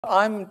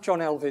I'm John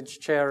Elvidge,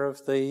 Chair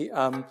of the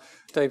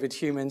David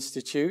Hume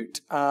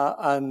Institute,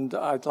 and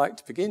I'd like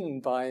to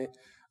begin by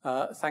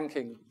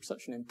thanking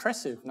such an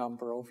impressive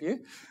number of you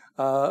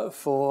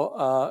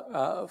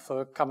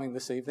for coming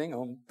this evening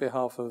on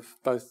behalf of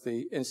both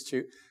the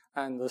Institute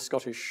and the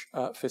Scottish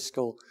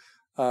Fiscal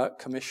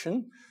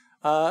Commission.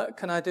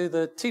 Can I do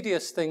the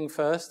tedious thing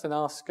first and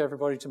ask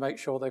everybody to make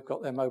sure they've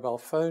got their mobile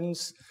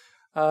phones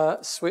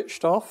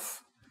switched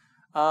off?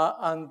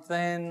 And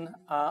then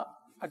I'll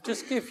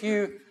just give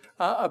you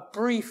a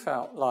brief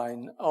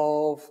outline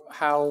of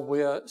how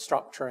we're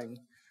structuring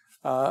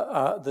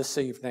this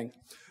evening.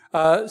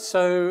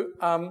 So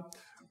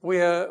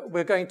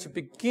we're going to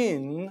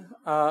begin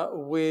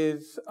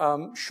with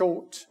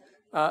short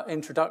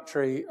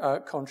introductory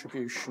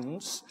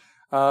contributions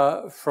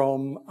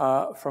from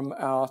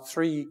our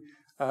three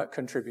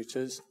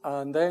contributors,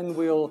 and then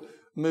we'll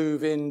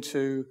move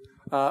into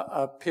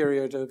a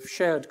period of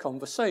shared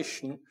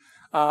conversation,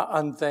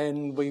 and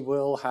then we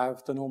will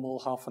have the normal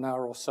half an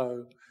hour or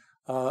so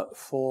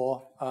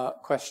for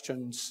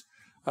questions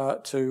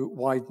to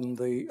widen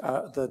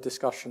the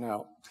discussion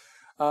out.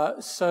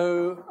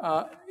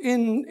 So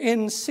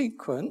in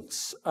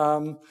sequence,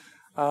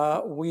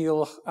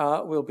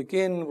 we'll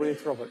begin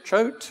with Robert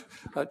Chote,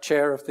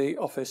 Chair of the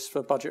Office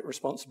for Budget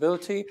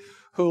Responsibility,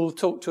 who will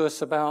talk to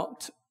us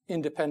about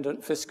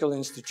independent fiscal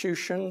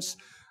institutions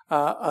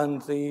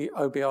and the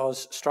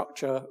OBR's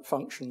structure,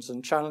 functions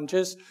and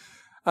challenges.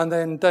 And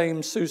then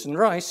Dame Susan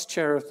Rice,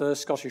 Chair of the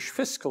Scottish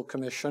Fiscal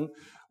Commission,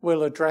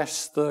 will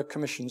address the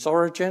Commission's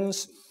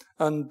origins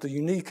and the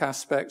unique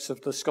aspects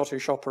of the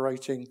Scottish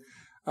operating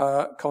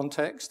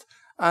context.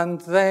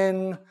 And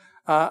then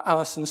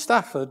Alyson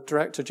Stafford,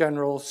 Director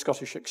General,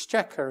 Scottish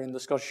Exchequer in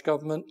the Scottish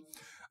Government,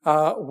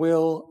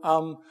 will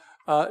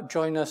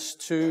join us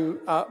to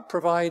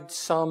provide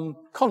some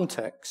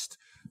context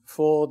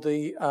for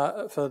the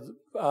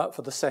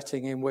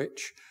setting in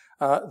which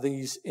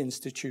these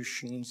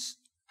institutions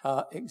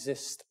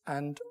exist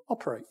and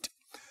operate.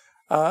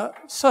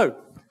 So,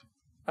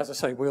 as I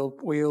say,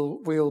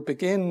 we'll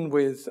begin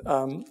with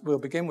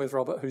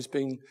Robert, who's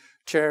been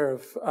chair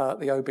of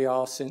the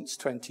OBR since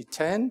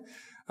 2010.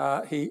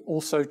 He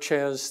also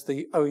chairs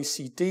the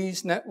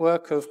OECD's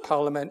network of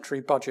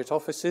parliamentary budget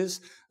offices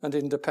and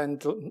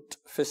independent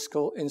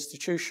fiscal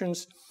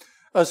institutions,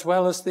 as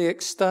well as the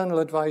external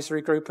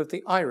advisory group of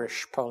the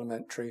Irish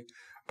Parliamentary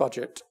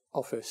Budget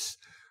Office.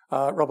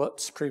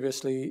 Robert's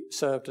previously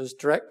served as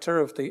director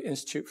of the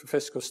Institute for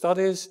Fiscal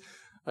Studies,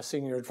 a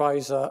senior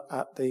advisor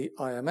at the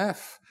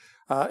IMF,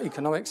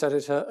 economics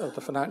editor of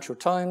the Financial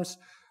Times,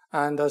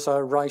 and as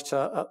a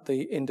writer at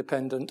the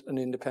Independent and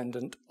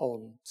Independent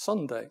on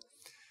Sunday.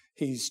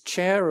 He's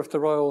chair of the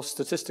Royal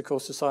Statistical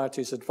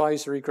Society's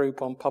advisory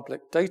group on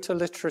public data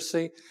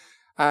literacy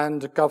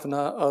and governor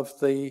of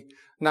the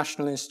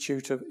National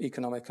Institute of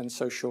Economic and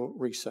Social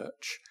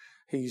Research.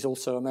 He's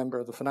also a member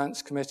of the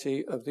Finance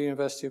Committee of the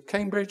University of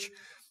Cambridge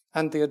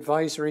and the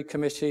Advisory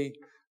Committee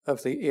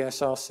of the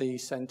ESRC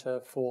Centre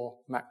for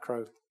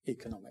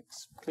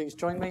Macroeconomics. Please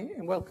join me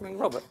in welcoming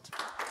Robert.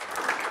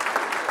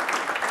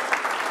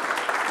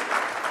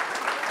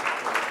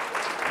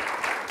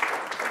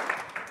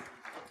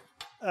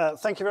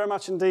 Thank you very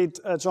much indeed,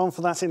 John,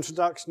 for that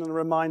introduction and a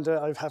reminder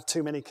I have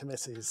too many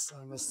committees.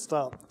 I must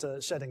start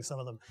shedding some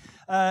of them.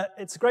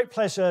 It's a great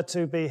pleasure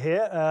to be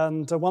here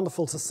and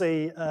wonderful to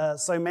see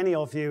so many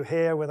of you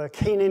here with a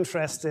keen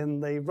interest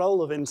in the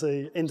role of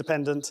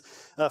independent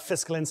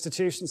fiscal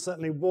institutions.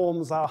 Certainly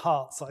warms our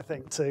hearts, I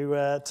think,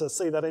 to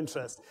see that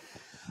interest.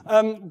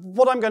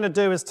 What I'm going to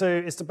do is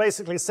to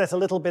basically set a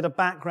little bit of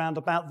background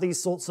about these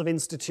sorts of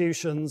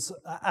institutions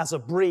as a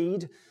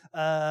breed,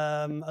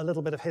 a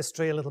little bit of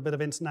history, a little bit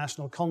of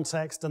international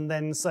context, and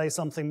then say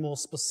something more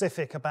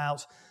specific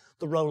about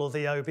the role of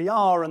the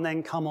OBR, and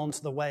then come on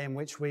to the way in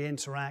which we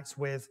interact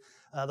with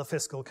the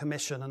Fiscal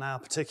Commission and our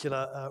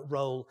particular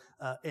role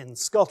in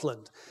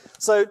Scotland.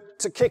 So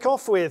to kick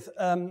off with,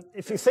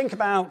 if you think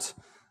about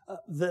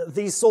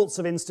these sorts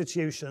of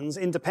institutions,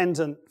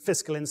 independent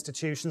fiscal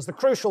institutions, the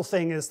crucial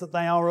thing is that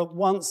they are at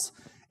once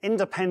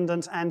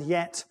independent and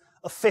yet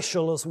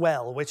official as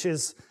well, which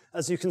is,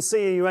 as you can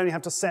see, you only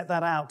have to set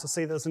that out to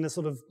see there's a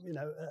sort of,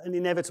 an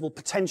inevitable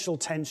potential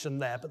tension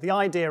there. But the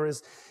idea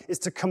is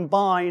to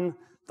combine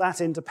that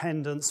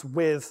independence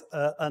with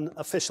an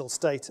official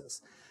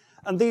status.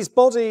 And these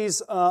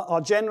bodies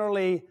are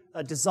generally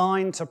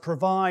designed to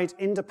provide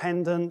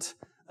independent,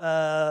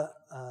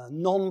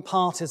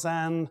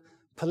 non-partisan,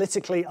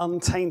 politically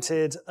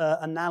untainted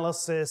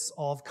analysis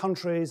of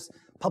countries,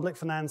 public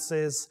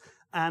finances,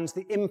 and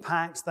the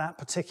impact that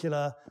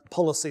particular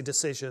policy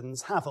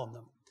decisions have on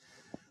them.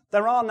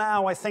 There are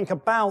now, I think,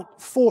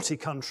 about 40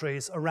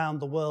 countries around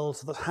the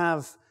world that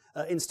have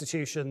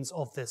institutions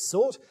of this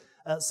sort.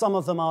 Some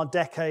of them are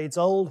decades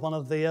old. One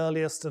of the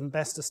earliest and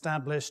best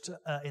established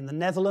in the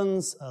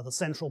Netherlands, the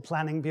Central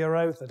Planning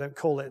Bureau. They don't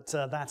call it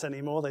that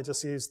anymore. They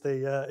just use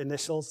the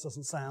initials.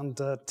 Doesn't sound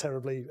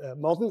terribly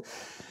modern.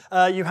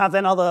 You have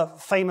then other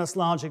famous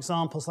large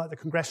examples like the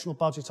Congressional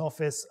Budget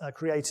Office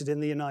created in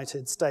the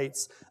United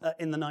States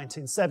in the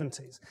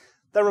 1970s.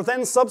 There have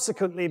then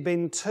subsequently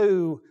been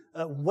two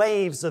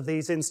waves of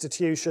these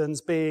institutions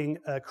being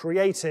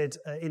created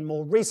in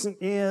more recent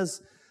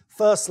years.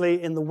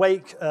 Firstly, in the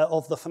wake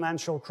of the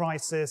financial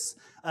crisis,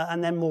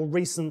 and then more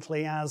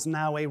recently as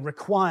now a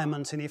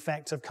requirement in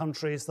effect of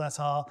countries that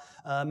are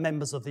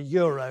members of the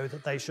euro,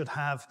 that they should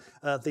have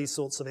these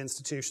sorts of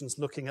institutions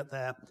looking at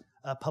their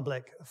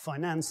public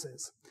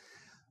finances.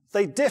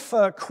 They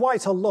differ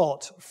quite a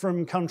lot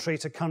from country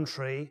to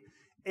country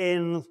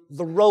in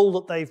the role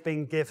that they've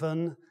been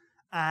given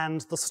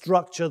and the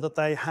structure that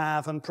they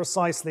have and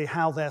precisely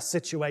how they're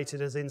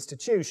situated as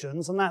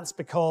institutions. And that's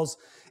because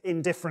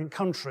in different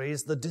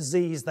countries, the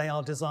disease they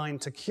are designed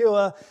to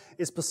cure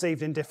is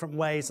perceived in different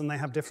ways and they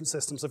have different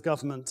systems of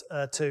government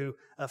to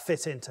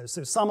fit into.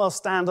 So some are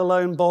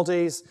standalone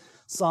bodies,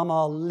 some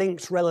are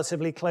linked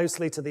relatively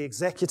closely to the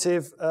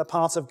executive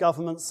part of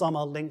government, some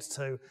are linked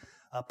to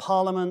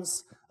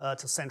parliaments,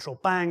 to central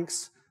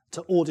banks,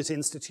 to audit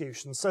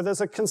institutions. So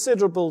there's a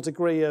considerable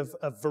degree of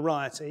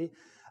variety.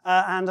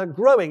 And a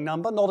growing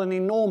number, not an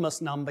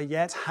enormous number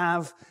yet,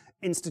 have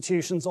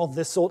institutions of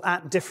this sort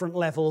at different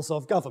levels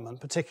of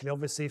government, particularly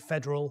obviously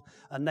federal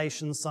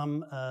nations,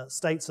 some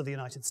states of the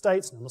United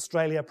States, and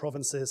Australia,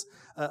 provinces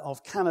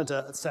of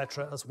Canada,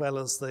 etc., as well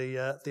as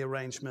the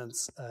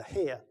arrangements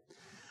here.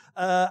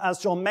 As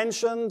John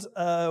mentioned,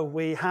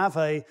 we have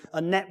a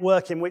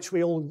network in which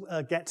we all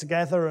get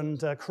together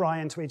and cry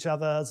into each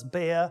other's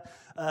beer,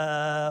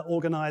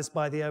 organised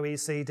by the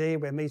OECD.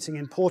 We're meeting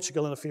in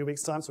Portugal in a few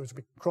weeks' time, so we should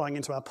be crying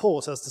into our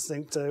port as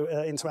distinct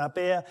to into our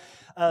beer.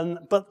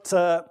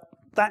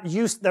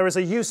 There is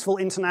a useful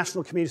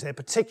international community here,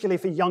 particularly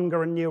for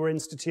younger and newer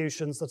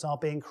institutions that are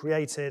being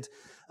created,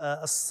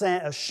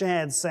 a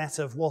shared set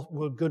of what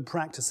would good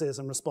practices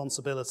and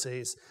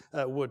responsibilities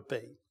would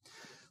be.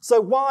 So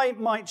why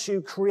might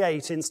you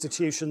create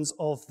institutions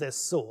of this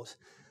sort?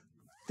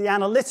 The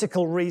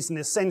analytical reason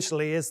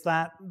essentially is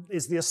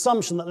the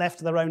assumption that left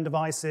to their own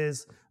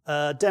devices,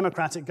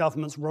 democratic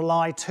governments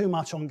rely too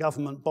much on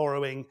government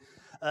borrowing,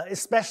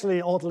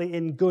 especially oddly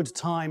in good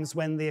times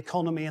when the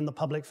economy and the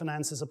public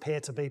finances appear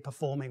to be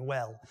performing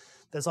well.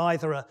 There's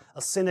either a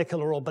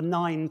cynical or a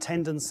benign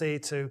tendency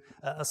to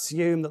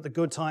assume that the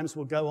good times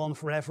will go on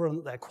forever and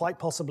that they're quite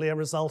possibly a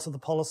result of the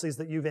policies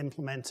that you've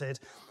implemented,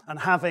 and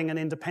having an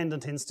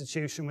independent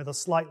institution with a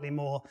slightly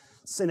more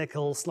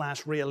cynical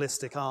 /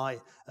 realistic eye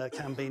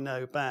can be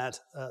no bad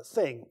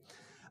thing.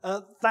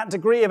 That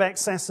degree of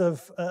excess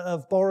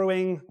of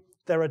borrowing,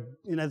 there are,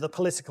 the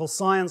political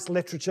science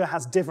literature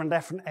has different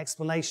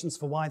explanations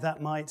for why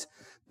that might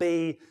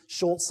be.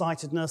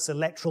 Short-sightedness,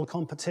 electoral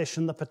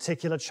competition, the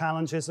particular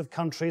challenges of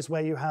countries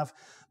where you have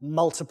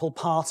multiple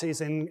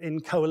parties in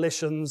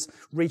coalitions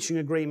reaching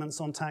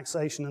agreements on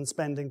taxation and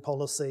spending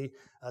policy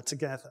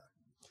together.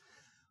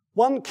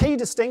 One key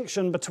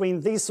distinction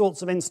between these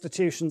sorts of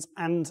institutions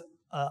and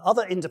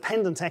other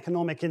independent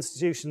economic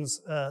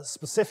institutions,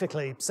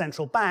 specifically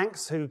central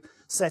banks who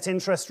set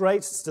interest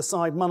rates,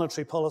 decide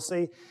monetary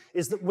policy,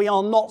 is that we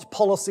are not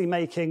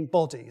policy-making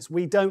bodies.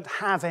 We don't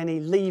have any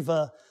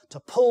lever to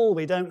pull.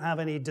 We don't have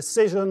any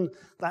decision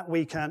that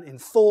we can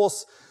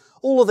enforce.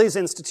 All of these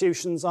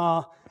institutions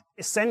are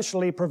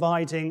essentially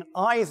providing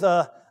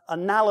either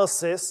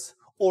analysis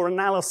or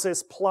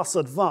analysis plus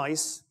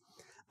advice,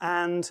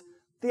 and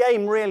the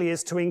aim really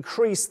is to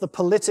increase the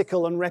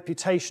political and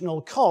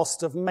reputational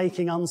cost of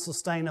making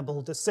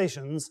unsustainable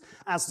decisions,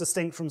 as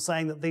distinct from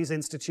saying that these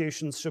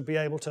institutions should be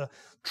able to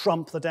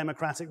trump the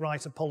democratic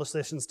right of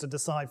politicians to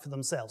decide for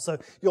themselves. So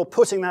you're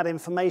putting that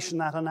information,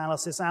 that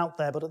analysis out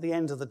there, but at the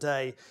end of the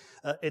day,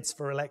 it's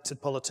for elected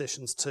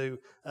politicians to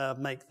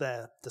make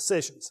their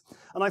decisions.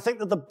 And I think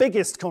that the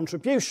biggest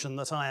contribution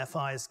that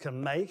IFIs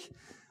can make,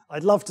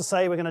 I'd love to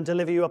say we're going to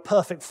deliver you a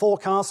perfect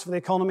forecast for the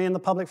economy and the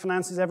public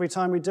finances every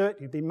time we do it.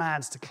 You'd be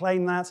mad to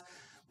claim that.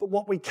 But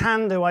what we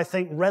can do, I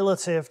think,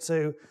 relative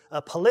to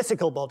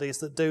political bodies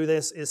that do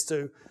this is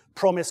to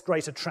promise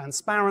greater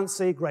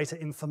transparency, greater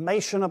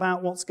information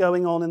about what's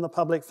going on in the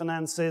public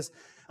finances.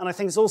 And I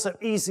think it's also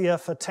easier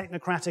for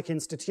technocratic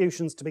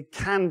institutions to be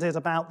candid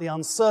about the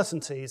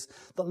uncertainties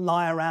that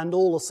lie around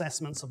all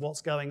assessments of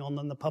what's going on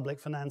in the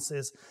public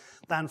finances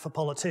than for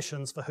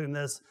politicians for whom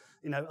there's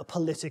a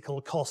political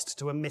cost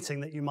to admitting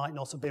that you might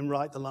not have been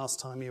right the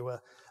last time you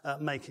were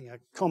making a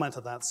comment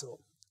of that sort.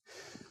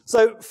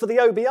 So for the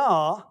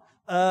OBR,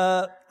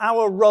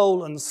 our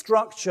role and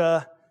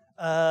structure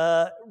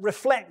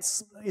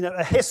reflects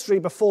a history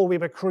before we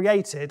were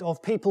created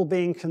of people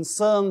being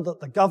concerned that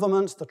the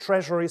government, the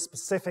Treasury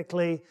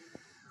specifically,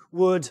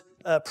 would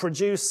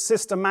produce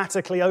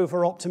systematically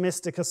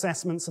over-optimistic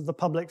assessments of the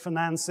public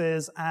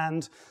finances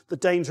and the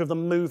danger of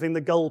them moving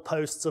the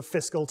goalposts of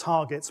fiscal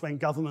targets when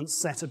governments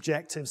set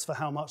objectives for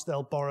how much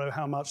they'll borrow,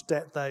 how much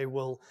debt they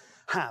will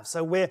have.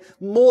 So we're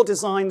more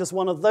designed as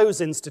one of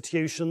those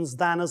institutions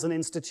than as an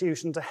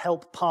institution to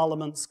help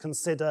parliaments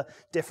consider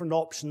different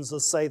options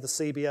as, say, the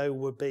CBO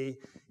would be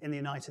in the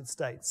United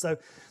States. So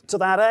to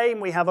that aim,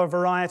 we have a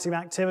variety of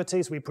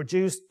activities. We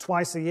produce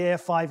twice a year,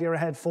 5-year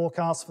ahead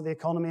forecasts for the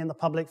economy and the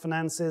public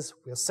finances.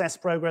 We assess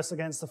progress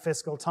against the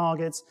fiscal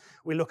targets.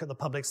 We look at the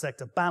public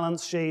sector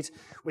balance sheet.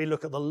 We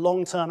look at the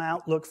long-term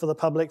outlook for the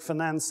public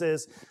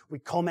finances. We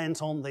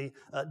comment on the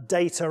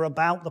data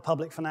about the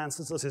public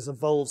finances as it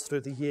evolves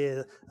through the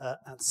year,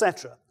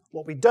 etc.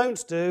 What we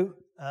don't do,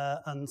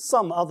 and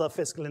some other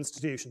fiscal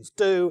institutions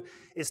do,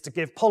 is to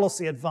give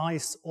policy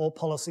advice or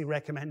policy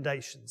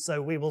recommendations.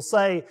 So we will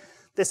say,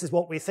 this is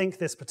what we think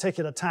this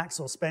particular tax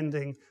or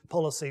spending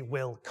policy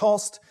will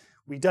cost.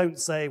 We don't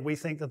say we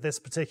think that this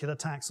particular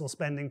tax or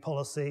spending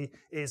policy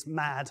is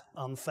mad,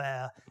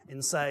 unfair,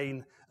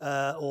 insane,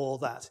 or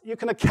that. You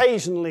can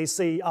occasionally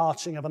see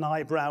arching of an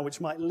eyebrow, which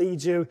might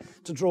lead you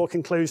to draw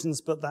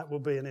conclusions, but that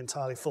would be an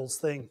entirely false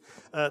thing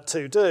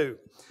to do.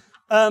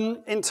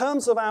 In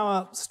terms of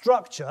our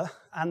structure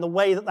and the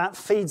way that that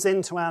feeds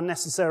into our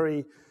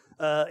necessary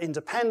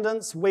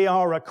independence, we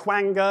are a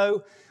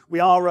quango. We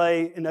are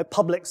a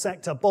public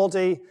sector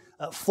body.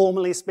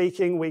 Formally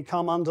speaking, we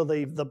come under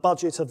the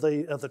budget of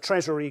the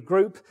Treasury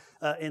Group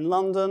in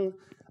London.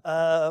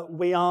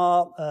 We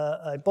are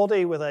a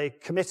body with a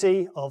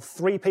committee of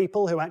 3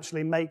 people who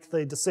actually make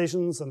the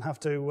decisions and have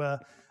to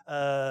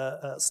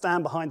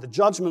stand behind the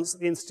judgments that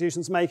the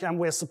institutions make, and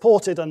we're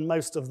supported, and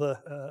most of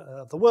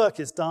the work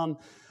is done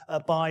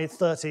by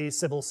 30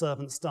 civil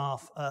servant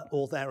staff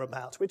or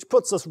thereabout, which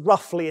puts us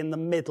roughly in the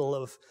middle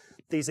of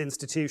these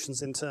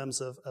institutions in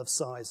terms of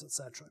size,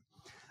 etc.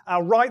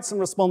 Our rights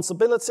and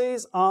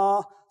responsibilities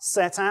are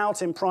set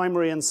out in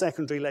primary and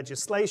secondary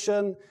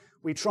legislation.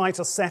 We try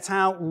to set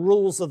out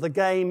rules of the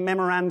game,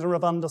 memoranda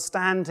of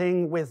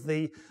understanding with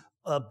the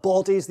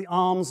bodies, the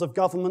arms of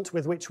government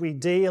with which we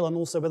deal, and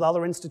also with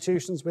other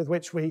institutions with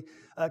which we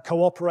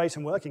cooperate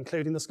and work,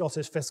 including the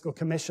Scottish Fiscal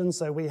Commission.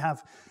 So we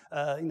have,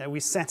 we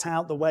set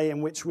out the way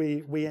in which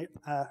we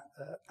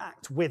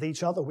act with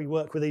each other, we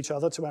work with each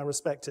other to our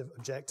respective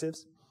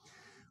objectives.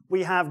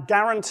 We have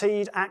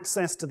guaranteed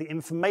access to the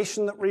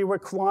information that we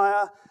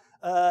require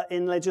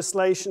in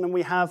legislation, and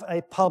we have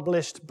a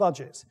published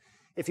budget.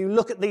 If you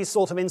look at these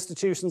sort of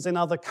institutions in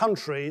other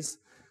countries,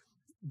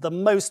 the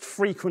most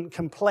frequent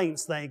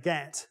complaints they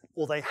get,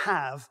 or they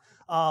have,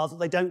 are that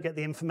they don't get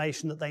the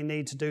information that they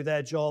need to do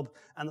their job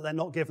and that they're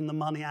not given the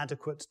money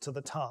adequate to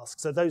the task.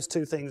 So those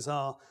 2 things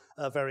are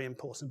very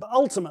important. But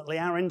ultimately,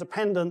 our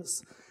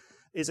independence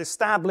is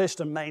established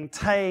and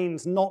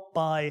maintained not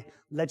by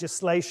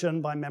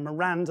legislation, by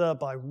memoranda,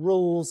 by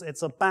rules.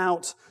 It's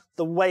about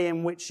the way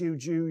in which you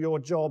do your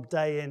job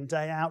day in,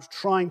 day out,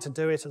 trying to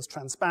do it as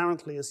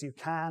transparently as you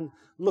can,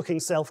 looking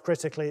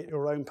self-critically at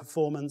your own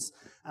performance,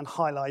 and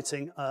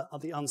highlighting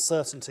the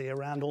uncertainty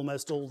around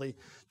almost all the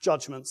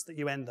judgments that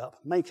you end up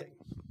making.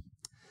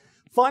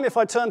 Finally, if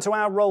I turn to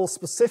our role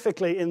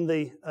specifically in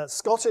the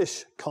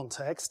Scottish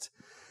context,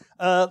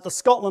 the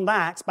Scotland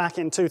Act back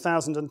in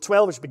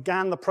 2012, which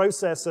began the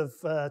process of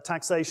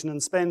taxation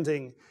and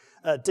spending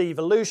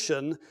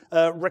devolution,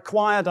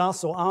 required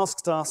us or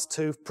asked us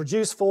to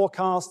produce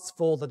forecasts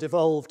for the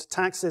devolved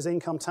taxes,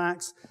 income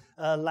tax,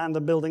 land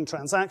and building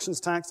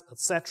transactions tax,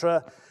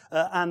 etc.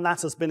 And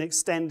that has been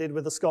extended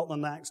with the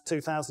Scotland Act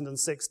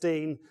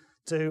 2016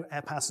 to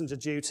air passenger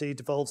duty,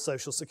 devolved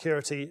social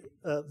security,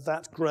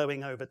 that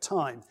growing over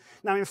time.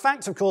 Now, in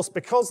fact, of course,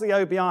 because the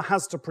OBR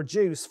has to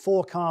produce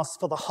forecasts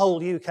for the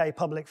whole UK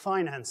public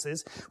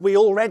finances, we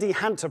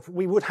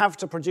would have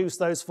to produce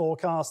those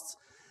forecasts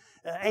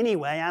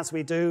anyway, as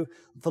we do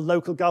for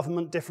local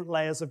government, different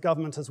layers of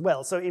government as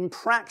well. So in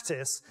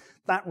practice,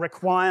 that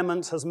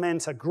requirement has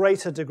meant a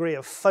greater degree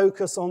of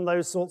focus on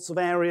those sorts of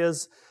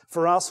areas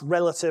for us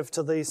relative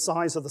to the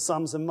size of the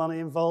sums of money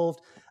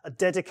involved, a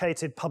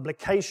dedicated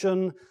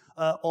publication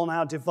on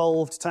our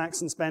devolved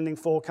tax and spending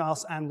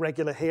forecasts, and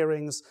regular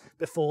hearings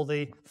before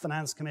the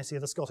Finance Committee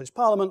of the Scottish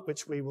Parliament,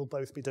 which we will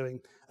both be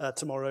doing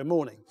tomorrow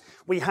morning.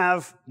 We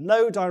have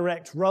no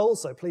direct role,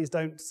 so please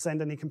don't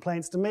send any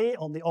complaints to me,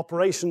 on the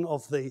operation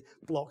of the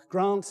block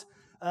grant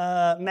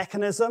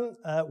mechanism.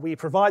 We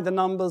provide the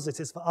numbers. It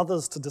is for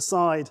others to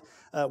decide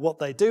what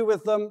they do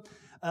with them.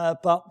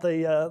 But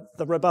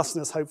the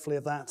robustness, hopefully,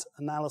 of that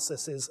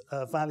analysis is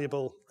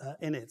valuable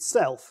in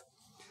itself.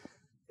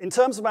 In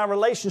terms of our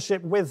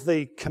relationship with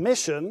the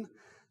Commission,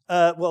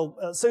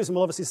 Susan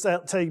will obviously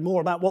tell you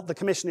more about what the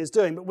Commission is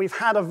doing, but we've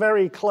had a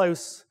very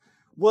close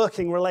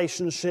working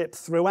relationship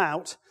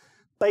throughout,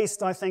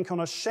 based, I think, on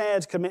a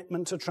shared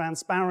commitment to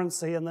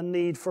transparency and the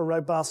need for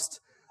robust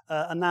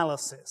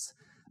analysis.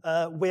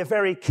 We're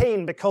very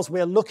keen, because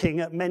we're looking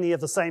at many of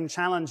the same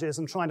challenges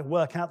and trying to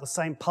work out the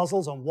same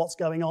puzzles on what's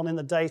going on in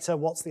the data,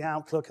 what's the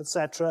outlook,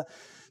 etc.,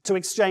 to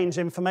exchange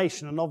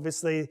information. And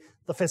obviously,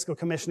 the Fiscal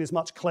Commission is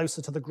much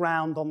closer to the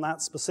ground on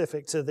that,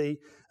 specific to the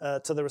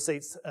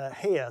receipts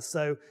here.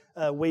 So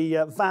we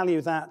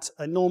value that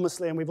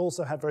enormously, and we've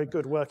also had very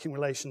good working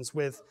relations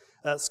with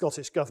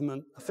Scottish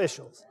Government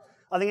officials.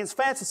 I think it's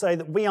fair to say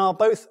that we are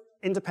both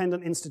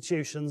independent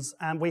institutions,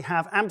 and we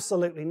have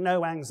absolutely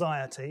no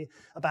anxiety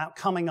about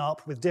coming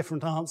up with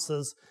different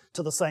answers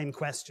to the same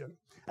question.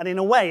 And in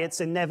a way,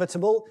 it's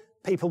inevitable.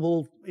 People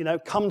will,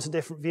 come to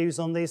different views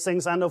on these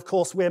things, and of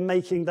course, we're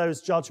making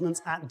those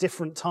judgments at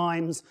different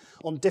times,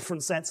 on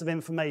different sets of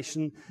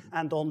information,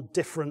 and on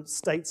different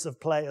states of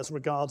play as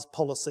regards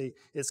policy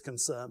is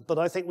concerned. But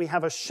I think we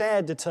have a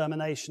shared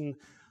determination,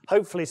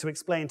 hopefully to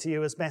explain to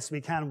you as best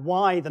we can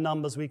why the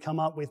numbers we come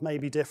up with may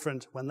be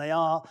different when they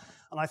are.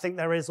 And I think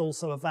there is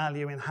also a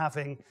value in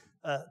having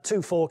two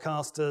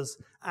forecasters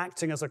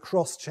acting as a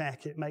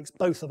cross-check. It makes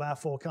both of our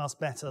forecasts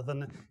better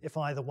than if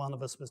either one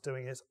of us was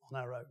doing it on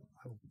our own.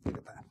 I will leave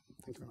it there.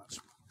 Thank you very much.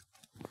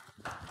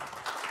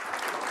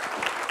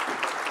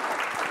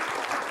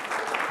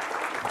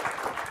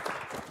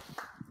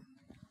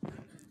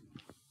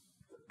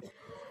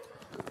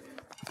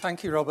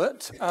 Thank you,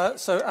 Robert.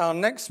 So our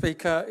next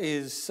speaker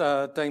is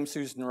Dame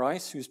Susan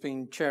Rice, who's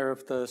been chair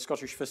of the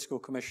Scottish Fiscal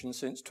Commission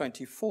since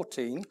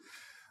 2014.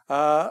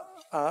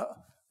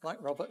 Like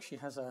Robert, she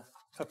has a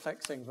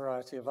perplexing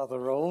variety of other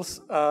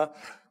roles,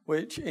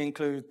 which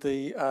include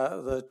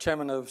the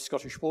chairman of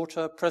Scottish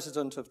Water,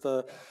 president of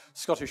the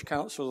Scottish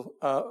Council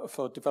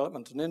for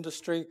Development and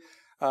Industry,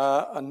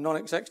 a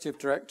non-executive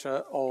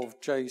director of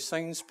J.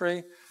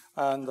 Sainsbury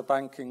and the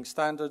Banking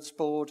Standards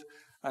Board,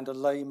 and a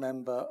lay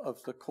member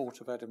of the Court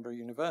of Edinburgh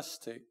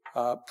University.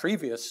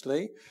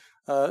 Previously,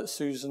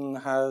 Susan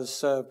has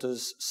served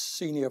as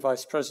senior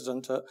vice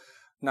president at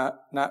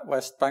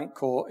NatWest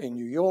Bancorp in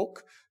New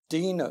York,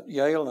 dean at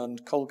Yale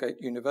and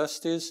Colgate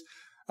Universities,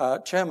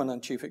 chairman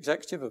and chief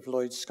executive of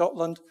Lloyds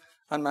Scotland,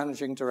 and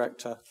managing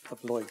director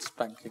of Lloyds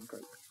Banking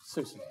Group.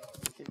 Susan.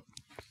 Thank you.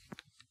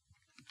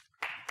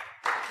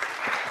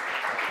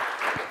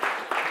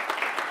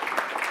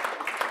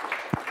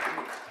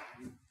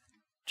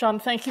 John,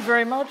 thank you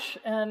very much,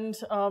 and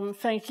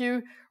thank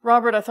you,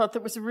 Robert. I thought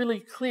that was a really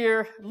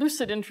clear,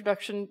 lucid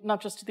introduction,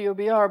 not just to the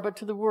OBR, but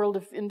to the world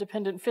of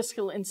independent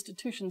fiscal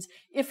institutions,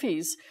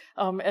 IFIs,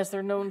 as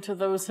they're known to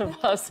those of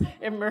us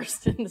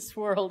immersed in this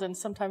world, and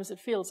sometimes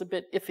it feels a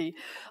bit iffy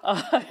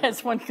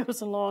as one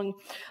goes along.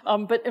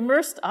 But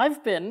immersed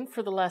I've been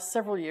for the last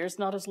several years,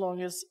 not as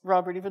long as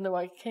Robert, even though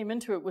I came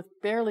into it with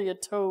barely a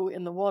toe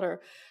in the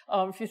water.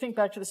 If you think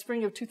back to the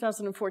spring of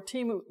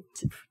 2014,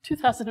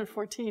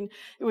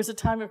 it was a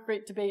time of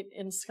great debate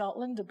in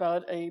Scotland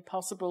about a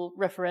possible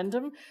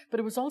referendum, but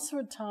it was also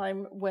a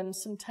time when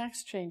some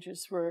tax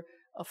changes were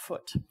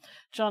afoot.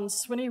 John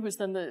Swinney, who was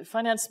then the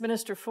finance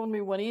minister, phoned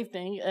me one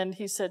evening and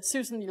he said,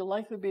 Susan, you'll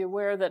likely be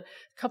aware that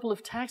a couple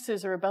of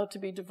taxes are about to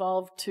be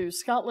devolved to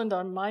Scotland.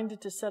 I'm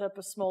minded to set up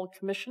a small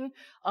commission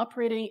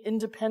operating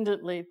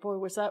independently. Boy,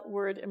 was that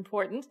word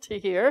important to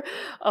hear,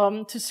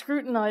 to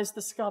scrutinize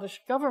the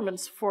Scottish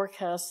government's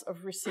forecasts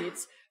of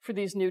receipts for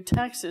these new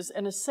taxes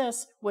and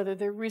assess whether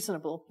they're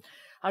reasonable.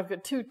 I've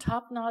got two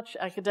top-notch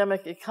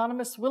academic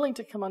economists willing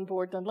to come on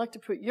board, and I'd like to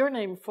put your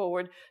name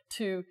forward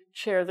to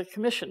chair the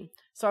commission.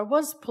 So I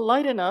was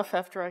polite enough,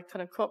 after I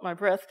kind of caught my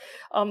breath,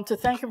 to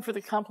thank him for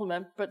the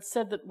compliment, but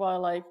said that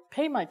while I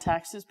pay my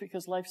taxes,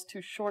 because life's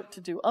too short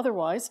to do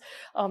otherwise,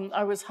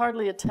 I was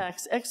hardly a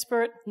tax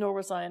expert, nor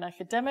was I an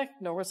academic,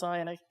 nor was I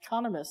an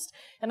economist,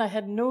 and I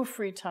had no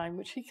free time,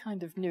 which he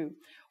kind of knew.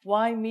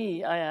 Why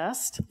me, I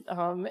asked,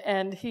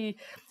 and he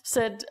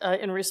said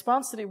in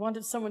response that he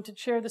wanted someone to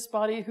chair this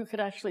body who could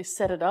actually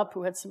set it up,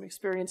 who had some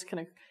experience kind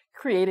of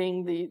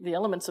creating the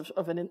elements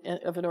of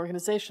an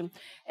organization,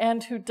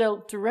 and who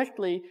dealt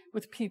directly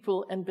with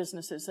people and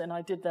businesses, and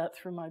I did that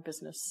through my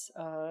business,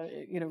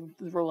 the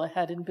role I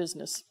had in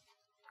business.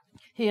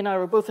 He and I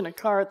were both in a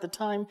car at the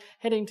time,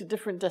 heading to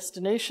different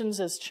destinations.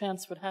 As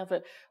chance would have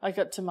it, I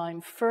got to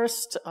mine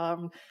first.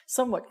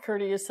 Somewhat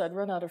courteous, I'd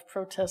run out of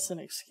protests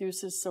and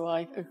excuses, so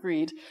I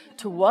agreed.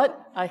 To what?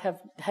 I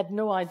had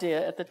no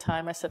idea at the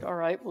time. I said, all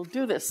right, we'll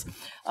do this.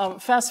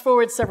 Fast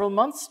forward several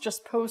months,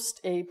 just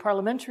post a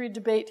parliamentary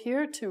debate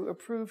here to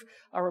approve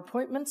our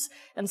appointments,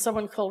 and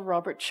someone called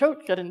Robert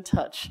Chote got in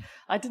touch.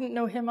 I didn't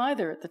know him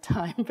either at the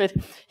time, but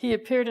he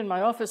appeared in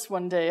my office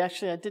one day.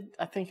 Actually,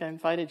 I think I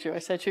invited you. I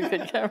said you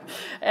could come.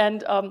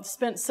 And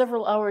spent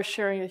several hours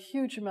sharing a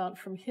huge amount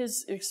from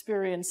his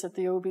experience at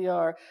the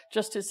OBR,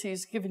 just as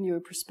he's given you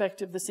a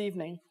perspective this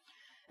evening.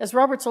 As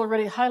Robert's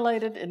already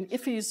highlighted, an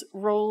IFI's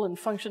role and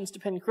functions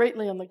depend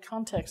greatly on the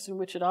context in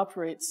which it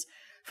operates.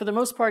 For the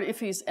most part,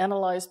 IFIs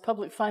analyze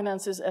public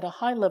finances at a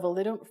high level.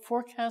 They don't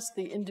forecast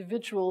the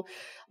individual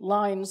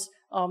lines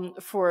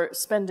for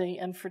spending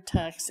and for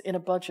tax in a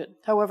budget.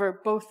 However,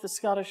 both the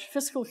Scottish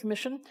Fiscal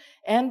Commission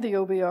and the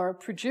OBR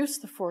produce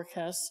the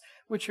forecasts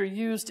which are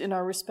used in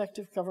our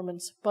respective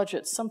governments'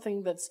 budgets,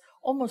 something that's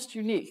almost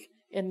unique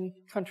in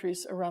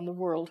countries around the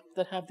world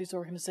that have these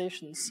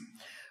organizations.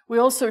 We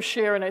also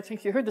share, and I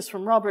think you heard this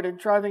from Robert, a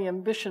driving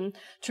ambition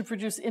to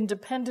produce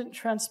independent,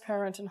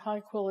 transparent, and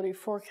high-quality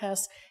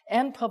forecasts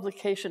and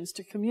publications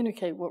to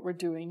communicate what we're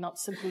doing, not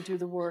simply do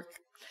the work.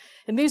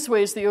 In these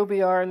ways, the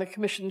OBR and the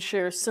Commission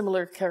share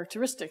similar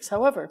characteristics.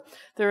 However,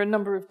 there are a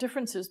number of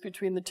differences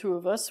between the two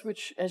of us,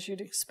 which, as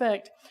you'd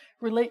expect,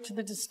 relate to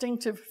the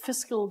distinctive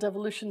fiscal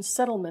devolution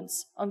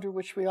settlements under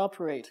which we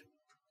operate.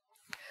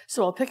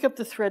 So I'll pick up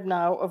the thread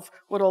now of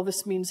what all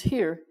this means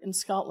here in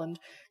Scotland,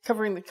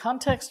 covering the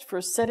context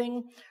for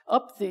setting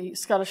up the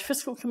Scottish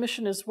Fiscal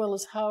Commission, as well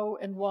as how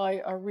and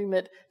why our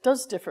remit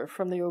does differ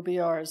from the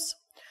OBR's.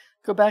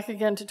 Go back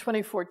again to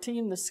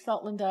 2014, the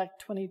Scotland Act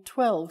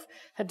 2012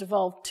 had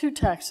devolved two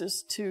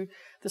taxes to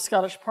the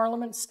Scottish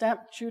Parliament: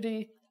 stamp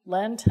duty,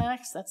 land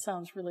tax, that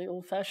sounds really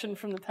old-fashioned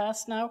from the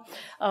past now,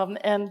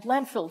 and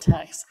landfill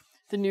tax.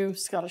 The new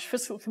Scottish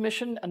Fiscal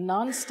Commission, a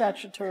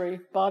non-statutory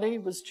body,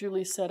 was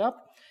duly set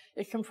up.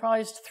 It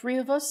comprised three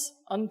of us,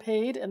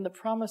 unpaid, and the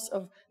promise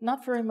of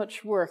not very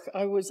much work.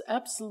 I was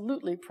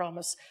absolutely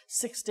promised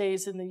 6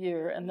 days in the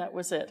year, and that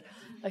was it.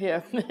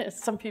 Yeah,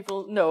 some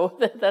people know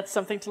that's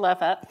something to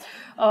laugh at.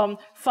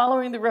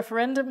 Following the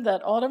referendum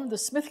that autumn, the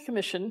Smith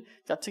Commission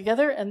got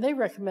together, and they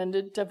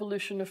recommended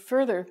devolution of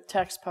further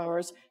tax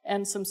powers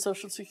and some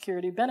Social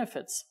Security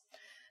benefits.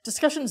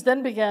 Discussions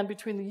then began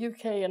between the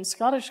UK and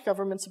Scottish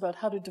governments about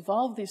how to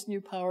devolve these new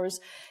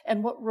powers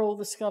and what role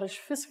the Scottish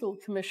Fiscal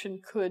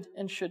Commission could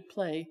and should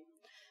play.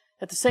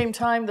 At the same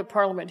time, the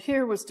Parliament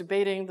here was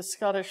debating the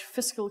Scottish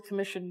Fiscal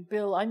Commission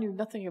bill. I knew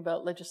nothing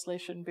about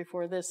legislation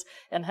before this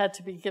and had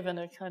to be given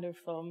a kind of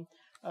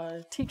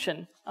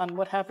teach-in on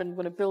what happened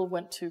when a bill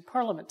went to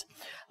Parliament.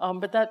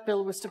 But that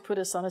bill was to put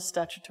us on a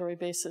statutory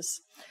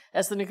basis.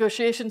 As the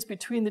negotiations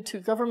between the two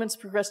governments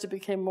progressed, it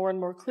became more and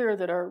more clear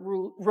that our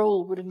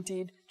role would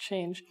indeed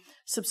change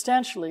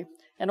substantially.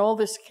 And all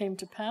this came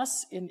to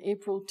pass in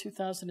April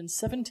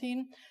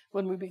 2017,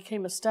 when we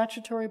became a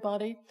statutory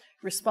body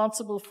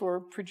responsible for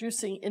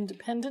producing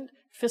independent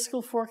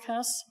fiscal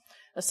forecasts,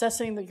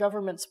 assessing the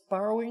government's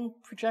borrowing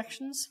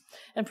projections,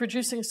 and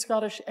producing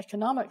Scottish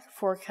economic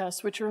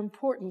forecasts, which are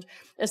important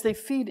as they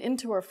feed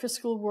into our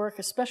fiscal work,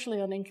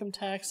 especially on income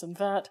tax and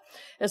VAT,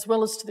 as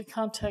well as to the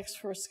context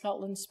for a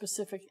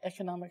Scotland-specific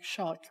economic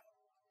shock.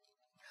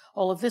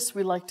 All of this,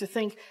 we like to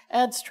think,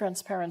 adds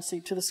transparency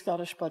to the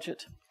Scottish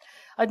budget.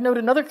 I'd note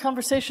another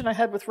conversation I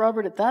had with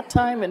Robert at that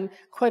time in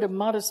quite a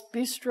modest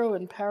bistro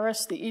in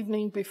Paris the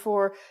evening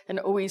before an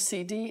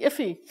OECD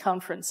IFI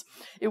conference.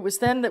 It was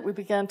then that we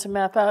began to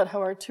map out how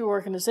our two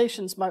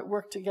organizations might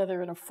work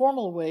together in a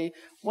formal way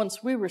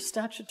once we were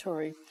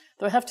statutory.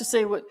 Though I have to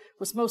say what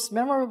was most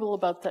memorable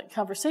about that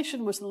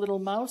conversation was the little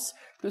mouse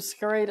who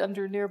scurried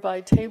under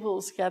nearby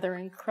tables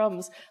gathering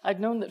crumbs.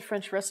 I'd known that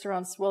French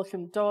restaurants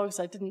welcomed dogs.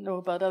 I didn't know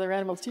about other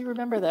animals. Do you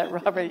remember that,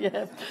 Robert?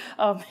 Yeah.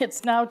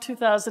 It's now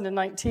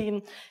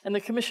 2019, and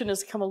the Commission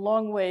has come a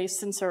long way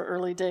since our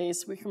early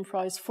days. We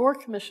comprise 4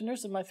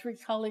 commissioners, and my 3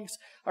 colleagues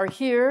are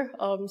here,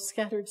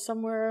 scattered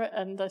somewhere,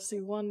 and I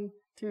see 1,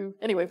 2.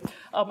 Anyway,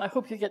 I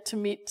hope you get to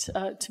meet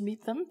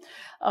them.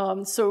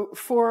 So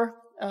 4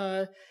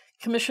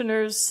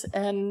 commissioners,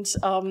 and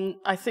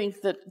I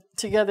think that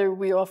together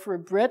we offer a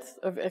breadth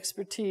of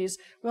expertise.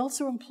 We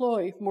also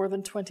employ more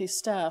than 20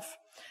 staff.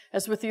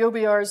 As with the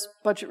OBR's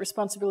Budget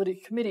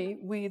Responsibility Committee,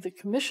 we, the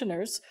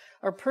commissioners,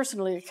 are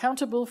personally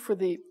accountable for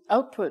the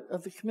output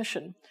of the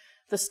Commission.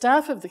 The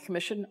staff of the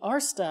Commission, our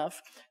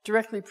staff,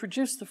 directly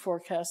produce the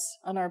forecasts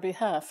on our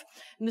behalf.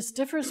 And this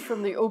differs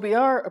from the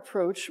OBR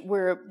approach,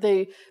 where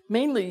they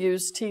mainly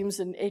use teams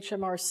in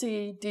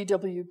HMRC,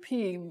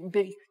 DWP,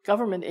 big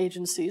government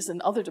agencies,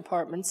 and other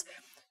departments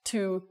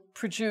to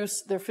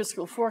produce their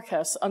fiscal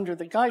forecasts under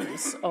the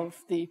guidance of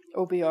the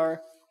OBR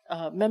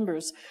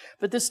members.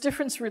 But this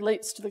difference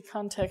relates to the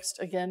context,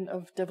 again,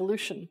 of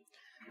devolution.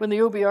 When the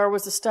OBR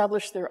was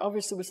established, there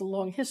obviously was a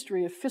long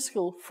history of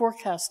fiscal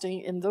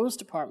forecasting in those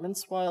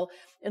departments, while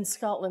in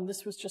Scotland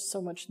this was just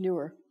so much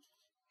newer.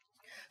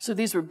 So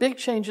these were big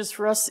changes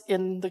for us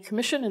in the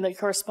Commission, and they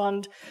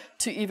correspond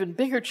to even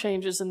bigger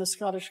changes in the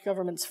Scottish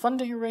Government's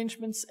funding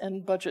arrangements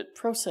and budget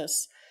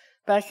process.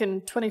 Back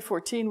in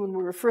 2014, when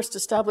we were first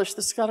established,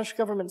 the Scottish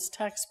Government's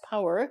tax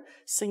power,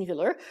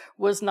 singular,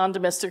 was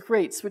non-domestic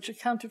rates, which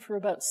accounted for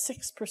about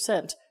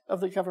 6%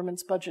 of the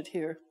government's budget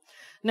here.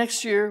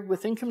 Next year,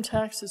 with income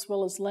tax as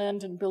well as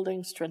land and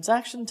buildings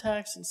transaction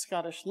tax and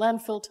Scottish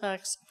landfill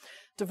tax,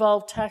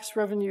 devolved tax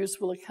revenues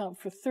will account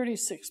for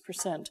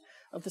 36%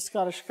 of the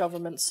Scottish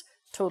Government's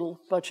total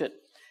budget.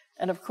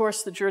 And of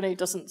course, the journey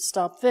doesn't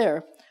stop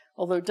there.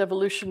 Although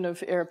devolution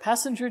of air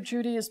passenger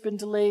duty has been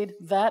delayed,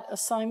 that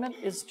assignment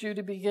is due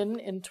to begin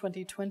in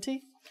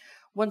 2020.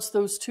 Once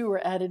those two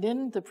are added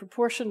in, the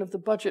proportion of the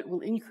budget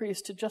will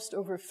increase to just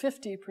over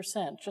 50%,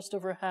 just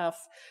over half,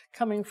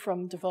 coming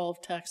from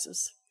devolved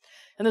taxes.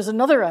 And there's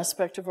another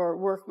aspect of our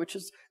work which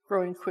is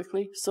growing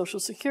quickly, Social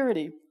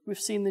Security. We've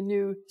seen the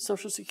new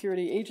Social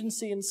Security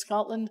Agency in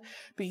Scotland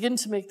begin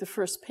to make the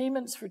first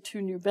payments for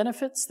 2 new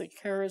benefits, the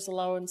Carers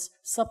Allowance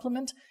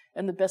Supplement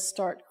and the Best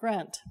Start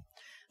Grant.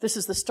 This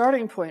is the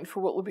starting point for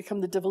what will become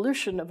the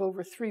devolution of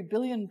over £3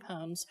 billion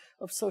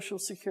of Social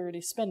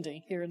Security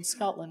spending here in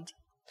Scotland.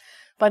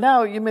 By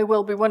now, you may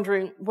well be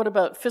wondering, what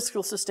about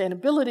fiscal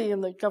sustainability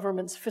and the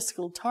government's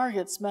fiscal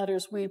targets,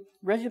 matters we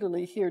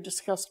regularly hear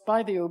discussed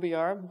by the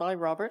OBR, by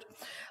Robert.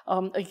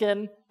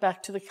 Again,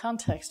 back to the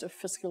context of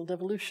fiscal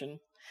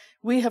devolution.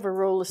 We have a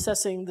role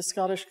assessing the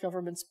Scottish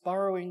government's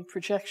borrowing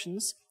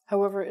projections.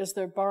 However, as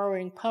their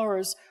borrowing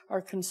powers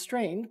are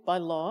constrained by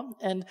law,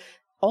 and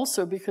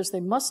also because they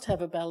must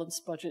have a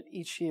balanced budget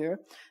each year,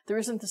 there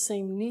isn't the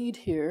same need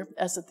here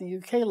as at the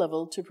UK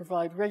level to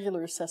provide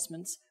regular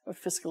assessments of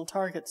fiscal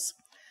targets.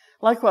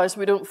 Likewise,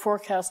 we don't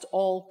forecast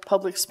all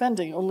public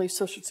spending, only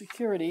Social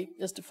Security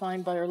is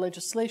defined by our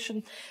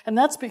legislation, and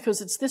that's because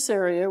it's this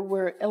area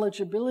where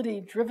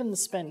eligibility-driven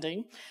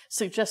spending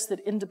suggests that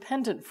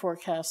independent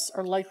forecasts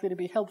are likely to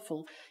be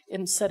helpful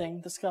in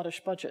setting the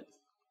Scottish budget.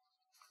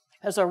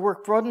 As our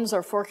work broadens,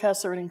 our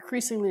forecasts are an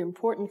increasingly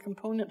important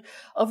component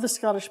of the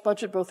Scottish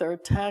budget. Both our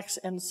tax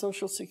and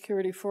Social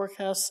Security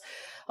forecasts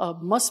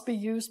must be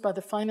used by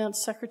the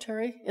Finance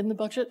Secretary in the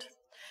budget.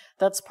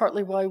 That's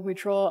partly why we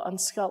draw on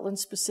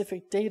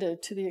Scotland-specific data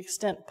to the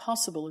extent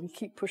possible and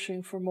keep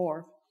pushing for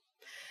more.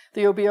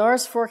 The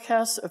OBR's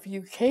forecasts of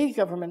UK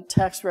government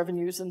tax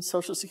revenues and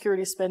Social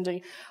Security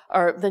spending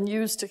are then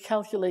used to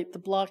calculate the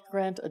block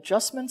grant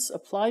adjustments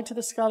applied to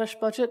the Scottish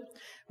budget.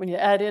 When you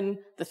add in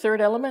the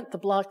third element, the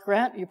block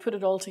grant, you put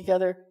it all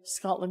together,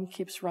 Scotland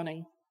keeps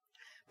running.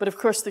 But of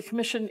course, the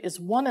Commission is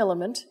one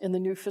element in the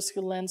new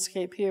fiscal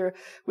landscape here,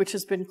 which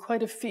has been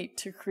quite a feat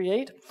to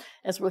create,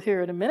 as we'll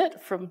hear in a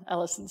minute from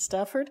Alyson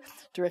Stafford,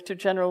 Director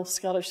General,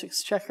 Scottish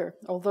Exchequer.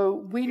 Although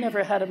we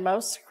never had a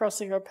mouse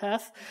crossing our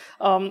path,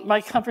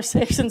 my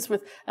conversations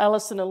with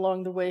Alyson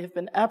along the way have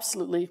been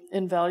absolutely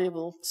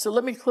invaluable. So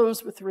let me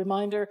close with a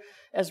reminder,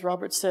 as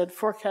Robert said,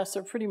 forecasts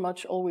are pretty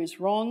much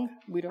always wrong.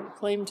 We don't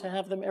claim to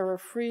have them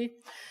error-free.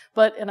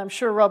 But, and I'm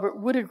sure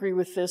Robert would agree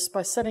with this,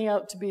 by setting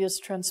out to be as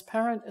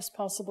transparent as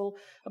possible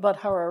about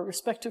how our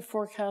respective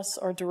forecasts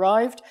are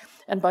derived,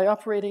 and by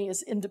operating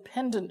as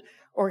independent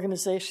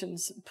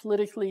organizations,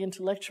 politically,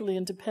 intellectually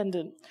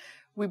independent,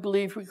 we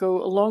believe we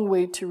go a long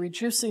way to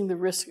reducing the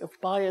risk of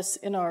bias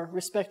in our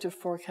respective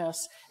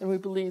forecasts, and we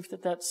believe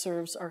that that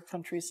serves our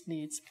country's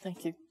needs.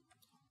 Thank you.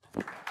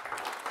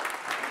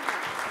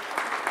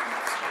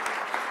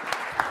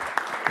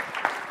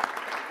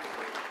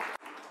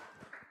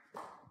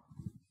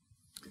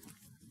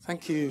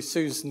 Thank you,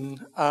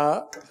 Susan.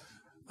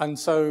 And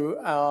so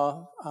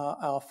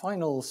our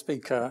final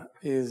speaker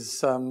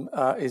is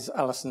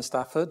Alyson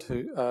Stafford,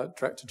 who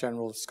Director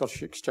General of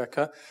Scottish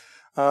Exchequer,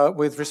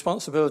 with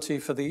responsibility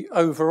for the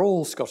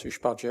overall Scottish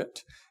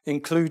budget,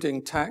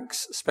 including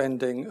tax,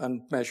 spending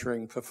and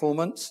measuring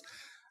performance,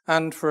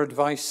 and for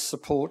advice,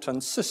 support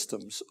and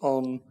systems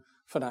on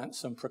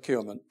finance and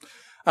procurement.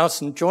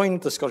 Alyson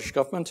joined the Scottish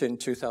Government in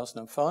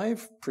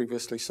 2005,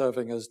 previously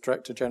serving as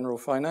Director General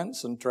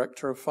Finance and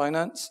Director of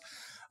Finance.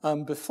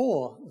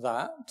 Before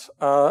that,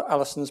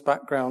 Alyson's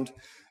background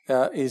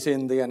is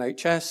in the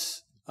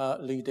NHS,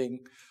 leading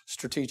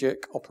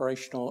strategic,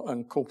 operational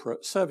and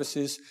corporate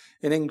services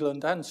in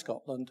England and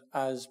Scotland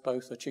as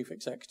both a Chief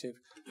Executive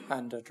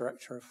and a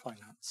Director of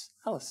Finance.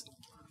 Alyson.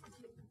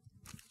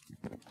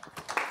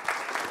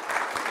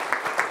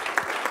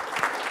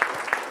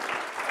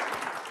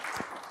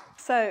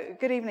 So,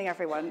 good evening,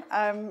 everyone.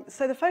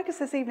 So the focus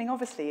this evening,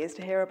 obviously, is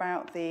to hear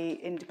about the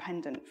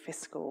independent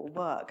fiscal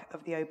work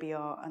of the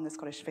OBR and the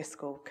Scottish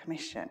Fiscal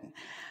Commission.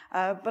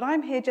 But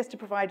I'm here just to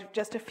provide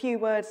just a few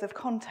words of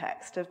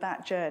context of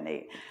that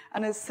journey.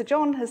 And as Sir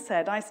John has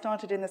said, I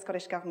started in the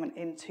Scottish Government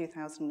in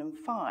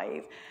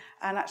 2005,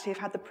 and actually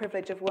have had the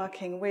privilege of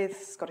working with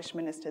Scottish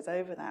ministers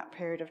over that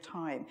period of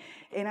time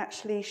in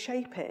actually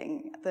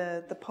shaping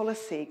the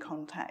policy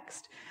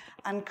context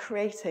and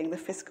creating the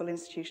fiscal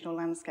institutional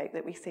landscape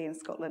that we see in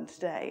Scotland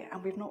today,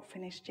 and we've not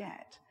finished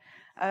yet.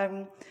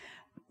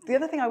 The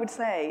other thing I would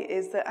say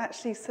is that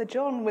actually Sir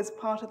John was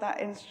part of that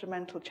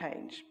instrumental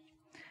change.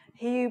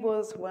 He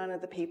was one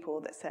of the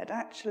people that said,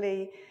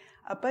 actually,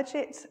 a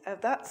budget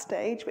of that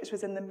stage, which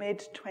was in the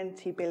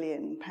mid-£20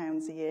 billion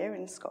a year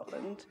in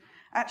Scotland,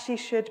 actually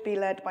should be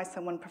led by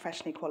someone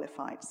professionally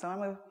qualified. So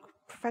I'm a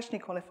professionally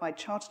qualified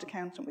chartered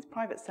accountant with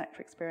private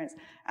sector experience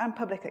and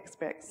public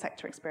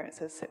sector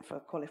experience as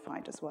CITFA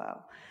qualified as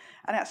well.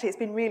 And actually it's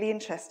been really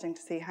interesting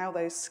to see how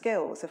those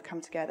skills have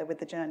come together with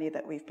the journey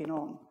that we've been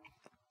on.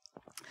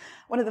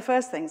 One of the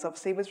first things,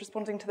 obviously, was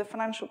responding to the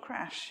financial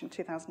crash in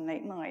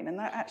 2008-09, and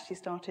that actually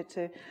started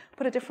to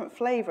put a different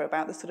flavour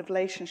about the sort of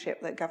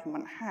relationship that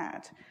government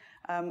had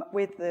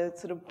with the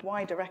sort of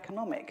wider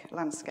economic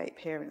landscape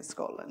here in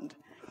Scotland.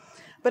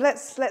 But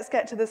let's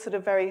get to the sort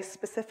of very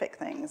specific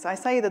things. I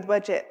say that the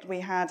budget we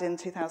had in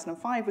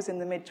 2005 was in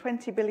the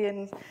mid-20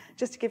 billion.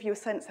 Just to give you a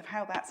sense of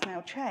how that's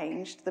now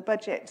changed, the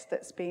budget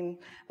that's been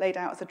laid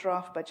out as a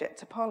draft budget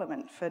to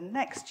Parliament for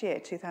next year,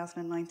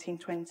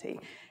 2019-20,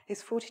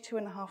 is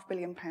 £42.5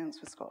 billion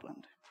for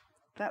Scotland.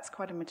 That's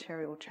quite a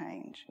material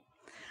change.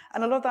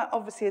 And a lot of that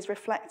obviously is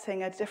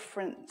reflecting a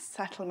different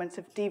settlement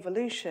of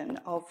devolution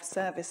of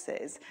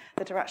services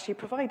that are actually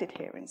provided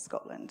here in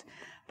Scotland.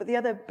 But the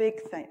other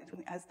big thing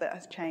that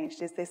has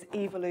changed is this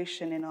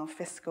evolution in our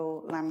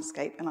fiscal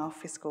landscape and our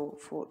fiscal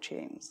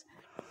fortunes.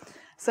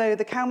 So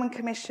the Cowman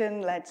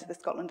Commission led to the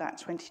Scotland Act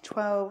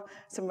 2012,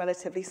 some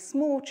relatively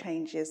small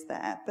changes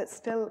there, but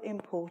still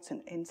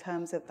important in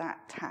terms of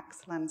that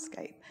tax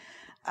landscape.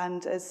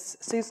 And as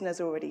Susan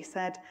has already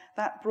said,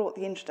 that brought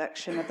the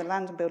introduction of the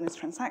Land and Buildings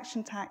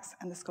Transaction Tax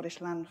and the Scottish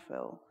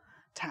Landfill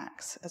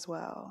Tax as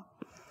well.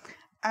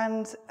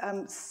 And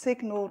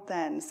signalled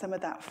then some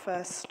of that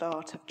first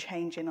start of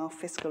change in our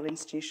fiscal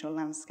institutional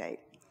landscape.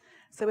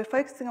 So we're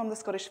focusing on the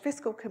Scottish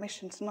Fiscal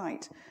Commission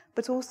tonight,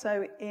 but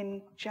also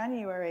in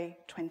January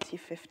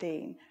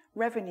 2015,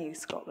 Revenue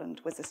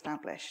Scotland was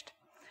established.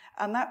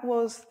 And that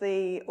was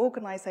the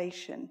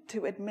organisation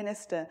to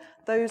administer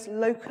those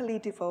locally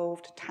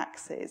devolved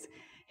taxes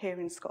here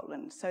in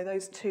Scotland. So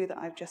those two that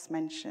I've just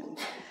mentioned.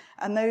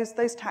 And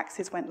those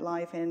taxes went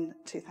live in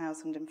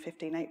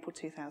 2015, April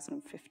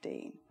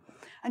 2015.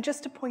 And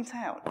just to point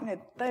out,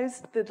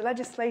 the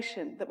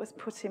legislation that was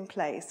put in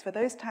place for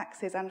those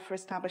taxes and for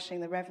establishing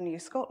the Revenue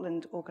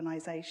Scotland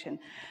organisation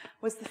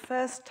was the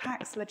first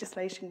tax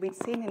legislation we'd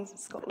seen in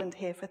Scotland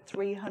here for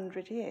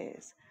 300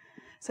 years.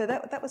 So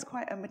that was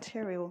quite a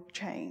material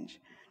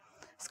change.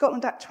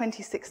 Scotland Act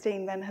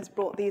 2016 then has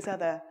brought these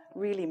other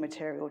really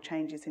material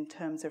changes in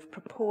terms of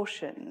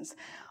proportions,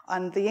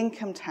 and the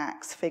income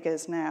tax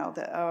figures now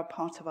that are a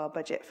part of our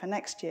budget for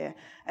next year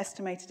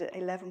estimated at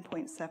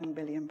 £11.7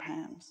 billion.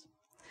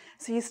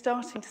 So you're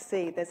starting to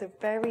see there's a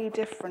very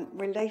different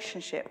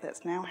relationship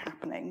that's now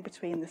happening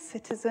between the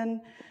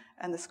citizen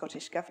and the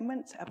Scottish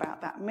Government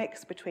about that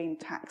mix between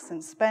tax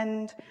and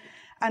spend,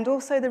 and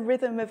also the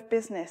rhythm of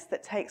business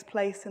that takes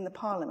place in the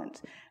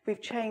Parliament.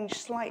 We've changed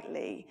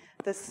slightly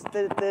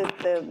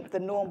the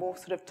normal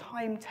sort of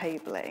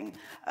timetabling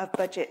of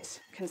budget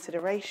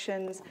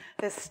considerations.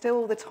 There's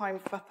still the time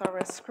for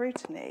thorough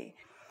scrutiny,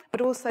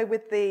 but also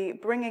with the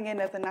bringing in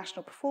of the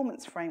National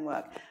Performance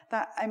Framework,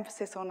 that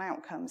emphasis on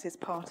outcomes is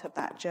part of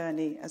that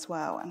journey as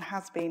well, and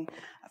has been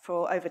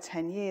for over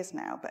 10 years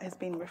now, but has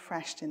been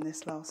refreshed in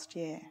this last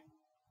year.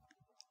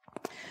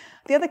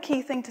 The other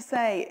key thing to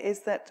say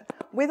is that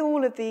with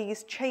all of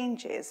these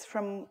changes,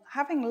 from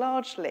having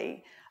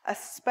largely a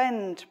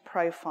spend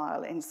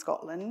profile in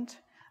Scotland,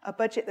 a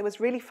budget that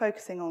was really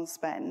focusing on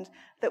spend,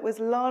 that was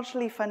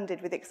largely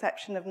funded with the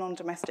exception of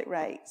non-domestic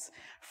rates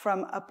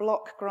from a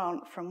block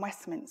grant from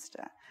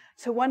Westminster,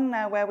 to one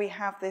now where we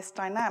have this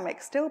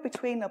dynamic still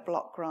between a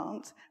block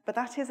grant, but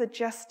that is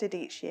adjusted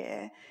each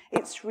year.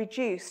 It's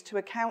reduced to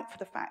account for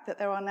the fact that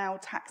there are now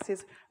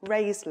taxes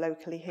raised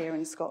locally here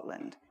in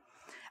Scotland.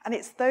 And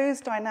it's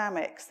those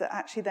dynamics that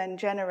actually then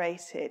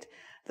generated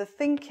the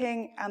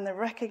thinking and the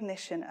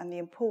recognition and the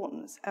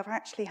importance of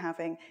actually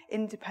having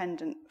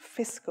independent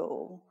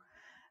fiscal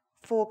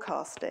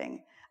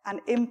forecasting and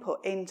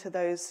input into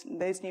those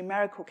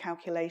numerical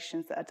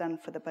calculations that are done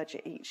for the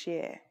budget each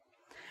year.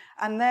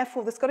 And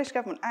therefore, the Scottish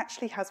Government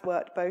actually has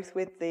worked both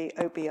with the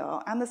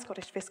OBR and the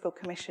Scottish Fiscal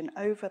Commission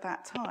over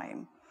that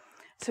time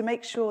to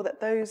make sure that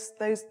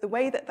the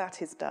way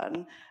that is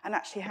done, and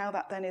actually how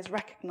that then is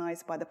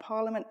recognised by the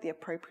Parliament, the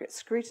appropriate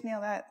scrutiny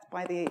of that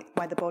by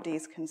the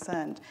bodies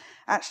concerned,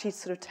 actually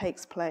sort of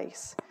takes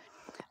place.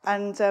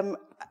 And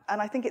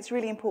I think it's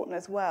really important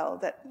as well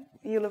that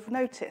you'll have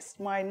noticed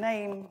my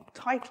name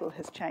title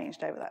has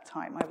changed over that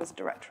time. I was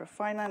Director of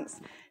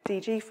Finance,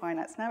 DG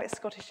Finance, now it's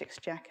Scottish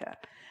Exchequer.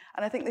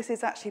 And I think this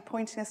is actually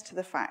pointing us to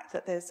the fact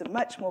that there's a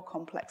much more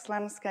complex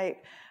landscape,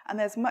 and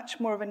there's much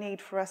more of a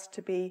need for us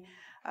to be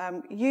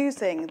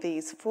using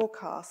these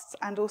forecasts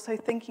and also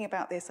thinking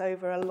about this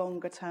over a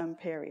longer term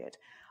period.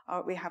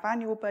 We have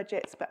annual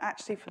budgets, but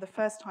actually for the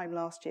first time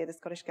last year, the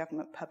Scottish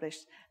Government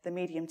published the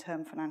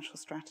medium-term financial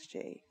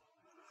strategy.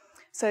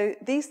 So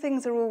these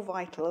things are all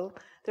vital.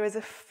 There is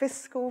a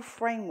fiscal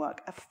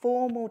framework, a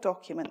formal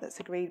document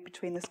that's agreed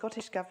between the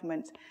Scottish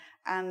Government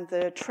and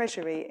the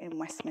Treasury in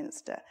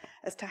Westminster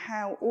as to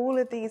how all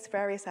of these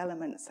various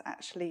elements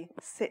actually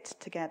sit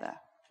together.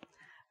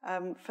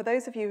 For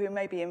those of you who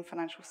may be in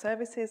financial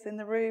services in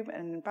the room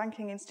and in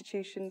banking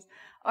institutions,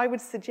 I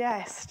would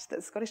suggest that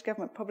the Scottish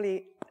Government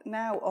probably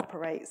now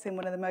operates in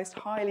one of the most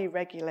highly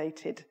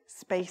regulated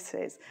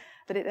spaces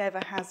that it ever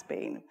has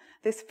been.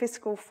 This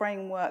fiscal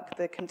framework,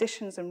 the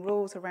conditions and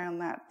rules around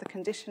that, the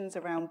conditions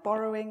around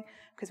borrowing,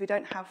 because we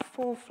don't have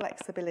full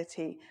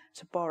flexibility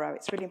to borrow.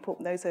 It's really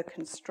important those are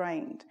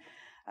constrained.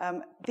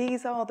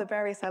 These are the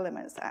various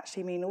elements that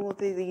actually mean all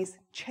these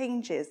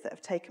changes that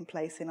have taken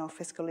place in our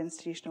fiscal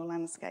institutional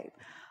landscape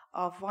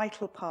are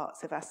vital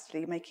parts of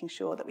actually making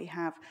sure that we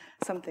have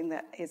something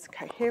that is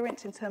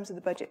coherent in terms of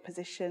the budget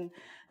position,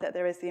 that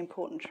there is the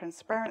important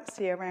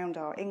transparency around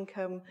our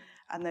income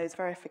and those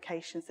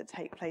verifications that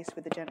take place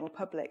with the general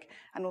public,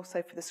 and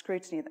also for the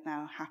scrutiny that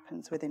now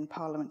happens within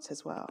Parliament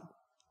as well.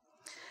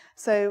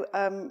 So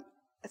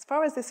as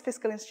far as this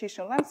fiscal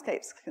institutional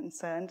landscape is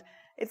concerned,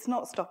 it's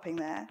not stopping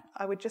there.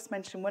 I would just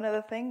mention one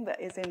other thing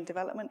that is in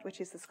development, which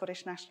is the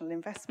Scottish National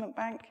Investment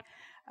Bank.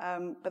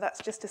 But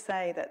that's just to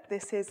say that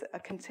this is a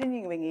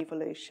continuing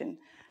evolution.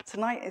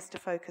 Tonight is to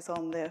focus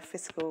on the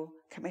Fiscal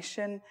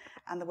Commission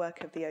and the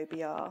work of the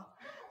OBR.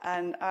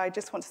 And I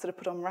just want to sort of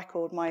put on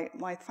record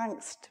my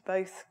thanks to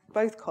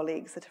both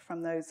colleagues that are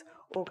from those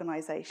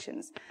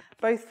organisations,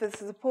 both for the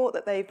support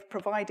that they've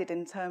provided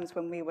in terms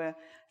when we were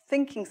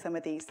thinking some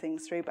of these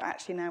things through, but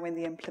actually now in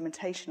the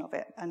implementation of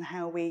it, and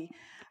how we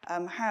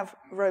have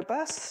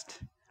robust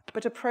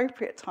but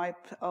appropriate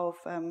type of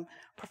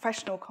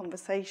professional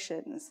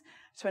conversations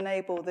to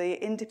enable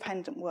the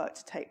independent work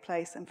to take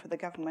place and for the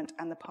government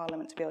and the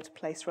Parliament to be able to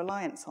place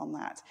reliance on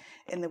that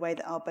in the way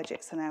that our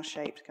budgets are now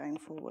shaped going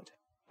forward.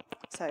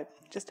 So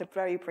just a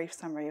very brief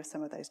summary of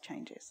some of those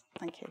changes.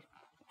 Thank you.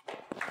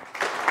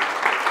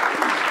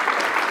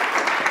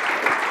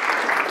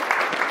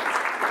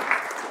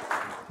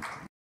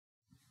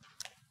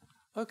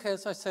 Okay,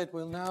 as I said,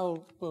 we'll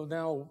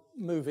now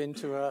move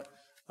into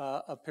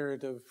a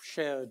period of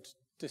shared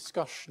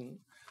discussion.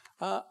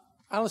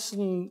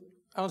 Alyson,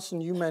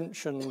 you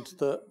mentioned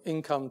that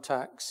income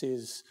tax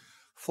is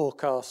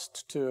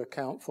forecast to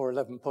account for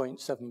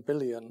 11.7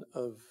 billion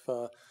of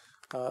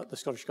the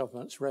Scottish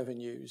Government's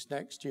revenues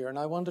next year, and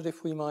I wondered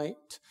if we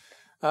might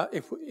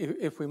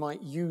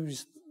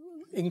use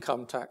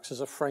income tax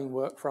as a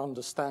framework for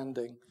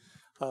understanding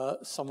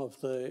some of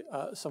the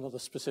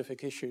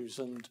specific issues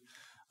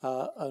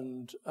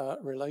and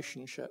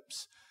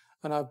relationships.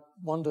 And I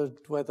wondered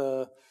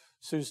whether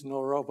Susan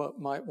or Robert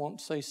might want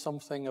to say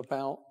something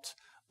about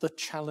the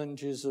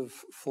challenges of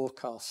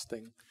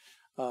forecasting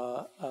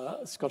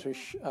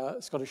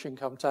Scottish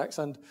income tax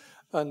and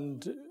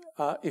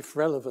if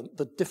relevant,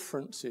 the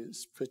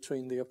differences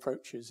between the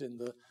approaches in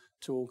the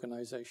two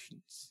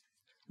organisations.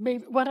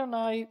 Maybe, why don't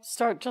I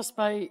start just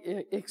by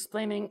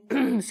explaining,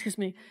 excuse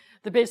me,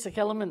 the basic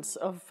elements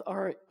of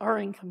our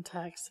income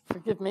tax,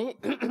 forgive me,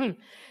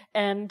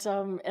 and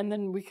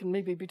then we can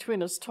maybe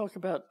between us talk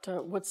about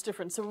what's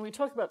different. So when we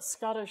talk about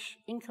Scottish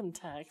income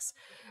tax,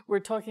 we're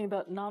talking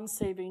about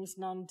non-savings,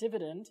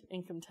 non-dividend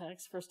income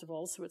tax, first of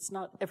all, so it's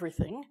not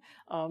everything,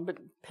 but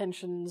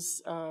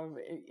pensions,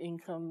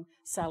 income,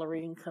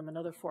 salary income, and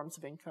other forms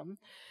of income.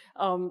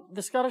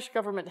 The Scottish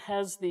Government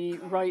has the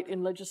right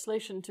in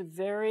legislation to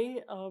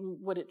vary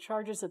what it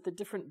charges at the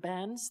different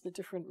bands, the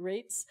different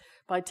rates,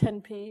 by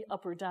 10p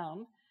up or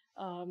down.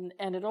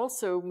 And it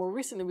also, more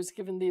recently, was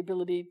given the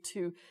ability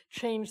to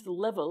change the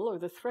level or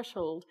the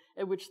threshold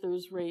at which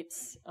those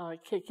rates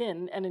kick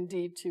in, and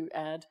indeed to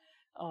add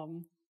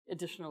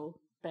additional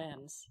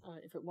bands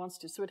if it wants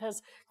to. So it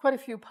has quite a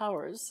few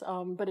powers,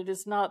 but it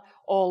is not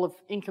all of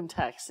income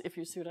tax, if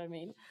you see what I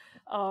mean.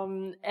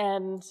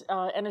 And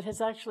it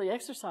has actually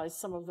exercised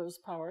some of those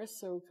powers.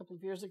 So a couple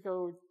of years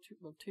ago,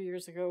 2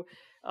 years ago,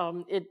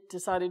 it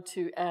decided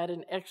to add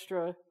an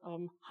extra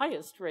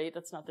highest rate.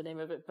 That's not the name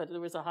of it, but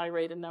there was a high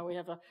rate, and now we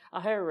have a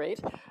higher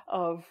rate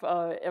of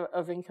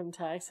income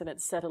tax, and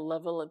it set a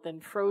level. It then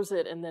froze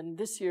it, and then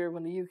this year,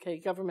 when the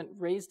UK government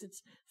raised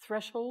its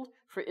threshold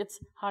for its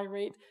high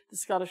rate, the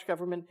Scottish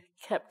government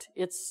kept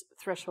its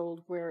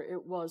threshold where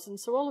it was. And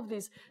so all of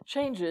these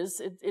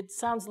changes, it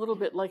sounds a little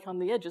bit like on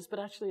the edges, but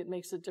actually it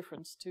makes a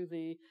difference to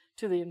the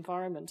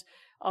environment.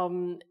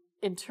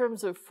 In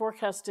terms of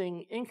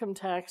forecasting income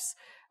tax,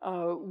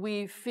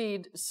 we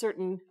feed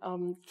certain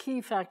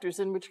key factors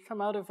in which come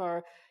out of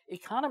our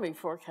economy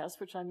forecast,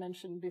 which I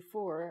mentioned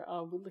before.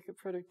 We look at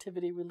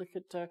productivity, we look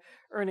at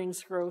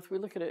earnings growth, we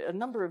look at a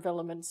number of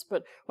elements.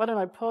 But why don't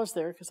I pause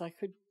there, because I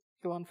could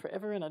go on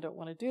forever, and I don't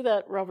want to do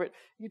that. Robert,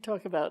 you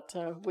talk about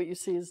what you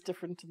see as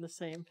different and the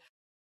same.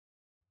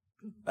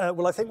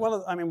 Well, I think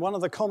one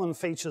of the common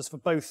features for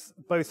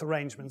both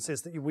arrangements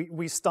is that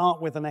we start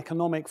with an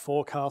economic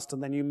forecast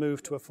and then you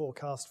move to a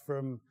forecast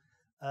from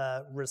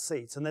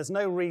receipts. And there's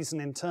no reason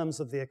in terms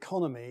of the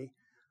economy,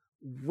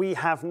 we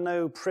have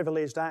no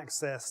privileged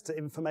access to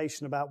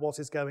information about what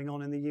is going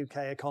on in the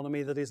UK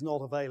economy that is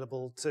not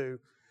available to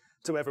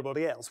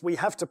everybody else. We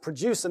have to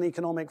produce an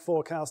economic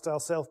forecast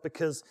ourselves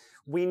because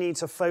we need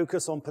to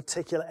focus on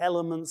particular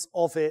elements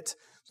of it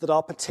that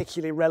are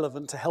particularly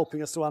relevant to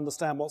helping us to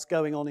understand what's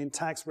going on in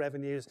tax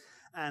revenues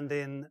and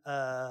in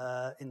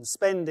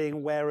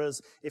spending,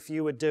 whereas if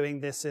you were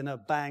doing this in a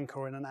bank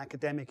or in an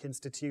academic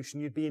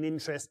institution, you'd be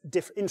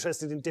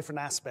interested in different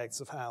aspects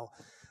of how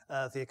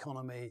the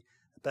economy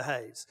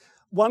behaves.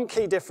 One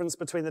key difference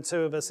between the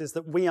two of us is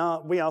that we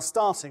are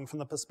starting from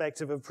the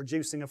perspective of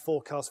producing a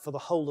forecast for the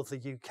whole of the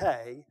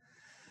UK,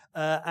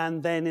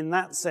 and then in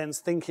that sense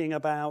thinking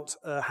about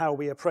how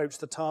we approach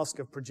the task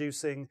of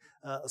producing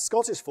a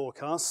Scottish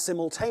forecast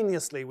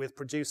simultaneously with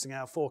producing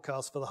our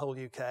forecast for the whole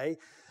UK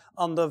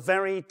under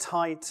very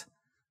tight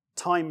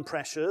time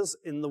pressures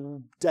in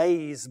the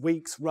days,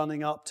 weeks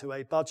running up to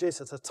a budget,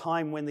 at a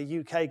time when the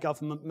UK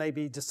government may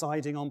be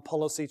deciding on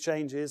policy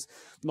changes,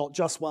 not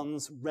just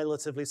ones,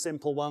 relatively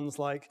simple ones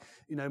like,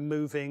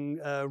 moving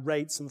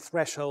rates and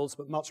thresholds,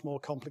 but much more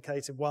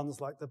complicated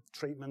ones like the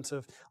treatment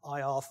of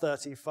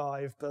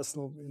IR35,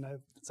 personal,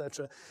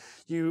 etc.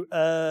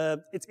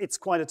 It's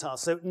quite a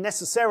task. So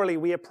necessarily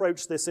we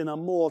approach this in a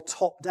more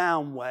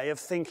top-down way of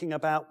thinking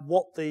about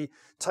what the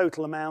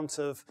total amount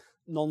of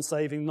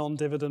non-saving,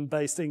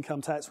 non-dividend-based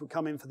income tax would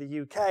come in for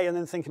the UK, and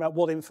then thinking about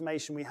what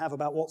information we have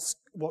about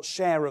what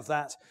share of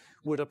that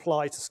would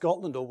apply to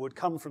Scotland or would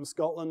come from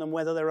Scotland, and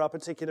whether there are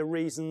particular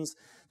reasons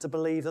to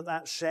believe that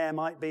that share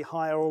might be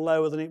higher or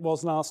lower than it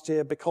was last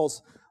year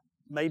because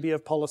maybe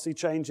of policy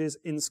changes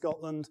in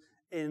Scotland,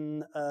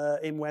 in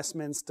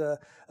Westminster,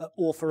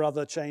 or for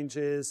other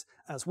changes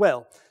as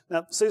well.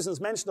 Now, Susan's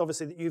mentioned,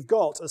 obviously, that you've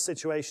got a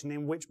situation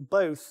in which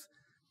both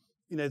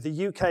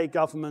the UK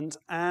government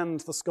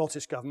and the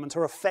Scottish government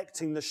are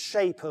affecting the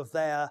shape of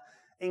their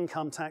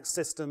income tax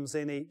systems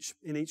in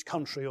each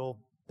country or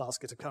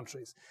basket of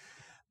countries.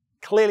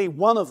 Clearly,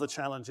 one of the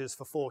challenges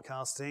for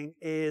forecasting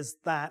is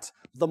that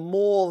the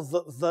more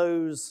that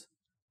those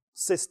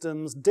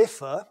systems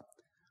differ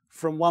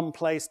from one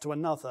place to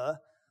another,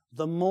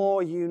 the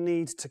more you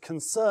need to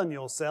concern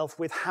yourself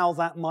with how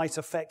that might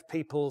affect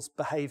people's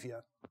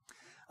behaviour.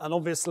 And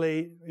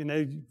obviously,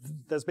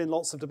 there's been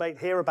lots of debate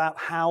here about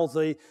how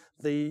the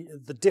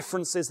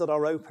differences that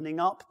are opening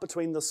up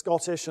between the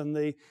Scottish and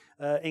the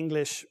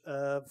English,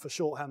 for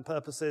shorthand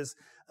purposes,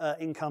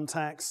 income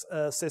tax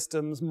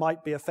systems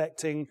might be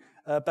affecting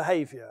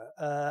behaviour.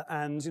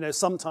 And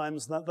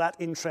sometimes that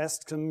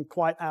interest can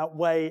quite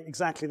outweigh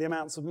exactly the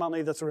amounts of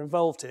money that are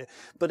involved here.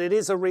 But it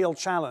is a real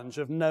challenge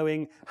of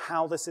knowing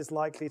how this is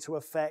likely to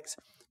affect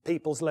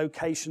people's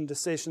location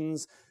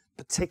decisions,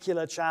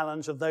 particular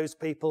challenge of those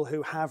people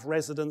who have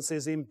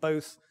residences in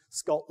both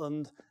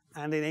Scotland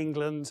and in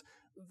England,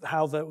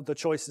 how the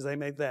choices they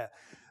make there.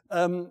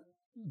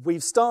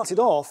 We've started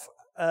off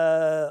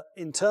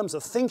in terms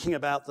of thinking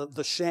about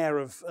the share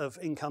of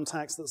income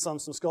tax that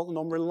comes from Scotland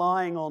on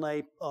relying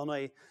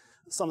on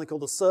something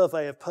called the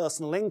Survey of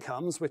Personal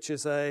Incomes, which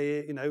is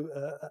a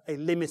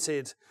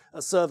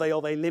survey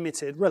of a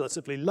limited,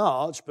 relatively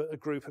large, but a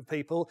group of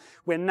people.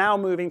 We're now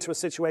moving to a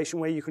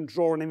situation where you can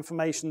draw on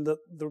information that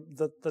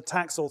the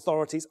tax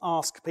authorities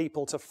ask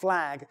people to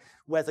flag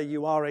whether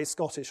you are a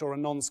Scottish or a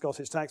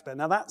non-Scottish taxpayer.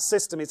 Now that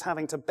system is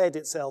having to bed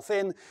itself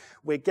in.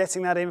 We're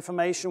getting that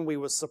information. We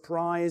were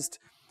surprised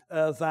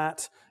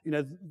that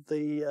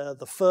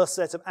the first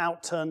set of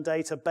outturned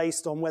data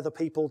based on whether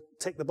people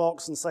tick the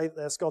box and say that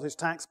they're Scottish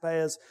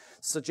taxpayers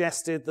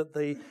suggested that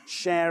the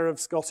share of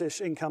Scottish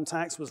income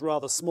tax was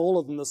rather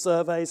smaller than the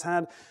surveys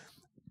had.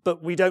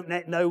 But we don't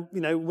know,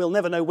 we'll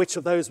never know which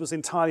of those was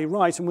entirely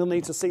right, and we'll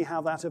need to see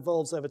how that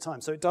evolves over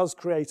time. So it does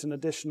create an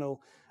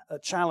additional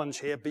challenge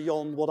here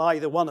beyond what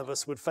either one of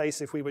us would face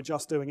if we were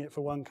just doing it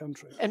for one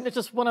country. And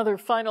just one other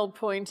final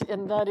point,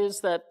 and that is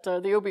that the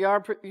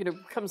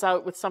OBR comes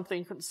out with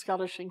something from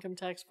Scottish income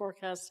tax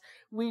forecasts.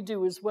 We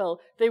do as well.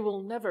 They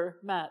will never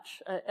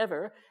match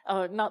ever,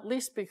 not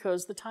least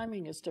because the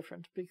timing is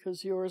different,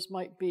 because yours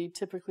might be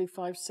typically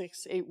 5,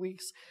 6, 8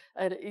 weeks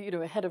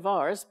ahead of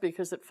ours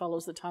because it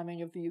follows the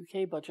timing of the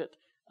UK budget,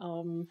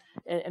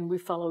 and we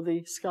follow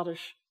the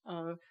Scottish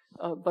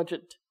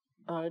budget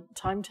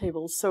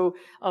timetables. So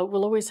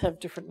we'll always have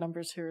different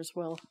numbers here as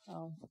well.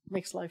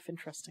 Makes life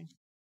interesting.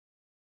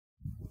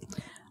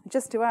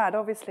 Just to add,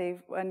 obviously,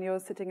 when you're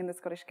sitting in the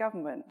Scottish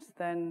Government,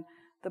 then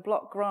the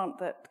block grant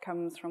that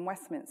comes from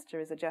Westminster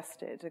is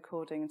adjusted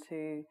according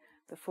to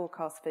the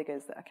forecast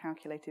figures that are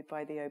calculated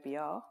by the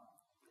OBR.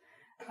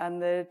 And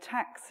the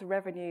tax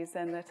revenues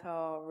then that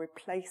are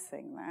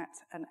replacing that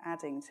and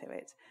adding to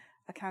it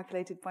are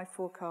calculated by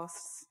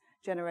forecasts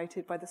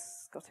generated by the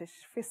Scottish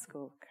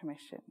Fiscal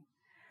Commission.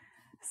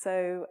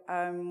 So,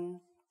 and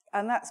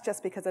that's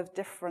just because of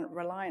different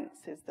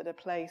reliances that are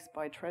placed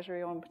by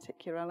Treasury on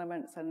particular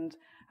elements and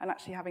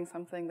actually having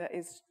something that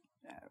is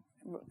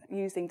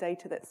using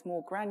data that's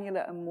more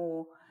granular and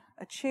more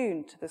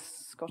attuned to the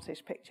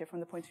Scottish picture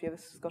from the point of view of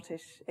the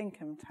Scottish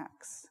income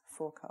tax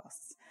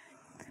forecasts.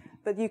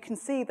 But you can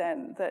see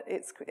then that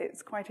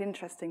it's quite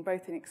interesting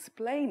both in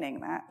explaining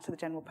that to the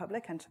general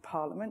public and to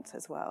Parliament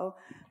as well,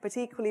 but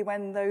equally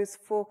when those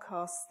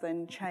forecasts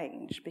then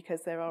change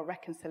because there are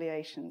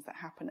reconciliations that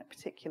happen at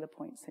particular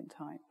points in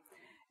time.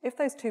 If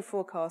those two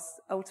forecasts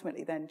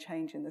ultimately then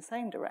change in the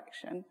same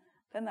direction,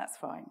 then that's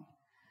fine.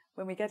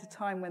 When we get a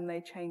time when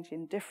they change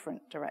in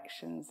different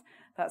directions,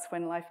 that's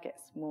when life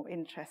gets more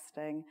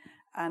interesting,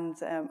 and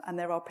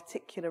there are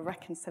particular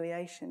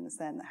reconciliations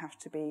then that have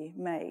to be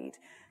made,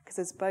 because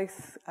as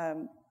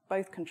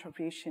both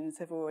contributions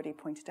have already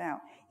pointed out,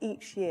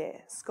 each year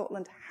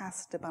Scotland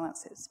has to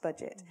balance its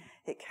budget.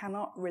 It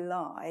cannot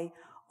rely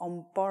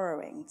on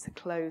borrowing to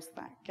close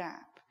that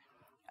gap.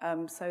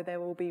 So there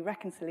will be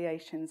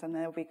reconciliations and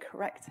there will be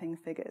correcting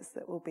figures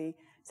that will be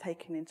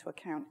taken into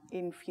account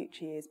in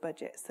future years'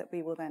 budgets that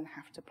we will then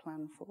have to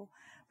plan for.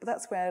 But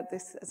that's where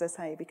this, as I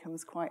say,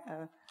 becomes quite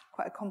a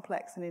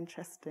complex and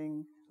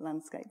interesting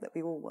landscape that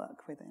we all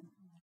work within.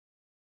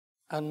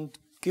 And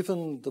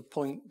given the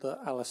point that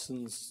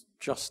Alyson's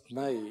just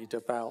made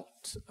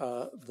about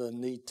the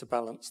need to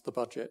balance the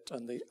budget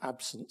and the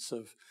absence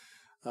of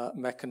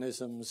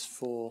mechanisms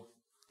for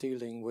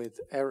dealing with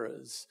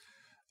errors,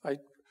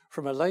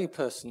 from a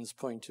layperson's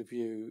point of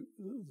view,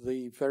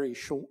 the very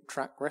short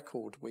track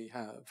record we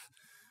have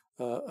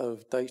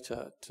of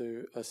data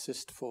to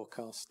assist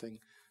forecasting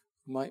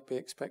might be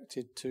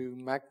expected to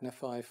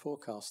magnify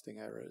forecasting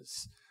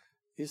errors.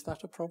 Is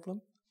that a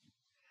problem?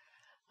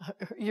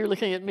 You're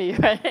looking at me,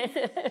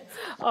 right?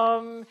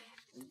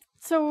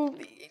 So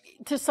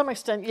to some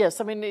extent,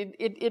 yes. I mean,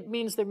 it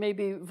means there may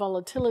be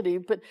volatility,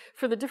 but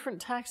for the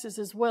different taxes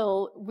as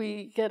well,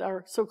 we get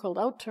our so-called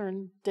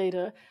outturn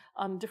data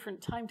on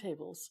different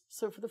timetables.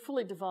 So for the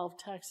fully devolved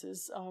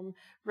taxes,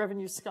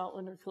 Revenue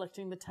Scotland are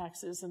collecting the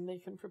taxes, and they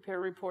can prepare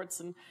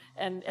reports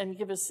and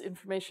give us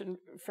information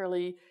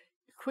fairly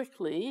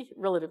quickly,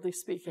 relatively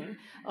speaking.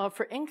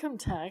 For income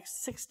tax,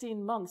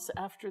 16 months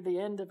after the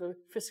end of a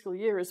fiscal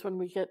year is when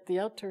we get the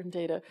outturn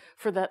data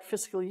for that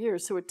fiscal year.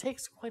 So it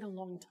takes quite a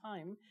long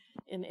time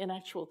in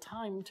actual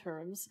time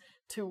terms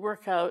to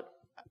work out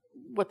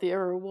what the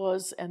error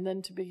was and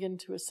then to begin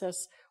to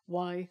assess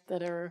why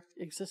that error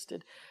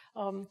existed.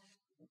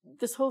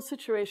 This whole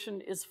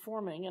situation is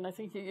forming, and I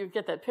think you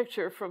get that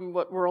picture from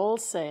what we're all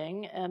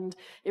saying, and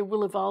it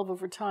will evolve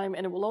over time,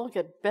 and it will all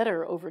get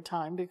better over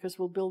time because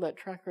we'll build that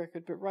track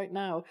record. But right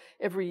now,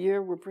 every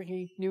year, we're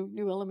bringing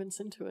new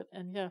elements into it.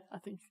 And yeah, I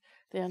think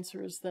the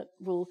answer is that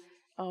we'll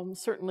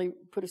certainly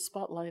put a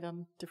spotlight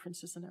on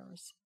differences and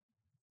errors.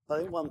 I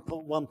think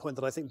one point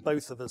that I think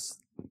both of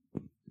us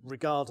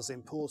regard as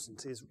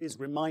important is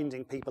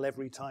reminding people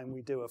every time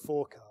we do a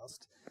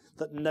forecast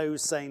that no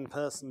sane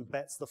person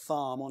bets the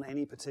farm on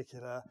any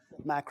particular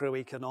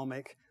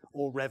macroeconomic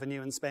or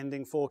revenue and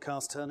spending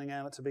forecast turning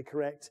out to be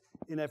correct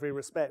in every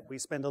respect. We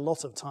spend a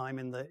lot of time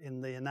in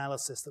the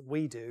analysis that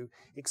we do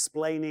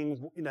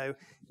explaining,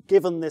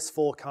 given this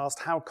forecast,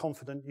 how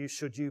confident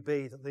should you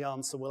be that the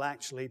answer will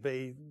actually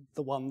be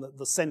the one, that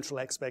the central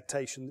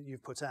expectation that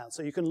you've put out.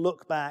 So you can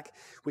look back,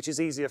 which is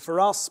easier for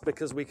us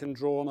because we can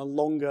draw on a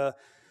longer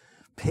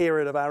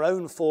period of our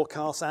own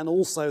forecasts and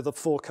also the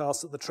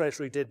forecasts that the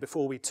Treasury did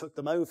before we took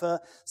them over.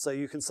 So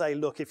you can say,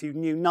 look, if you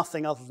knew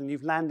nothing other than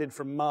you've landed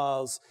from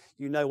Mars,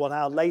 you know what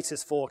our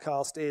latest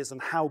forecast is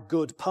and how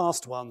good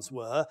past ones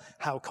were,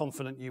 how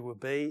confident you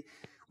would be.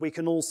 We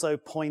can also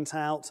point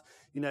out,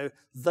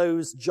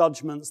 those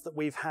judgments that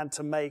we've had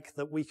to make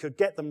that we could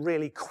get them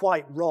really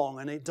quite wrong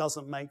and it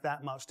doesn't make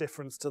that much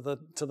difference to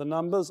the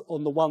numbers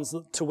on the ones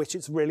to which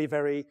it's really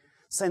very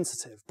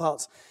sensitive.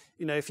 But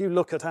if you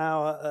look at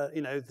our,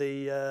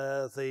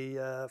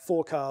 the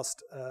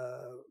forecast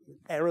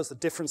errors, the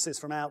differences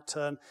from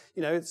outturn,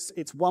 it's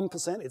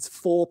 1%, it's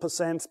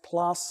 4%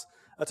 plus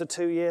at a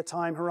 2-year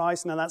time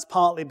horizon, and that's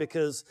partly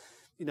because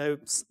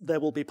there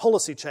will be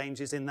policy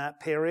changes in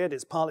that period.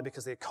 It's partly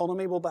because the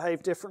economy will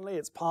behave differently.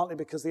 It's partly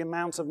because the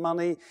amount of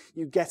money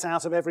you get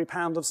out of every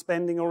pound of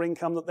spending or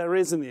income that there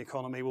is in the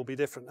economy will be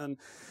different. And,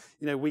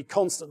 we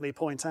constantly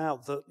point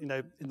out that,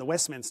 in the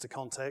Westminster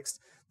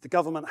context, the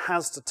government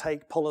has to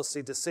take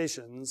policy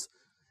decisions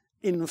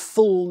in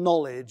full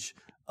knowledge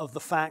of the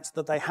fact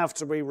that they have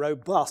to be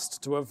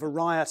robust to a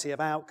variety of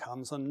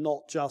outcomes and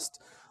not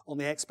just on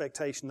the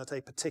expectation that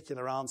a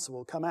particular answer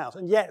will come out.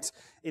 And yet,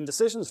 in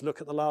decisions,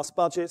 look at the last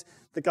budget,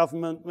 the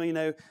government,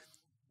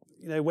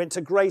 went to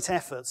great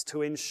efforts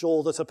to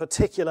ensure that a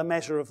particular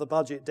measure of the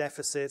budget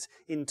deficit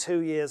in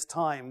 2 years'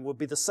 time would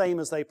be the same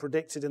as they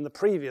predicted in the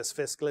previous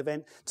fiscal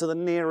event to the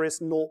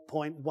nearest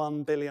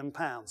 £0.1 billion,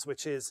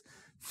 which is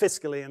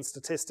fiscally and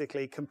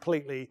statistically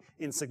completely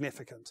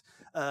insignificant.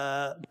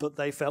 But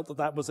they felt that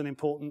that was an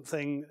important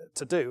thing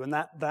to do. And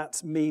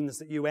that means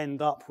that you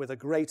end up with a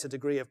greater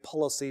degree of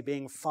policy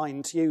being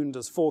fine-tuned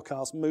as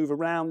forecasts move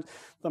around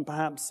than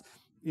perhaps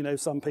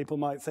some people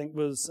might think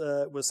was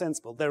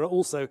sensible. There are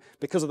also,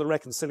 because of the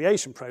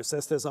reconciliation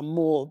process, there's a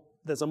more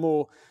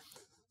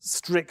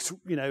strict,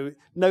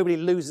 nobody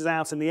loses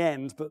out in the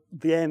end, but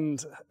the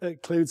end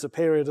includes a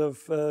period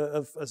of,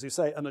 as you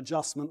say, an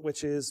adjustment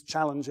which is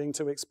challenging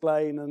to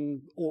explain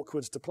and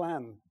awkward to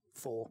plan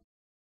for.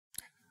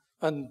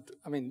 And,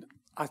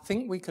 I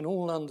think we can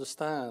all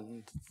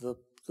understand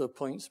the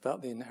points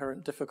about the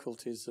inherent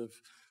difficulties of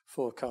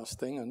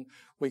forecasting, and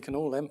we can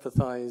all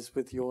empathise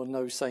with your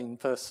no sane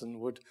person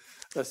would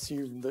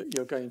assume that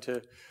you're going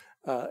to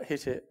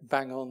hit it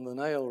bang on the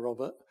nail,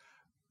 Robert.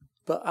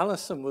 But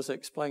Alyson was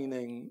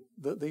explaining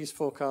that these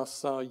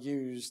forecasts are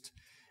used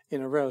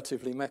in a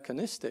relatively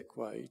mechanistic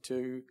way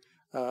to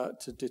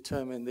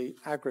determine the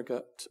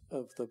aggregate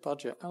of the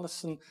budget.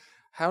 Alyson,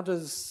 how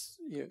does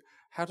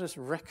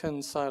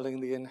reconciling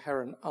the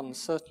inherent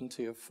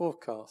uncertainty of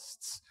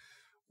forecasts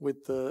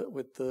with the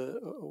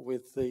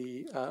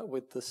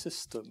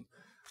system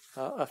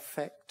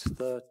affect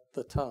the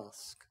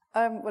task?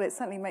 Well, it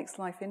certainly makes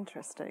life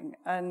interesting.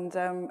 And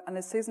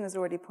as Susan has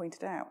already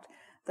pointed out,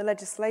 the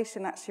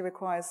legislation actually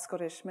requires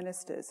Scottish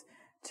ministers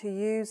to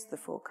use the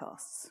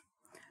forecasts.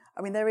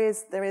 I mean, there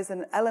is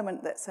an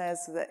element that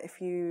says that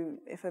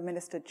if a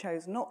minister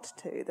chose not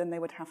to, then they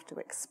would have to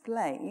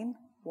explain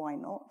why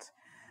not.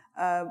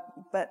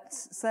 But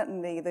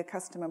certainly the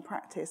custom and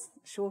practice,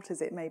 short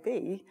as it may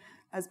be,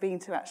 has been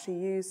to actually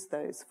use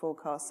those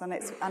forecasts. And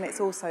it's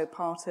also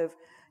part of,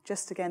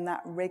 just again,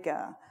 that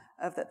rigour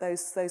of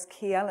those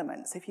key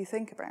elements. If you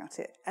think about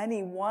it,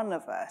 any one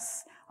of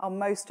us are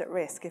most at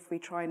risk if we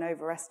try and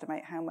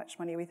overestimate how much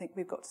money we think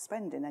we've got to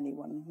spend in any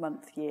 1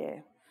 month,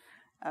 year,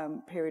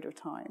 period of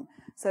time.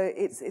 So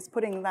it's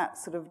putting that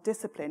sort of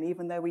discipline,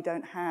 even though we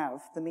don't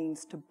have the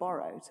means to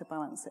borrow to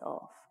balance it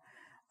off.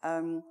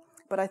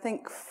 But I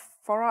think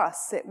for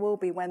us, it will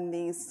be when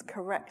these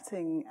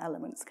correcting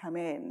elements come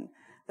in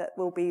that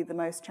will be the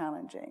most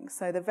challenging.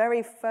 So the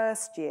very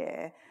first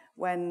year,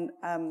 when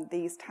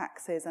these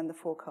taxes and the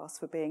forecasts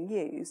were being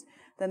used,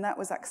 then that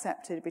was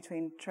accepted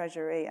between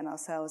Treasury and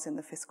ourselves in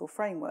the fiscal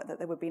framework that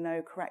there would be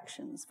no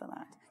corrections for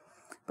that.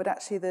 But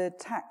actually the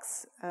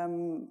tax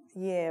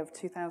year of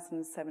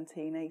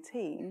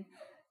 2017-18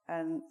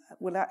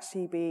 will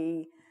actually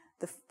be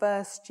the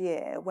first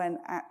year when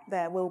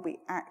there will be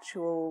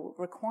actual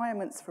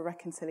requirements for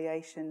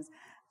reconciliations,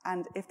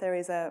 and if there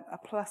is a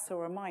plus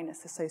or a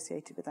minus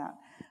associated with that,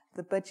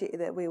 the budget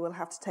that we will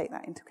have to take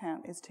that into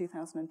account is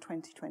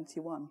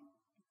 2020-21.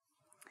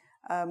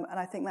 And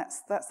I think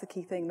that's the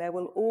key thing. There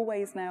will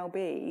always now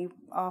be,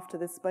 after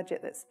this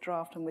budget that's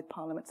drafted with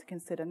Parliament to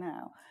consider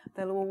now,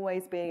 there'll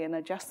always be an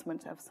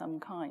adjustment of some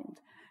kind,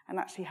 and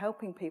actually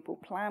helping people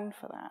plan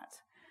for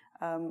that.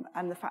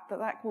 And the fact that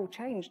that will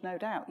change, no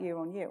doubt, year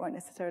on year, it won't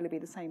necessarily be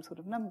the same sort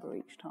of number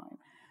each time,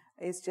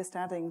 is just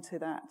adding to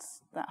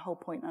that whole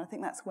point. And I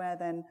think that's where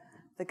then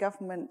the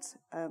government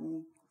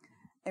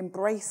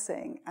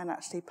embracing and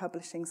actually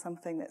publishing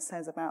something that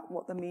says about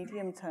what the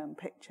medium-term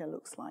picture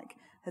looks like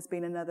has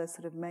been another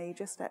sort of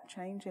major step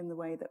change in the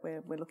way that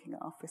we're looking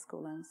at our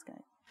fiscal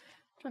landscape.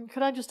 John,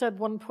 could I just add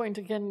one point,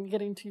 again,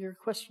 getting to your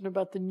question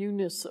about the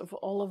newness of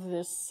all of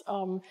this?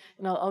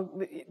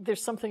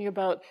 There's something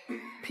about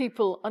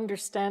people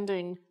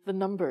understanding the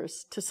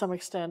numbers to some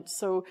extent.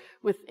 So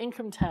with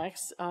income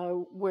tax,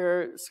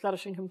 where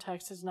Scottish income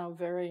tax is now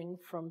varying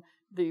from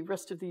the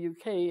rest of the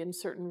UK in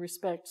certain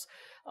respects,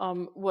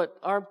 what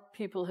our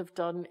people have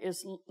done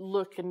is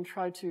look and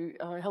try to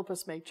help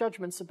us make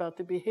judgments about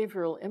the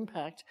behavioral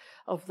impact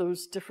of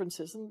those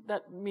differences. And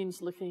that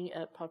means looking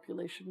at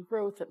population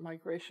growth, at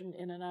migration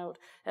in and out,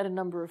 at a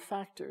number of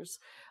factors.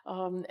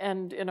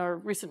 And in our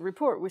recent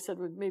report, we said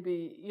would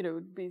maybe,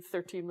 it'd be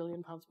 13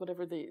 million pounds,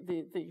 whatever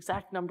the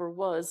exact number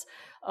was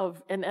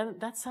and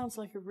that sounds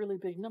like a really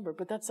big number,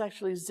 but that's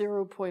actually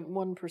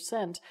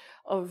 0.1%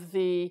 of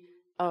the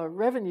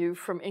revenue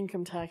from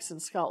income tax in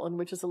Scotland,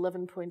 which is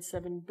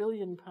 £11.7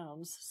 billion.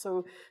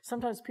 So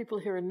sometimes people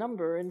hear a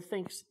number and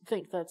think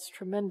that's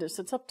tremendous.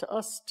 It's up to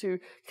us to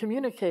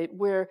communicate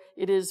where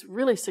it is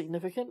really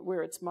significant,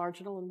 where it's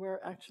marginal, and where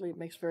actually it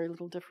makes very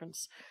little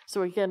difference.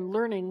 So again,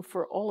 learning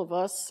for all of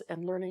us,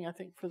 and learning, I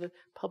think, for the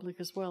public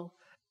as well.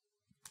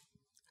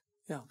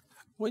 Yeah.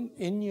 When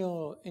in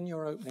your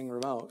opening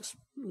remarks,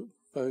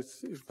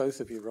 both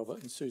of you,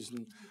 Robert and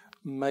Susan,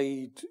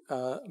 made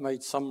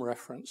some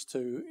reference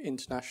to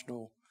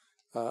international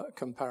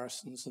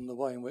comparisons and the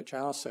way in which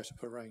our set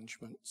of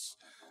arrangements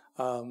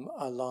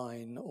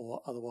align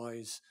or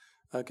otherwise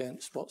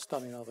against what's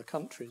done in other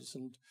countries.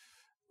 And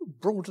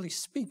broadly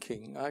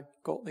speaking, I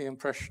got the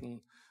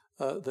impression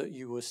that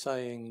you were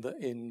saying that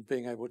in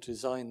being able to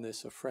design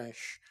this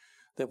afresh,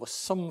 there were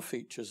some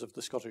features of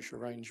the Scottish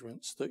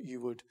arrangements that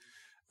you would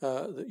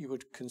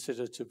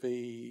consider to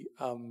be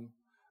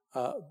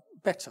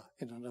better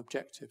in an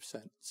objective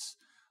sense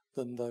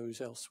than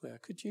those elsewhere.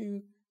 Could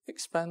you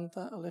expand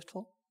that a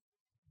little?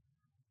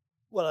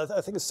 Well,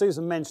 I think as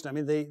Susan mentioned, I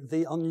mean,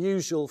 the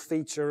unusual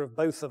feature of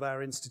both of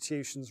our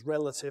institutions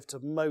relative to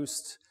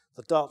most,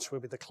 the Dutch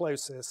would be the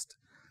closest,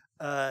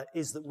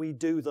 is that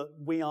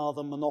we are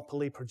the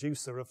monopoly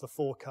producer of the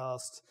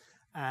forecast.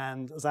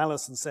 And as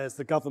Alyson says,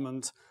 the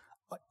government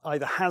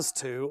either has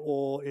to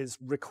or is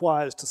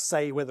required to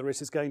say whether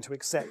it is going to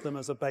accept them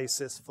as a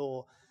basis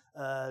for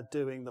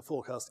doing the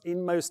forecast.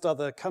 In most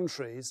other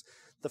countries,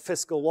 the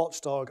fiscal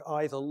watchdog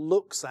either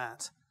looks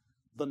at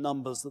the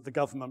numbers that the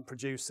government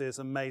produces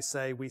and may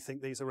say we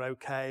think these are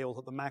okay, or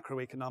that the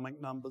macroeconomic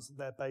numbers that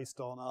they're based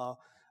on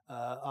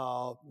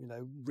are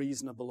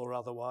reasonable or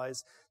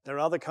otherwise. There are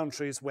other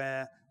countries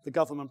where the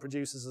government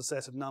produces a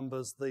set of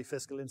numbers, the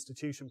fiscal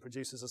institution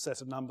produces a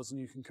set of numbers, and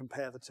you can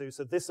compare the two.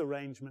 So this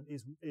arrangement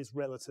is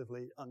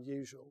relatively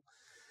unusual.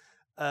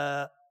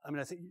 I mean,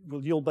 I think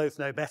you'll both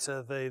know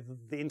better the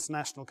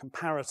international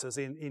comparators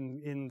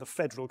in the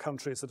federal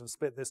countries that have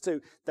split this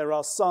too. There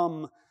are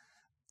some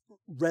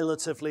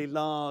relatively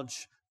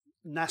large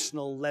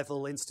national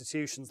level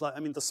institutions,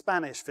 the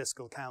Spanish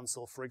Fiscal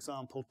Council, for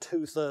example,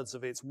 2/3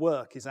 of its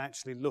work is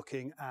actually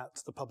looking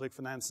at the public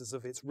finances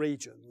of its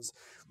regions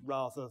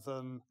rather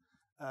than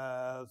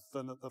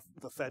than at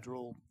the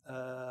federal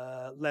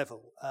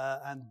level,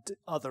 and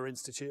other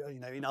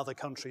in other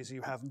countries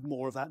you have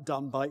more of that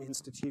done by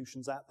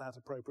institutions at that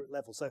appropriate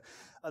level. So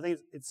I think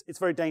it's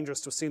very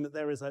dangerous to assume that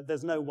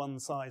there's no one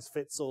size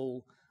fits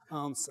all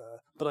answer.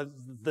 But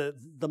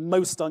the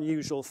most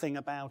unusual thing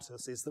about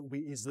us is that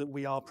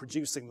we are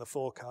producing the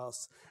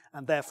forecasts,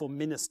 and therefore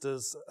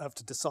ministers have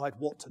to decide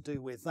what to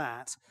do with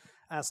that,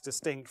 as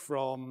distinct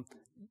from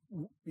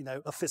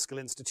a fiscal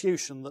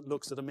institution that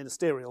looks at a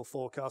ministerial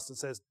forecast and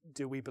says,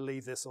 do we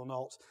believe this or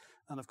not?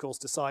 And of course,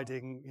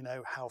 deciding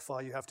how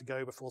far you have to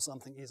go before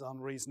something is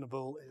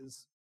unreasonable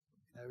is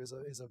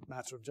a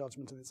matter of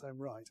judgment in its own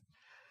right.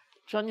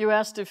 John, you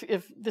asked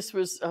if this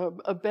was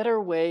a better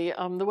way.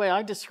 The way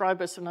I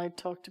describe us, and I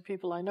talk to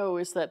people I know,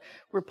 is that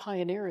we're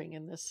pioneering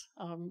in this.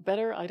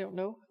 Better, I don't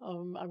know.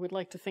 I would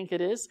like to think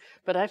it is,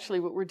 but actually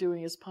what we're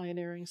doing is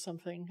pioneering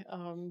something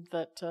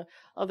that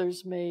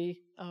others may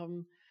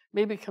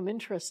become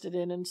interested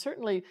in. And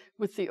certainly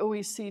with the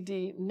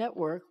OECD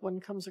network, one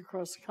comes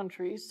across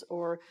countries,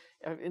 or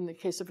in the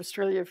case of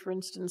Australia, for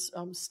instance,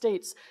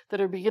 states that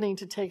are beginning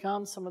to take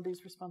on some of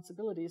these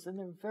responsibilities. And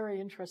they're very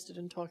interested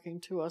in talking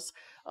to us,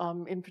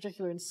 in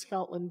particular in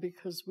Scotland,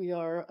 because we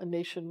are a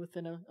nation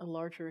within a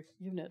larger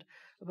unit,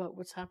 about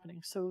what's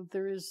happening. So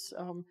there is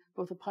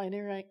both a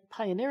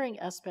pioneering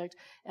aspect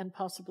and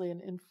possibly an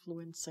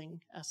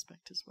influencing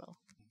aspect as well.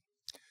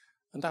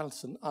 And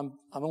Alyson, I'm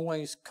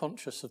always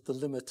conscious of the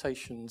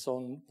limitations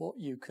on what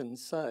you can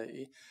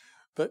say,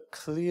 but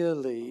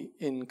clearly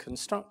in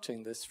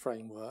constructing this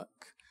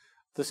framework,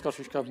 the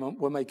Scottish Government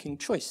were making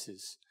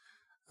choices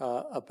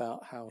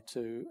about how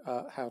to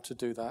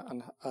do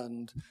that,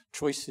 and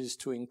choices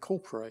to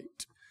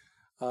incorporate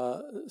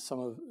some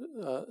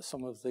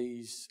of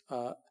these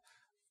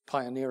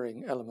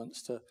pioneering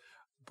elements, to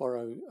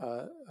borrow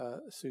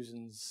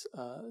Susan's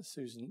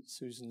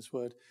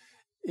word.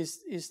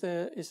 Is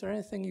there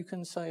anything you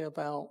can say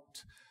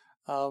about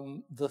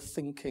the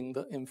thinking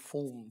that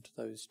informed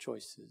those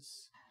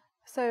choices?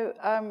 So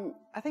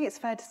I think it's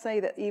fair to say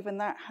that even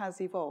that has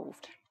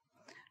evolved.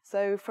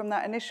 So from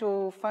that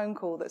initial phone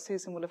call that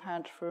Susan would have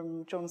had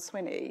from John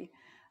Swinney,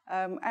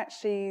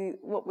 actually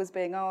what was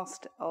being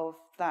asked of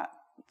that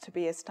to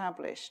be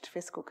established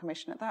Fiscal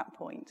Commission at that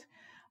point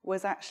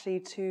was actually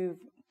to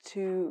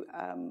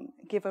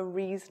give a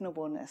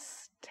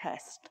reasonableness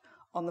test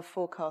on the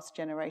forecast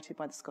generated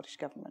by the Scottish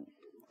Government.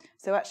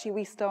 So actually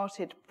we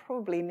started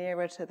probably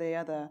nearer to the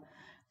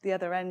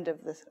other end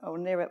of this, or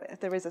nearer,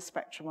 there is a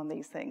spectrum on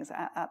these things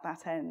at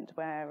that end,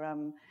 where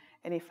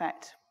in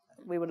effect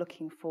we were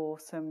looking for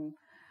some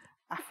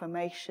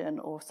affirmation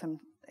or some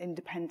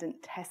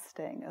independent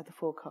testing of the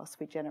forecasts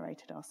we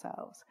generated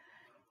ourselves.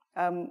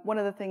 One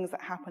of the things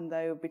that happened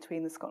though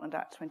between the Scotland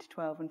Act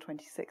 2012 and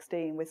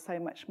 2016, with so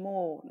much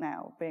more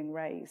now being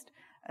raised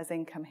as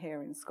income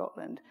here in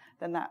Scotland,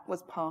 then that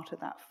was part of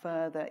that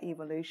further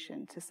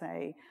evolution to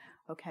say,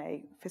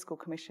 okay, Fiscal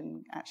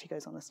Commission actually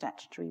goes on a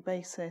statutory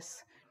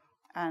basis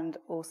and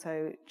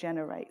also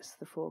generates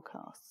the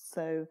forecasts.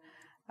 So,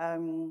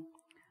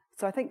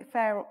 so I think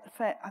I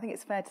think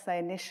it's fair to say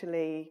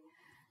initially,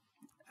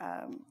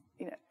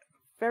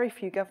 very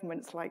few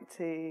governments like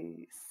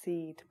to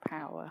cede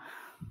power.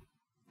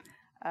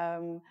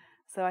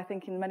 So I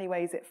think in many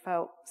ways it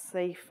felt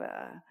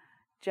safer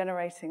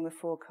generating the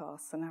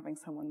forecasts and having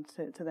someone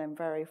to then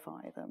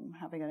verify them,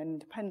 having an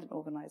independent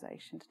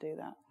organisation to do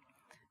that.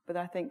 But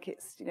I think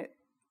it's,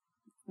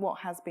 what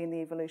has been the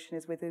evolution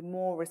is with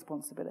more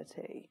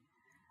responsibility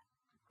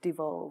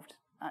devolved,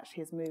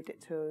 actually has moved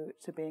it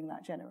to being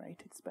that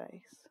generated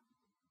space.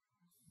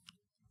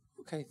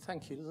 Okay,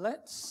 thank you.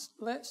 Let's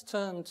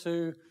turn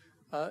to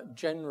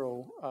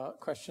general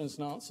questions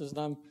and answers.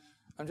 And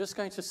I'm just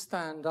going to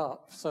stand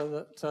up so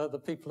that the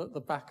people at the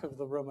back of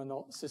the room are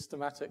not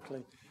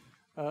systematically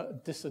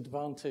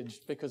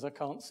disadvantaged because I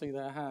can't see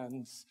their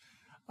hands.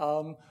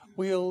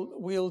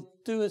 We'll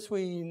do as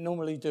we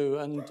normally do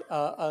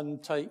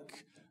and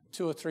take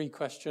 2 or 3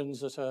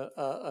 questions at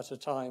a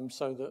time,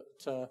 so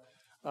that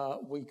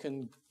we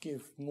can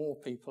give more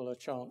people a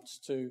chance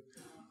to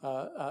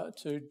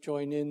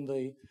join in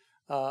the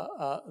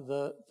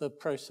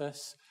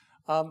process.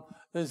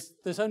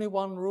 There's only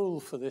one rule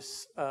for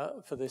this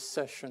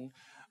session,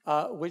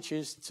 which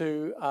is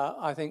to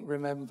I think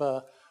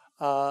remember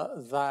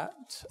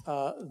that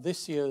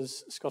this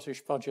year's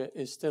Scottish budget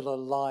is still a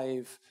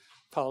live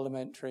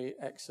parliamentary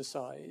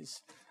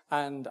exercise,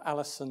 and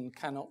Alyson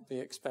cannot be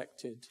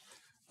expected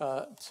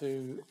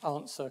to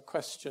answer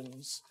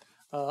questions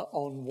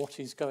on what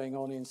is going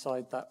on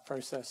inside that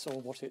process or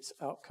what its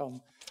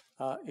outcome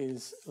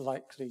is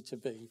likely to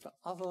be. But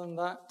other than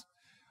that,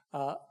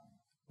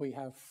 we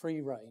have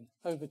free rein.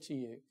 Over to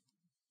you.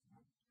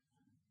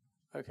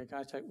 Okay, can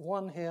I take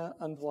one here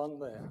and one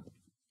there?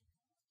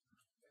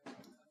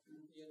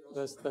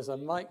 There's a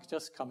mic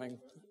just coming.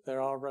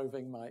 There are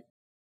roving mics.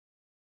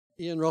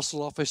 Ian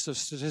Russell, Office of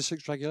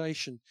Statistics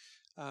Regulation.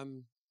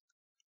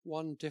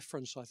 One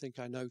difference I think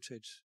I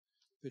noted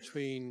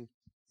between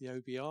the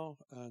OBR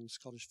and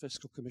Scottish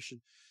Fiscal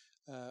Commission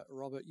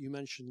Robert, you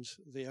mentioned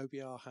the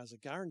OBR has a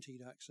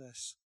guaranteed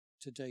access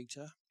to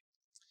data,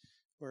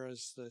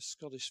 whereas the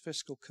Scottish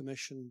Fiscal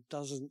Commission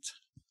doesn't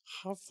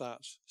have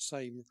that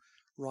same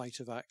right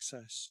of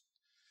access.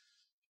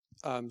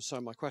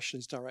 So my question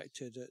is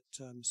directed at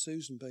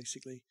Susan,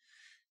 basically.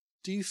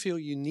 Do you feel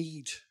you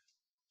need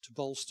to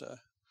bolster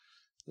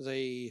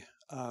the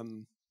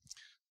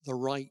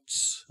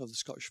rights of the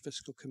Scottish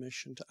Fiscal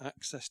Commission to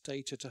access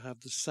data, to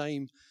have the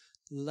same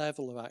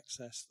level of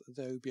access that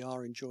the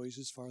OBR enjoys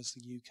as far as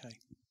the UK?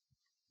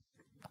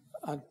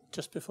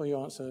 Just before you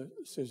answer,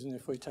 Susan,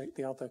 if we take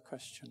the other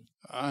question.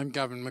 I'm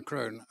Gavin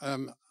McCrone.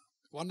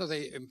 One of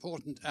the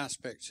important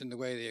aspects in the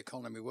way the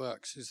economy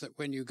works is that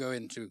when you go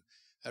into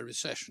a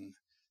recession,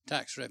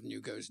 tax revenue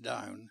goes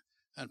down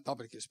and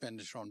public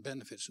expenditure on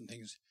benefits and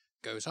things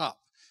goes up,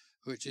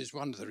 which is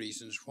one of the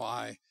reasons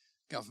why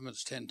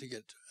governments tend to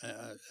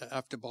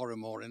have to borrow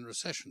more in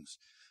recessions.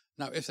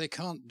 Now, if they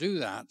can't do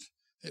that,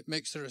 it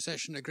makes the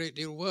recession a great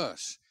deal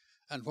worse.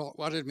 And what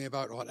worried me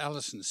about what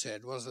Alyson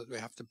said was that we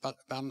have to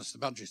balance the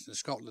budget in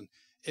Scotland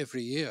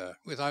every year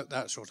without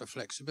that sort of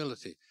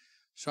flexibility.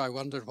 So I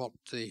wondered what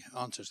the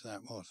answer to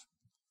that was.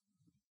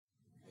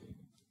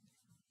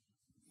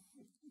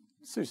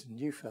 Susan,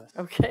 you first.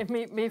 Okay,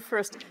 me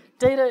first.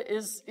 Data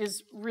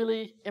is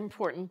really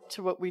important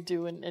to what we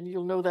do, and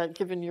you'll know that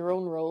given your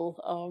own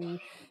role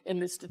in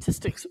the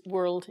statistics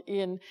world.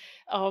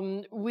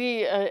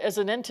 We, as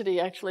an entity,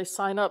 actually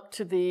sign up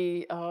to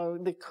the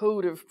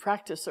code of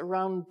practice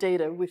around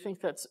data. We think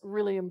that's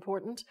really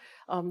important.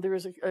 There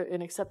is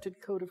an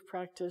accepted code of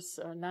practice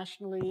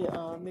nationally.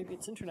 Maybe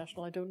it's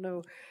international, I don't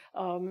know.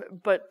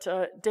 But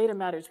data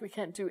matters. We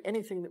can't do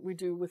anything that we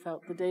do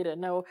without the data.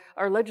 Now,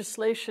 our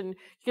legislation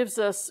gives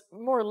us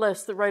more or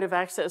less the right of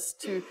access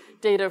to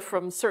data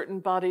from certain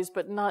bodies,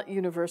 but not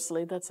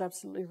universally. That's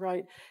absolutely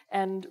right.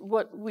 And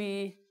what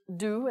we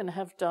do and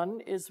have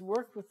done is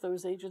work with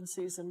those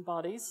agencies and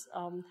bodies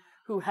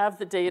who have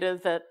the data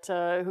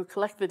who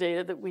collect the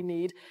data that we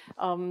need.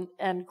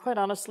 And quite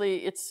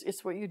honestly,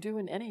 it's what you do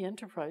in any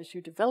enterprise.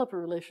 You develop a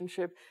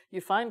relationship,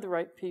 you find the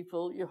right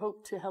people, you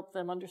hope to help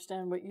them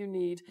understand what you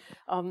need.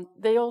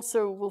 They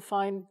also will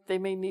find they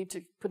may need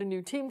to put a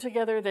new team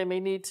together, they may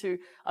need to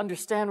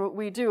understand what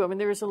we do. I mean,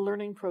 there is a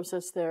learning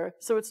process there.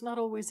 So it's not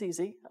always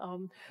easy,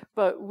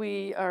 but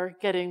we are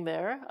getting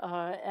there.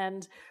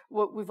 And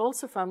what we've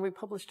also found, we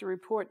published a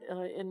report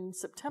in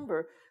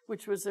September,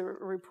 which was a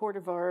report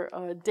of our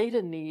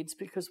data needs,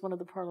 because one of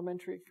the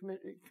parliamentary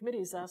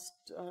committees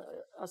asked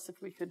us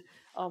if we could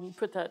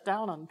put that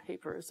down on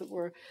paper, as it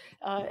were,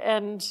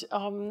 and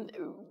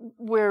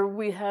where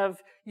we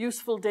have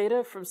useful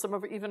data from some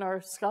of even our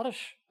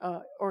Scottish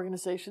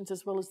organizations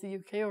as well as the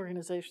UK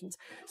organizations.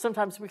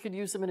 Sometimes we could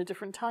use them in a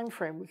different time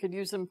frame. We could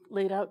use them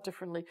laid out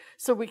differently.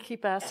 So we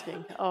keep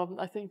asking.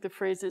 I think the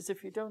phrase is,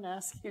 if you don't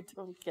ask, you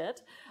don't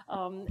get.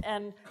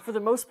 And for the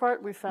most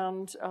part, we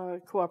found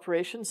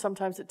cooperation.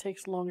 Sometimes it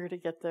takes longer to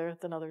get there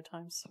than other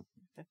times.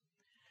 Okay.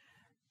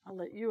 I'll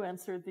let you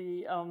answer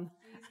the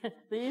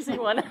easy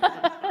one.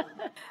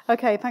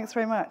 Okay, thanks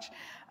very much.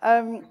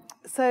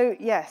 So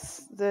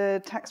yes,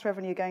 the tax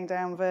revenue going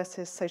down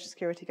versus Social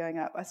Security going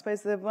up. I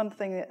suppose the one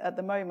thing at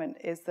the moment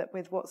is that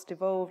with what's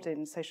devolved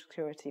in Social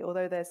Security,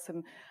 although there's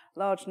some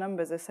large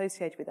numbers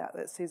associated with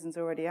that Susan's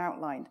already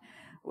outlined,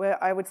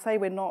 where I would say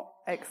we're not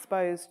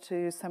exposed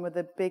to some of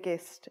the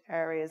biggest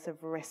areas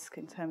of risk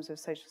in terms of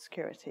Social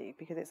Security,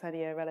 because it's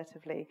only a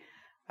relatively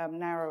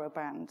narrower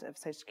band of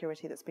Social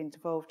Security that's been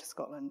devolved to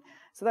Scotland.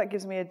 So that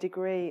gives me a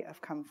degree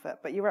of comfort.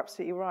 But you're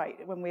absolutely right.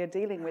 When we are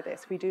dealing with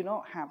this, we do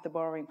not have the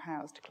borrowing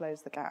powers to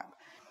close the gap.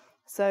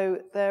 So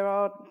there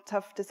are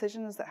tough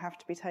decisions that have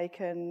to be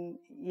taken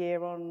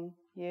year on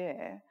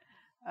year,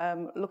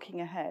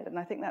 looking ahead. And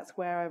I think that's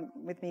where,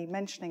 with me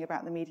mentioning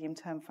about the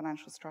medium-term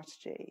financial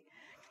strategy,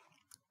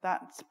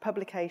 that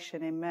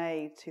publication in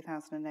May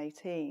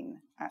 2018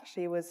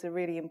 actually was a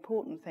really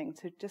important thing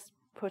to just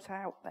put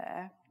out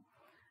there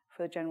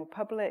for the general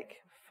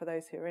public, for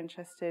those who are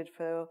interested,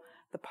 for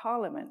the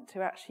Parliament, to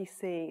actually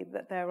see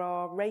that there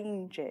are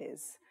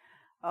ranges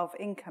of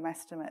income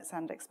estimates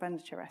and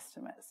expenditure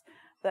estimates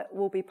that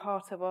will be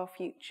part of our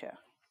future,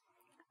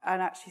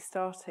 and actually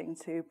starting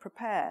to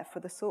prepare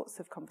for the sorts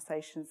of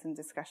conversations and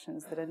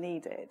discussions that are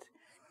needed.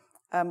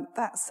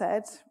 That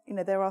said,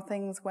 there are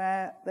things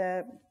where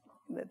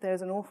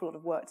there's an awful lot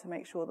of work to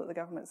make sure that the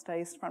government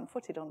stays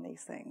front-footed on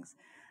these things.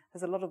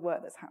 There's a lot of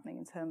work that's happening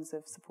in terms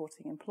of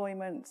supporting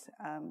employment.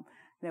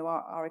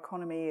 Our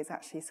economy is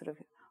actually sort of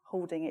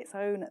holding its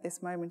own at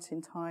this moment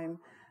in time.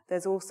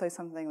 There's also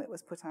something that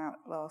was put out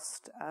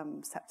last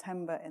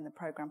September in the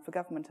programme for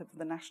government of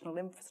the National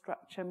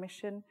Infrastructure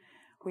Mission.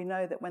 We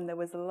know that when there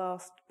was the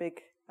last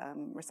big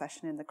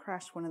recession in the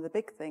crash, one of the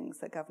big things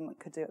that government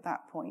could do at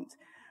that point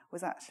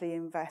was actually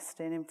invest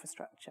in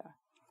infrastructure.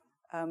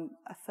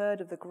 A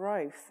third of the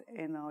growth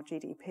in our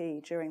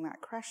GDP during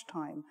that crash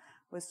time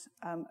was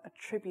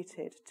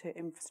attributed to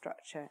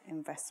infrastructure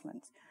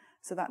investment.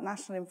 So that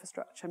National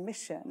Infrastructure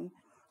Mission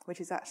which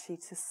is actually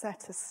to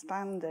set a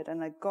standard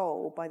and a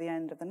goal by the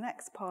end of the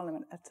next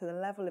Parliament to the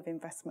level of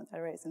investment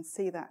there is and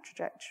see that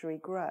trajectory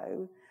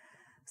grow,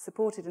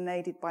 supported and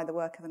aided by the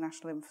work of the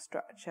National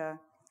Infrastructure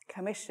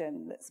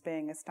Commission that's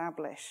being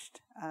established,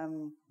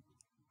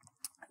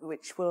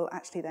 which will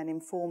actually then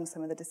inform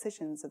some of the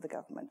decisions of the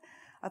government.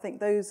 I think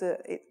those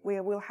are, we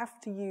will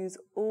have to use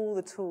all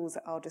the tools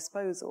at our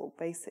disposal,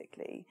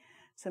 basically,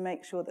 to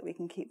make sure that we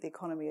can keep the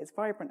economy as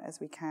vibrant as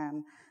we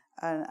can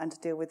and to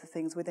deal with the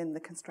things within the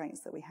constraints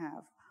that we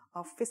have.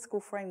 Our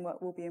fiscal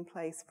framework will be in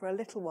place for a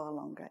little while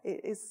longer.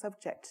 It is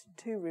subject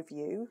to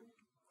review.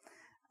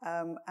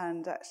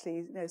 And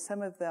actually,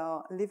 some of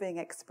our living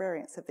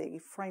experience of the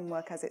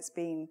framework as it's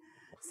been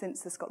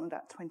since the Scotland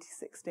Act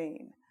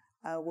 2016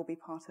 will be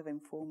part of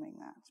informing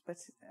that. But,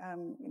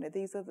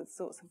 these are the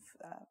sorts of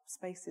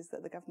spaces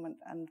that the government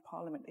and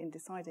Parliament in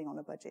deciding on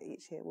the budget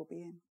each year will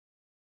be in.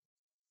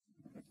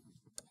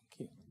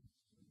 Thank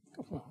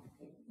you.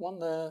 One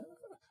there.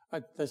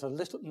 There's a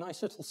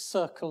nice little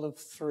circle of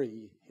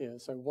 3 here.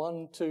 So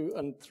 1, 2,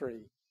 and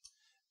 3.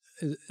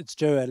 It's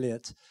Joe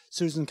Elliott.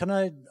 Susan, can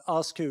I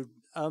ask you,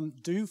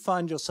 do you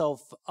find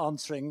yourself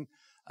answering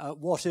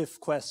what-if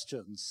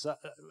questions?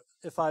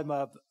 If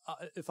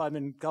I'm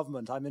in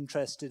government, I'm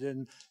interested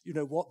in,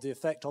 what the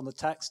effect on the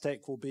tax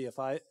take will be if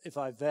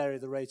I vary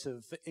the rate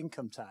of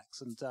income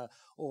tax, and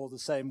or the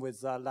same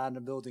with land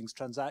and buildings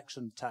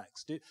transaction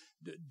tax. Do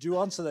you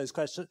answer those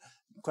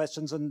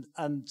questions?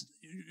 And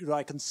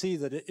I can see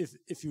that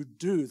if you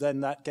do,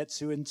 then that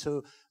gets you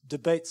into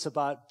debates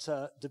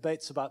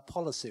about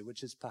policy,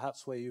 which is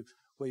perhaps where you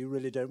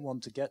really don't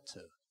want to get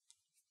to.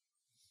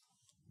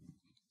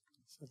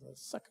 So the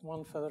second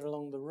one further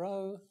along the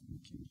row.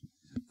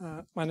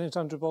 My name is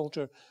Andrew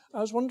Bolger.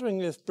 I was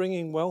wondering if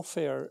bringing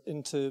welfare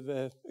into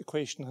the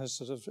equation has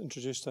sort of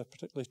introduced a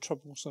particularly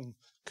troublesome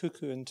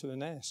cuckoo into the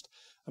nest.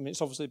 I mean,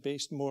 it's obviously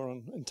based more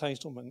on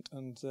entitlement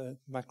and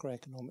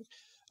macroeconomic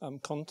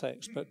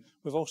context, but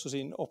we've also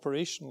seen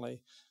operationally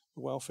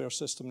the welfare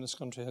system in this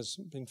country has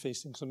been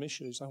facing some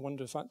issues. I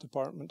wonder if that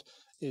department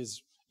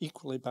is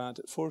equally bad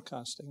at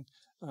forecasting,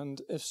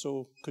 and if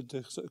so, could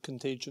the sort of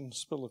contagion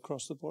spill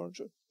across the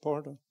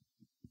border?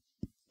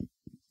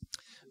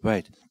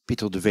 Right,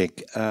 Peter de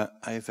Weck.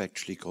 I have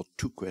actually got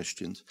 2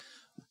 questions.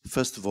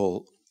 First of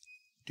all,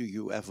 do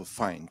you ever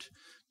find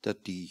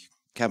that the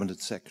Cabinet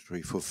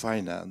Secretary for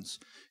Finance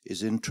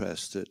is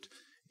interested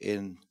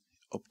in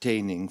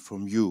obtaining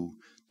from you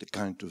the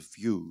kind of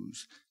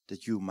views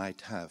that you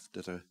might have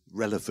that are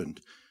relevant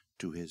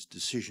to his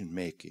decision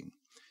making?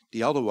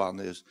 The other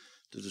one is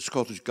that the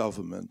Scottish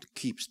government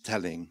keeps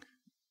telling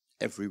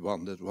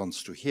everyone that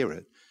wants to hear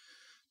it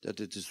that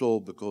it is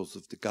all because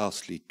of the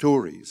ghastly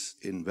Tories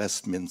in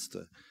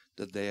Westminster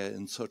that they are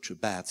in such a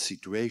bad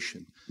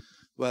situation.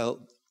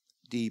 Well,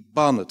 the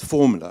Barnett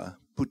formula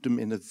put them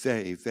in a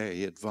very,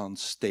 very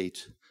advanced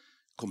state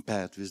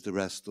compared with the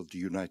rest of the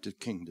United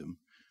Kingdom.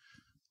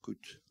 Could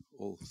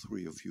all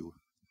 3 of you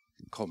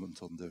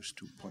comment on those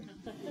 2 points?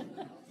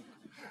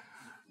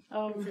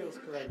 Feels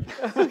great.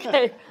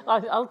 Okay,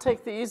 I'll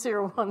take the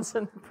easier ones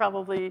and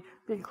probably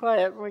be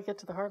quiet when we get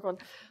to the hard one.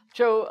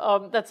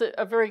 Joe, that's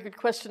a very good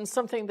question,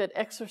 something that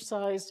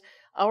exercised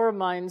our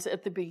minds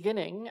at the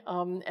beginning,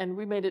 and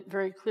we made it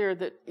very clear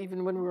that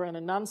even when we were on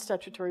a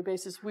non-statutory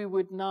basis, we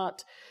would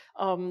not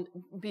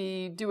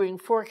be doing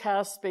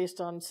forecasts based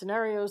on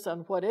scenarios, on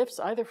what-ifs,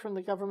 either from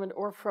the government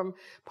or from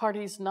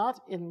parties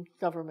not in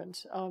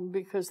government,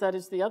 because that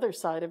is the other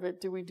side of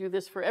it. Do we do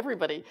this for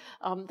everybody?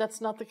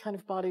 That's not the kind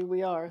of body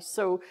we are.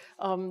 So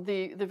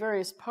the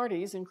various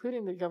parties,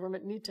 including the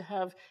government, need to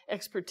have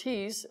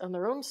expertise on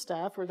their own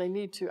staff, or they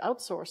need to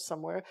outsource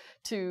somewhere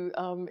to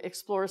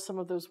explore some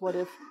of those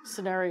what-if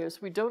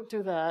scenarios. We don't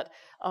do that,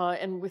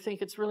 and we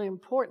think it's really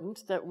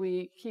important that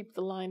we keep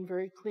the line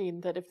very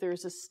clean, that if there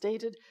is a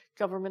stated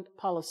government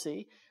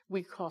policy,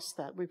 we cost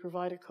that. We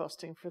provide a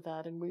costing for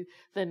that, and we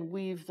then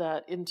weave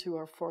that into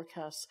our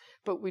forecasts.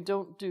 But we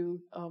don't do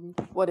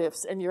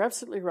what-ifs. And you're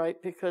absolutely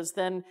right, because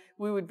then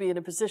we would be in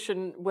a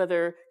position,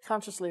 whether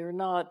consciously or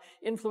not,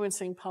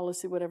 influencing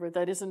policy, whatever,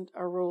 that isn't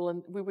our role,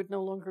 and we would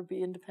no longer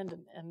be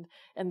independent.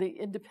 And the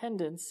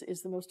independence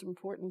is the most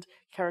important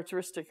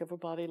characteristic of a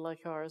body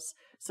like ours.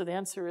 So the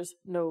answer is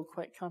no,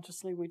 quite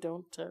consciously, we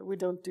don't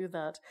do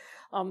that.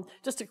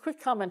 Just a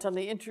quick comment on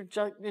the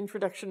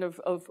introduction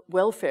of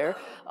welfare.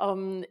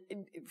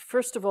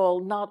 First of all,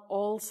 not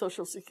all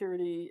Social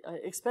Security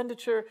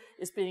expenditure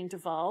is being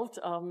devolved.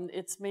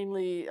 It's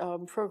mainly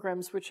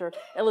programs which are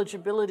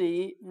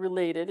eligibility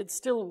related. It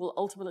still will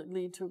ultimately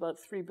lead to about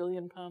 £3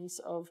 billion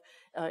of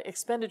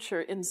expenditure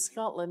in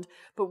Scotland.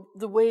 But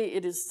the way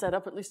it is set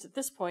up, at least at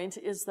this point,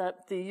 is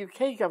that the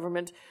UK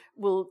government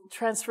will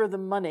transfer the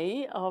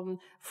money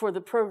for the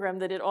program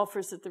that it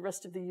offers at the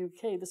rest of the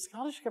UK. The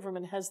Scottish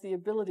government has the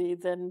ability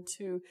then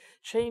to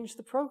change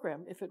the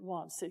program if it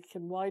wants. It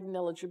can widen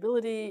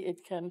eligibility,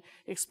 it can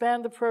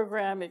expand the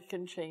program, it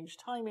can change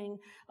timing,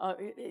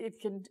 it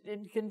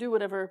can do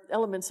whatever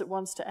elements it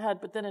wants to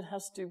add, but then it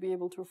has to be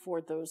able to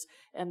afford those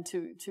and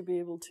to be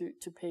able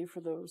to pay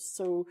for those.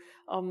 So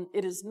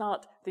it is not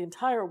not the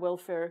entire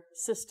welfare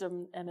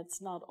system, and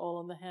it's not all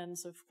in the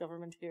hands of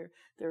government here.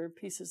 There are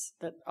pieces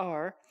that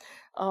are.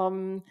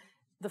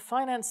 The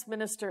finance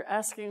minister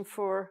asking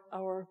for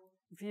our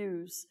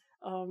views.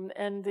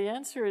 And the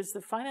answer is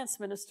the finance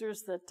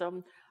ministers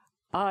that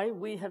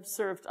we have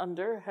served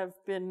under have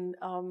been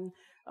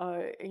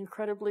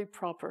incredibly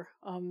proper,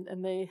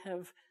 and they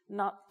have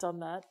not done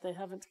that. They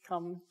haven't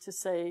come to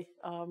say,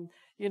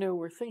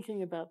 we're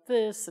thinking about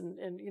this, and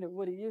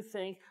what do you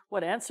think?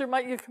 What answer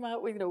might you come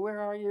out with? Where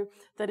are you?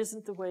 That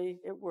isn't the way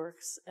it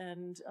works,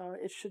 and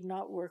it should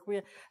not work.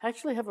 We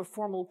actually have a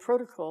formal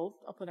protocol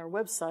up on our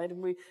website,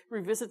 and we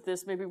revisit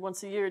this maybe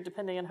once a year,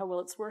 depending on how well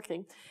it's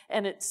working,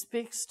 and it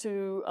speaks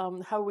to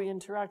how we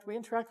interact. We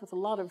interact with a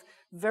lot of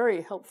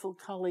very helpful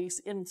colleagues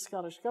in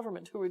Scottish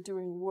government who are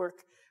doing work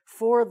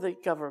for the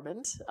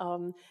government,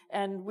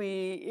 and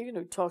we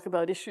talk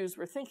about issues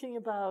we're thinking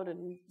about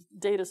and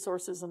data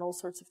sources and all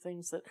sorts of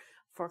things that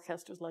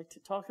forecasters like to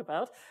talk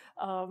about,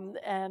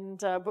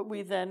 but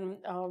we then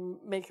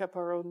make up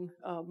our own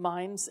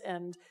minds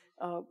and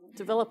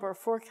develop our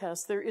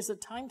forecast. There is a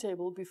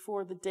timetable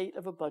before the date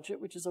of a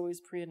budget, which is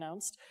always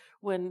pre-announced,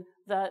 when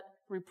that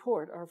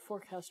report, our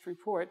forecast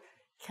report,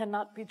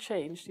 cannot be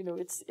changed.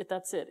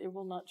 That's it. It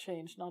will not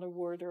change, not a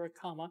word or a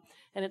comma.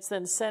 And it's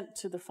then sent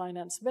to the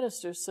finance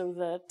minister so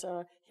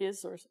that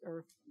his or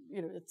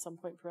at some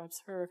point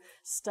perhaps her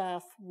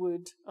staff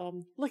would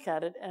look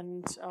at it,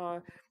 and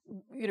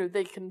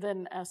they can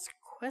then ask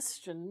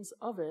questions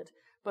of it,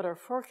 but our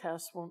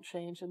forecasts won't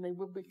change, and they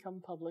will become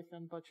public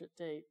on budget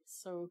date.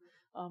 So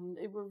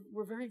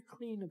we're very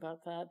clean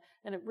about that,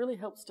 and it really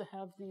helps to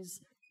have these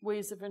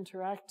ways of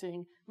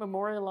interacting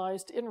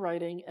memorialized in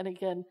writing and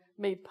again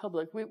made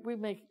public. We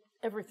make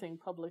everything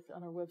public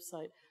on our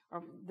website.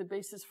 The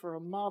basis for our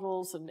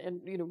models and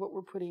what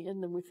we're putting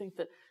in them. We think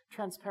that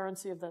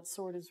transparency of that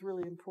sort is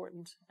really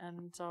important,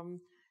 and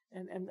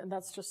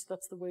that's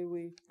the way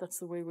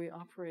we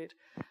operate.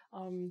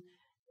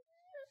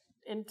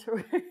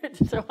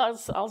 So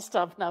I'll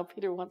stop now.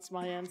 Peter wants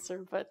my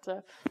answer, but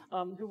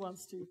who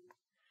wants to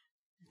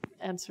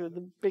answer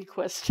the big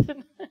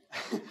question?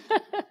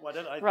 Why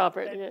don't I?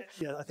 Robert.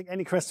 Yeah, I think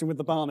any question with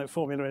the Barnett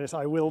formula in it,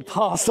 I will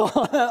pass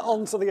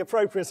on to the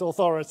appropriate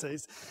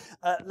authorities.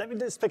 Let me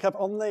just pick up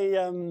on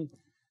the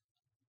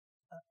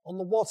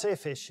what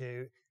if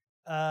issue.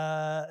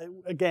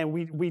 Again,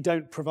 we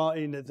don't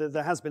provide.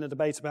 There has been a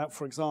debate about,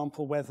 for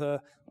example,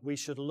 whether we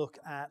should look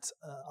at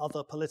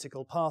other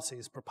political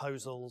parties'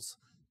 proposals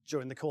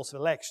during the course of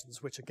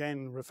elections, which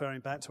again,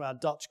 referring back to our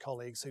Dutch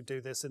colleagues who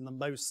do this in the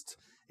most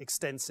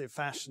extensive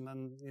fashion,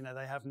 and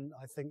they have,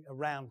 I think,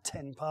 around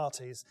 10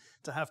 parties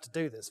to have to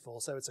do this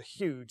for. So it's a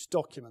huge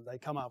document they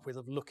come up with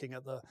of looking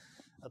at the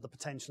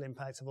potential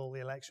impact of all the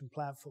election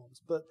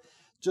platforms. But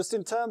just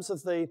in terms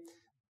of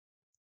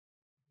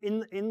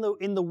in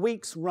the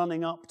weeks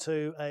running up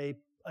to a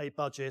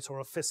budget or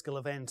a fiscal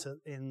event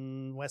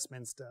in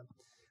Westminster,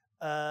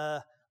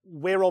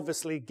 we're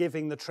obviously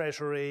giving the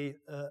Treasury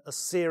a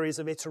series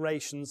of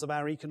iterations of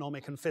our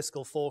economic and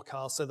fiscal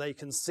forecasts so they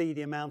can see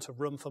the amount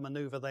of room for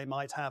manoeuvre they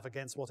might have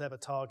against whatever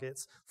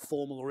targets,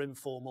 formal or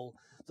informal,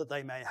 that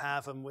they may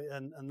have,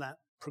 and that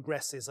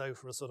progresses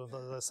over a sort of,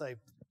 let's say,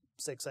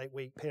 6-8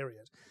 week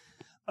period.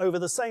 Over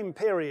the same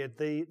period,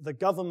 the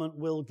government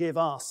will give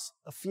us,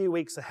 a few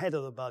weeks ahead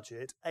of the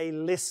budget, a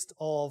list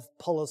of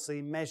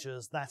policy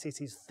measures that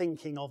it is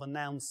thinking of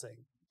announcing.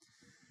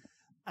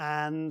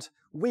 And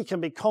we can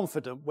be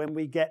confident when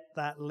we get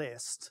that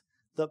list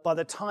that by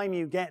the time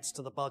you get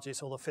to the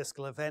budget or the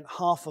fiscal event,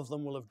 half of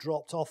them will have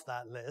dropped off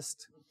that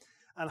list,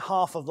 and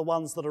half of the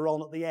ones that are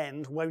on at the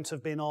end won't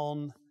have been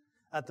on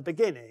at the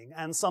beginning.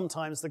 And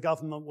sometimes the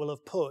government will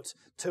have put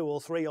 2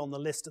 or 3 on the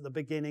list at the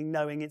beginning,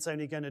 knowing it's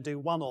only going to do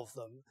one of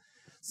them.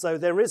 So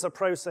there is a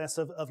process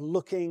of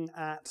looking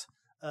at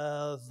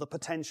the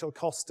potential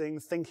costing,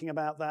 thinking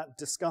about that,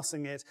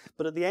 discussing it.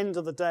 But at the end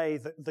of the day,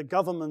 the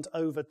government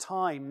over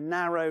time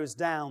narrows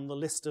down the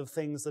list of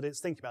things that it's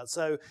thinking about.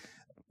 So,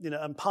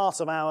 and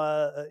part of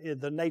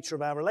the nature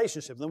of our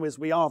relationship with them is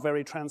we are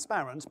very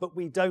transparent, but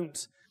we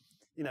don't,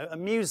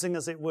 amusing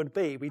as it would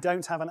be, we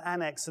don't have an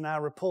annex in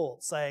our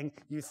report saying,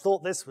 you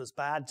thought this was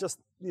bad, just,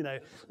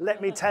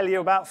 let me tell you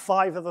about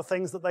 5 of the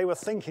things that they were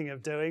thinking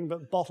of doing,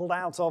 but bottled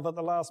out of at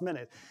the last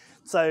minute.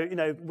 So,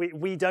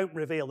 we don't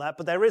reveal that,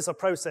 but there is a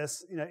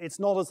process. It's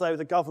not as though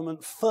the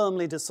government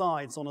firmly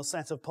decides on a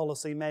set of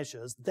policy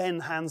measures,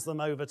 then hands them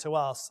over to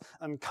us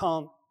and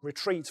can't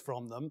retreat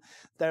from them.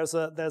 There's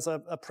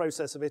a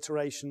process of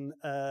iteration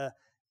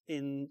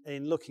in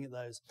looking at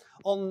those.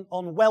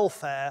 On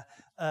welfare,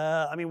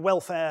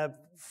 welfare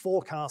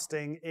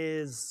forecasting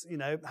is,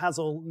 has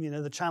all,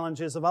 the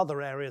challenges of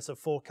other areas of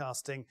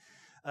forecasting.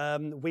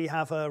 We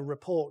have a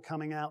report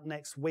coming out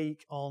next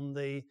week on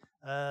the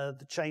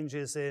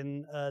changes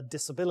in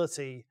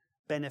disability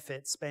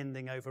benefit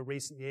spending over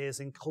recent years,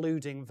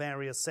 including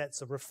various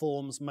sets of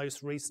reforms,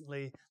 most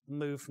recently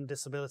moved from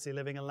disability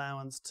living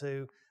allowance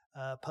to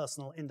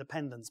personal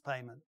independence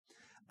payment.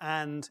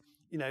 And,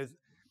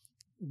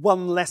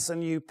 one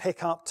lesson you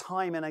pick up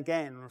time and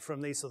again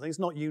from these sort of things,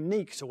 not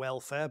unique to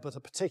welfare, but a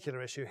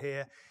particular issue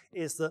here,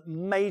 is that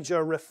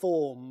major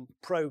reform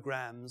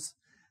programs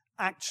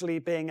actually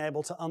being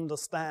able to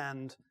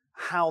understand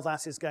how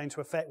that is going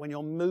to affect when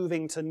you're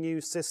moving to new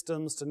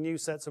systems, to new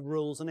sets of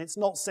rules. And it's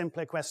not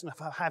simply a question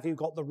of have you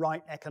got the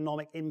right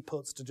economic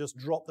inputs to just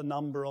drop the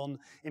number on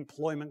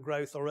employment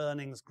growth or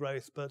earnings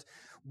growth, but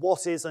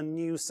what is a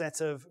new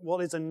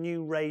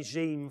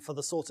regime for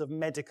the sort of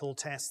medical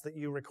tests that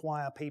you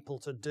require people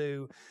to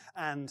do,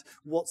 and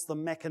what's the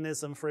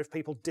mechanism for if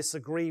people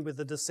disagree with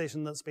the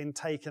decision that's been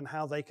taken,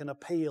 how they can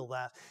appeal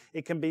that.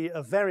 It can be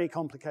a very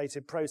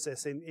complicated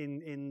process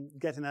in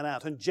getting that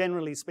out. And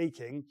generally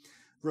speaking,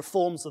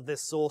 reforms of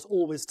this sort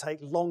always take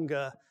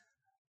longer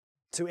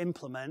to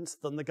implement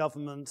than the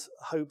government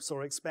hopes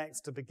or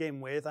expects to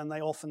begin with, and they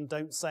often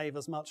don't save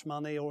as much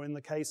money, or in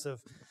the case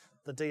of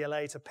the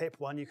DLA to PIP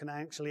one, you can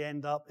actually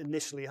end up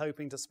initially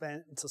hoping to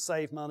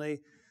save money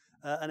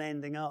and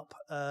ending up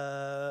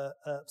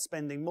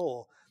spending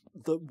more.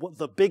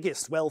 The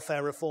biggest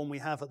welfare reform we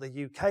have at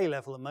the UK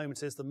level at the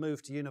moment is the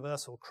move to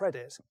universal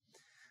credit,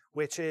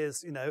 which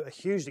is, a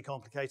hugely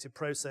complicated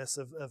process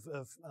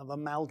of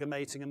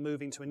amalgamating and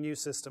moving to a new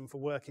system for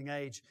working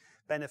age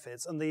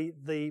benefits. And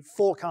the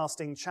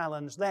forecasting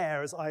challenge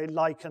there is I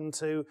liken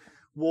to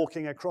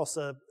walking across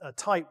a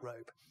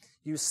tightrope.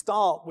 You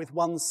start with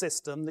one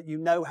system that you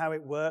know how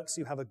it works,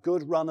 you have a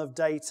good run of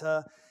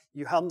data,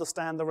 you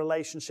understand the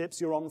relationships,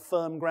 you're on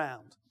firm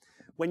ground.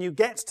 When you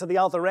get to the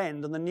other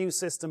end and the new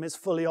system is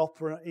fully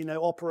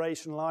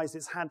operationalized,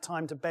 it's had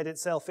time to bed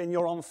itself in,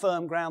 you're on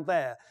firm ground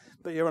there.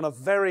 But you're on a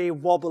very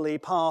wobbly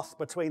path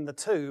between the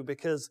two,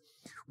 because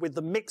with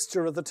the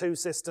mixture of the two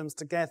systems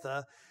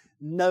together,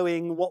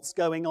 knowing what's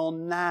going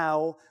on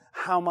now,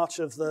 how much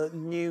of the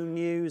new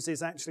news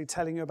is actually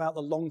telling you about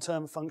the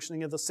long-term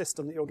functioning of the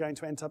system that you're going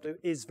to end up doing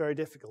is very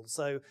difficult.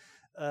 So,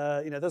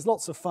 there's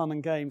lots of fun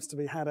and games to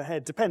be had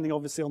ahead, depending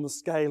obviously on the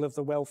scale of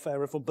the welfare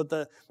reform, but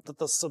the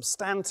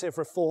substantive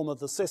reform of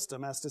the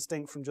system, as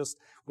distinct from just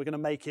we're going to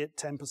make it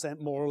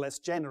 10% more or less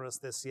generous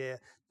this year,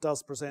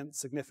 does present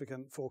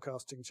significant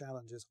forecasting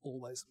challenges,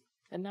 always.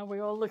 And now we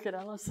all look at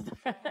Alyson.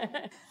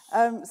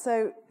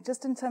 So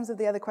just in terms of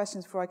the other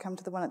questions before I come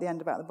to the one at the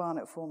end about the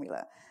Barnett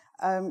formula,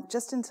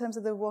 just in terms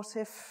of the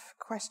what-if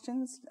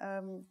questions,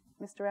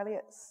 Mr.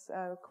 Elliott's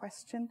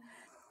question,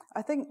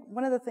 I think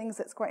one of the things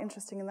that's quite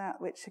interesting in that,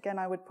 which again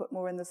I would put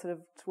more in the sort of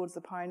towards the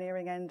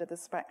pioneering end of the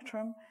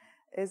spectrum,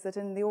 is that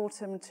in the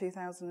autumn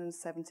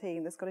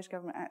 2017, the Scottish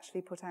Government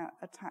actually put out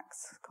a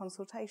tax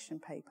consultation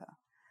paper.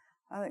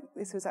 I think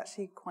this was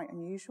actually quite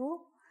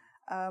unusual,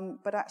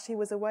 but actually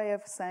was a way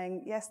of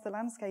saying, yes, the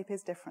landscape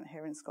is different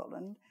here in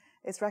Scotland.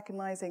 It's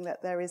recognising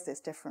that there is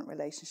this different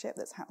relationship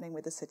that's happening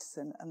with the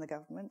citizen and the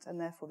government, and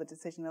therefore the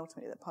decision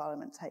ultimately that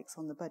Parliament takes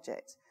on the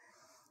budget.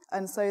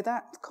 And so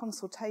that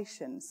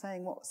consultation,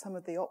 saying what some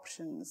of the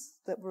options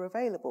that were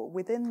available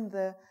within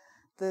the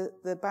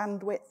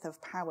bandwidth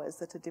of powers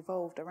that had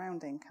devolved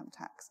around income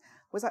tax,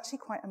 was actually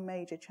quite a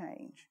major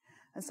change.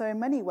 And so in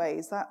many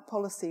ways, that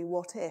policy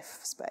what-if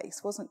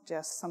space wasn't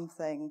just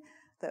something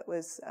that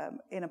was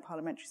in a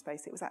parliamentary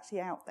space, it was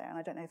actually out there. And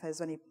I don't know if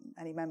there's any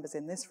members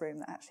in this room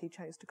that actually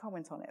chose to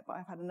comment on it, but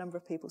I've had a number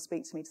of people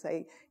speak to me to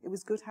say it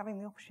was good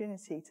having the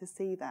opportunity to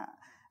see that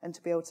and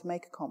to be able to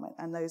make a comment.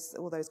 And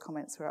all those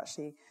comments were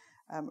actually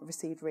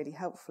received really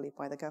helpfully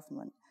by the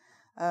government.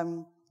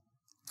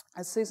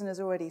 As Susan has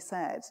already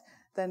said,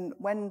 then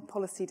when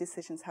policy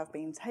decisions have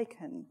been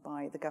taken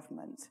by the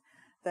government,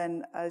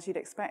 then as you'd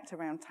expect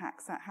around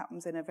tax, that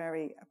happens in a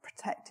very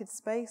protected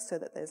space so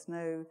that there's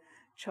no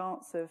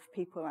chance of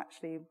people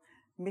actually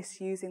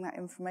misusing that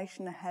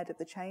information ahead of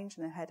the change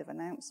and ahead of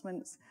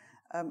announcements.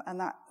 And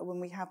that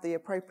when we have the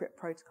appropriate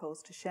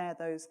protocols to share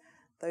those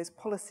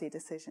policy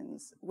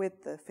decisions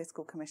with the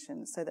Fiscal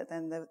Commission so that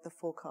then the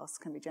forecasts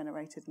can be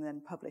generated and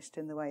then published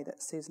in the way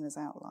that Susan has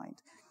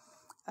outlined.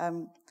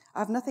 I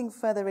have nothing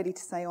further really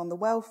to say on the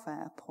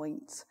welfare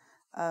point,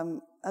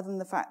 other than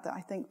the fact that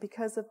I think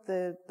because of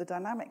the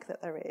dynamic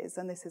that there is,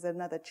 and this is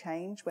another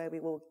change where we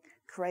will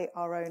create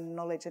our own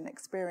knowledge and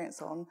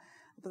experience on,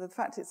 but the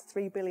fact it's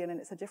 3 billion and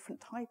it's a different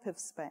type of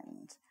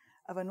spend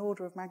of an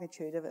order of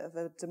magnitude of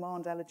a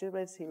demand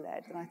eligibility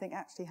led, and I think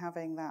actually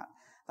having that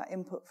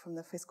input from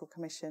the Fiscal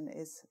Commission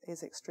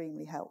is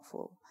extremely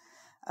helpful.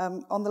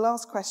 On the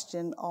last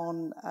question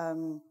on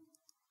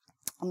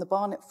the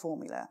Barnett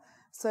formula,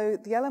 so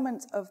the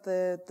element of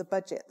the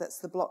budget that's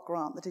the block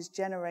grant that is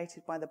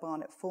generated by the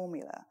Barnett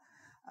formula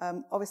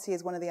obviously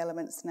is one of the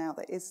elements now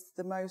that is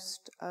the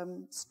most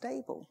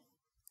stable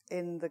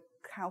in the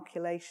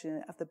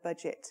calculation of the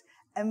budget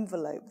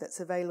envelope that's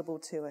available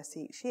to us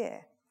each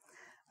year.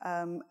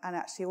 And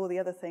actually all the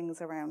other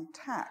things around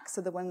tax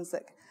are the ones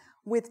that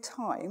with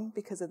time,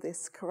 because of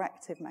this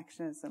corrective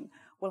mechanism,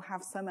 will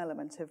have some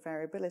element of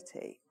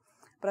variability.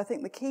 But I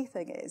think the key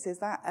thing is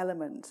that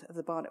element of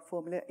the Barnett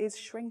formula is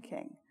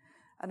shrinking.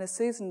 And as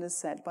Susan has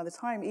said, by the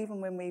time,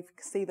 even when we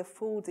see the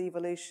full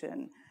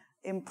devolution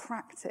in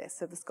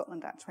practice of the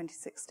Scotland Act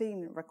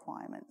 2016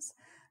 requirements,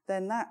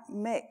 then that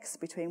mix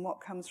between what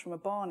comes from a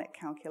Barnett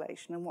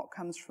calculation and what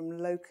comes from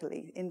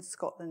locally in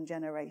Scotland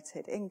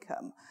generated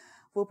income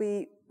will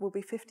be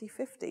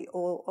 50-50,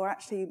 or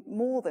actually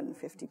more than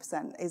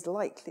 50% is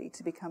likely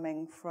to be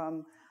coming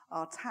from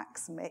our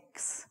tax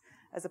mix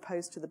as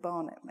opposed to the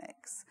Barnett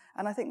mix.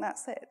 And I think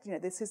that's it. You know,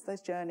 this is the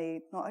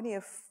journey not only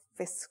of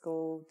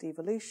fiscal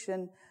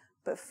devolution,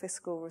 but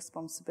fiscal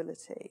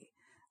responsibility.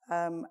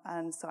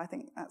 And so I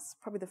think that's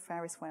probably the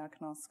fairest way I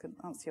can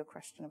answer your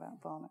question about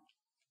Barnett.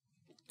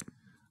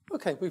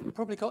 Okay, we've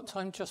probably got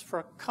time just for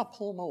a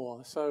couple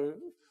more. So,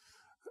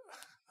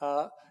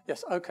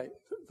 yes, okay.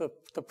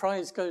 The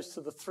prize goes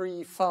to the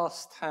three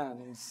fast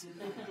hands.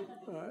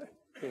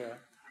 Yeah.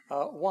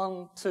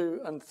 1,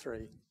 2, and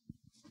 3.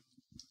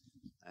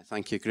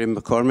 Thank you, Graham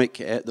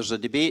McCormick. There's a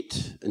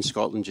debate in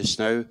Scotland just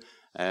now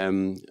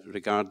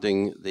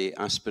regarding the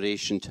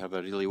aspiration to have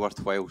a really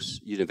worthwhile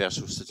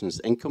universal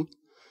citizens' income,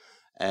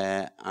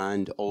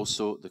 and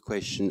also the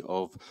question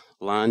of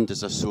land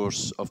as a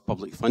source of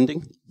public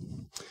funding.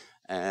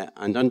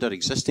 And under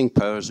existing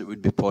powers, it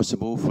would be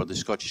possible for the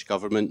Scottish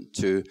Government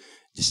to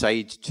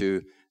decide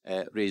to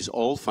raise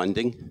all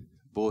funding,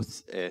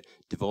 both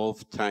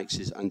devolved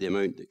taxes and the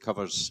amount that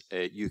covers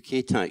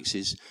UK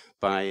taxes,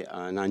 by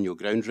an annual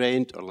ground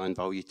rent or land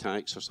value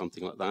tax or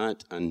something like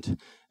that, and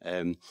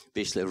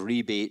basically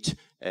rebate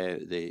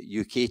the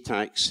UK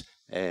tax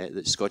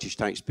that Scottish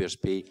taxpayers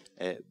pay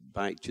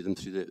back to them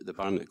through the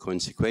Barnett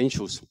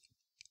consequentials.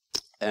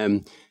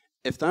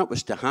 If that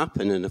was to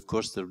happen, and of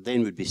course there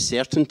then would be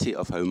certainty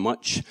of how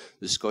much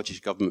the Scottish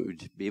Government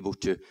would be able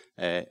to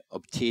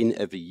obtain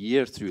every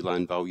year through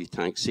land value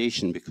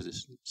taxation, because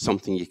it's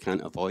something you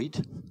can't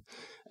avoid.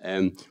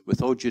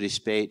 With all due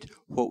respect,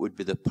 what would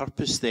be the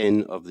purpose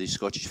then of the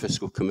Scottish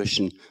Fiscal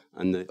Commission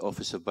and the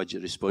Office of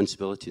Budget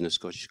Responsibility in a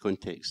Scottish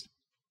context?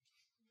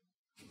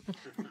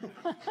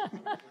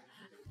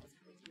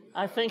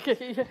 I think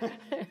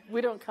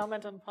we don't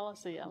comment on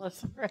policy,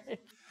 Alyson, right?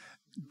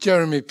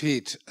 Jeremy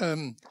Peat.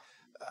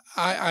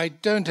 I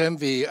don't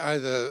envy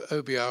either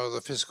OBR or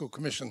the Fiscal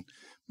Commission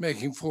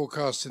making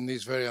forecasts in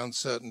these very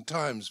uncertain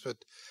times, but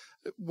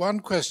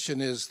one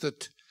question is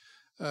that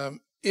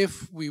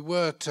if we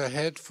were to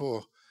head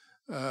for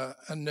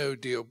a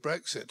no-deal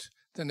Brexit,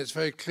 then it's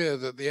very clear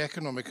that the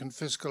economic and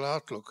fiscal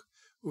outlook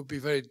would be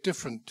very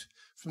different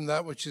from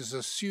that which is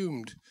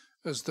assumed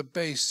as the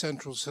base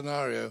central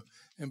scenario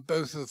in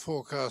both of the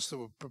forecasts that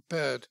were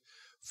prepared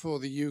for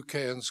the UK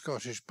and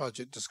Scottish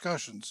budget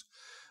discussions.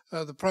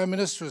 The Prime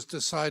Minister has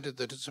decided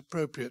that it's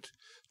appropriate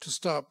to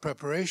start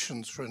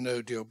preparations for a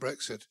no-deal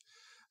Brexit.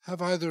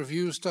 Have either of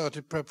you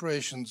started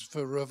preparations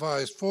for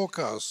revised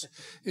forecasts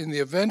in the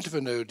event of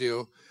a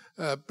no-deal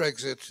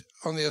Brexit,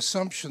 on the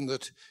assumption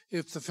that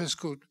if the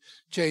fiscal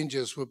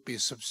changes would be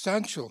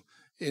substantial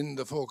in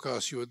the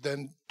forecast, you would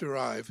then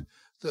derive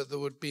that there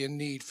would be a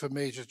need for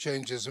major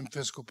changes in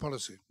fiscal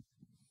policy?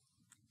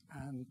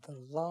 And the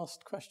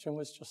last question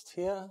was just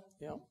here.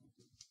 Yeah.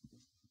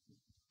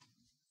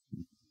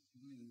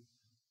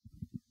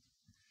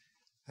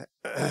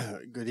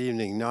 Good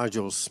evening.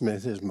 Nigel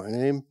Smith is my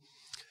name.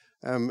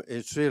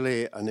 It's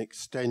really an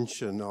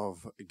extension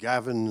of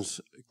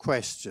Gavin's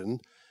question.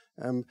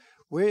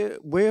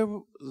 Where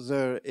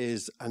there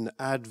is an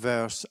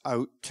adverse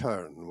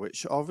outturn,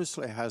 which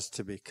obviously has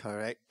to be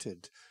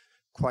corrected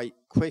quite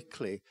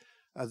quickly,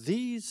 are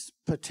these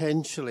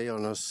potentially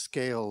on a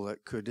scale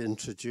that could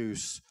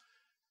introduce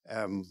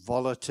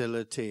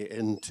volatility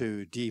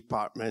into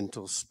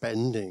departmental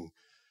spending,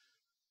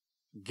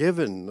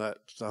 given that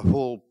the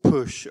whole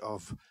push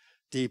of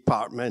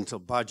departmental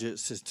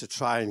budgets is to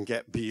try and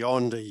get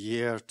beyond a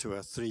year to a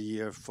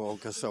 3-year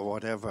focus or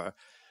whatever?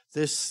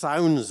 This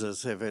sounds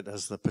as if it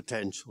has the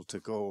potential to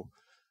go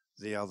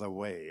the other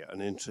way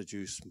and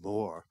introduce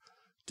more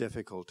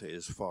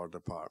difficulties for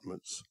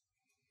departments.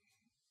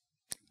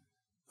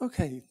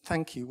 Okay,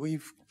 thank you.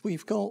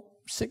 We've got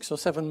 6 or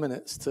 7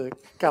 minutes to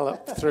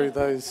gallop through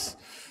those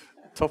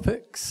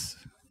topics.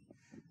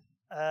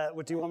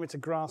 Do you want me to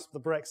grasp the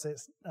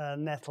Brexit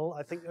nettle?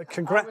 I think. I was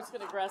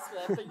going to grasp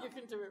that, but you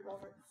can do it,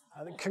 Robert.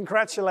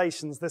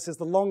 Congratulations. This is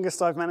the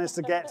longest I've managed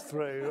to get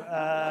through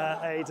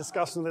a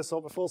discussion of this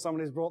sort before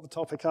somebody's brought the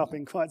topic up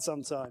in quite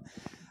some time.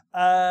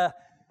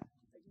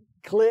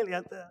 Clearly,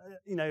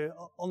 you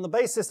know, on the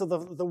basis of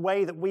the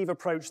way that we've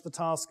approached the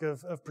task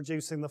of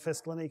producing the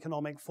fiscal and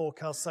economic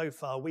forecast so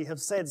far, we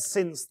have said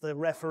since the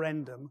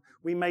referendum,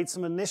 we made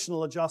some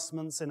initial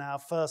adjustments in our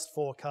first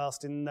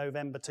forecast in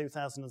November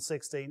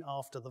 2016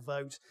 after the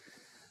vote,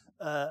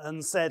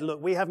 and said, look,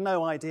 we have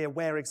no idea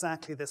where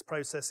exactly this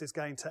process is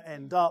going to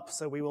end up,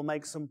 so we will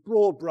make some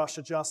broad brush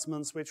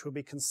adjustments which will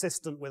be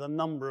consistent with a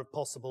number of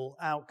possible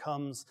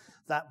outcomes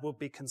that would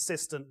be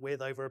consistent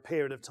with, over a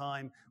period of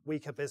time,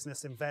 weaker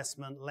business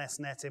investment, less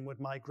net inward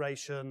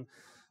migration,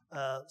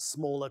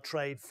 smaller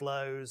trade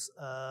flows,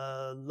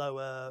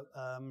 lower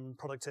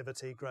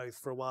productivity growth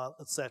for a while,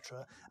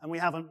 etc. And we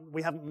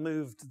haven't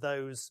moved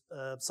those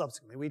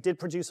subsequently. We did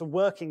produce a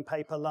working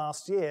paper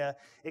last year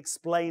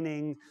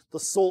explaining the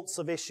sorts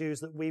of issues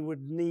that we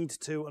would need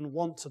to and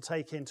want to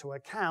take into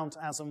account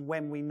as and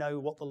when we know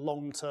what the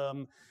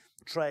long-term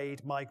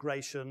trade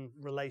migration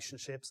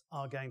relationships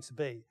are going to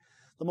be.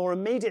 The more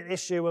immediate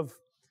issue of,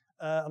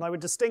 and I would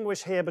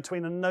distinguish here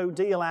between a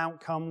no-deal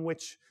outcome,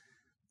 which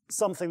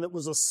something that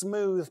was a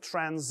smooth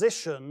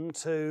transition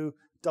to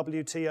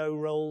WTO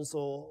rules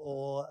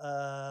or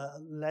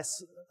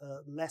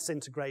less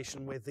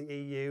integration with the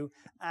EU,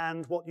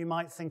 and what you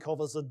might think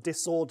of as a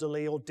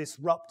disorderly or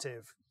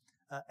disruptive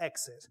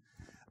exit.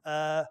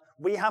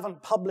 We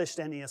haven't published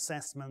any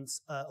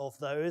assessments of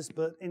those,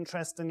 but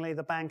interestingly,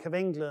 the Bank of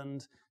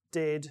England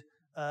did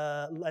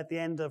at the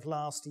end of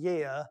last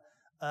year,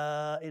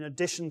 in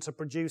addition to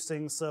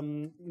producing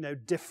some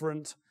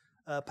different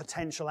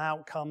potential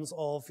outcomes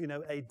of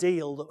a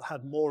deal that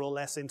had more or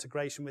less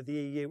integration with the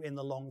EU in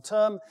the long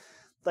term.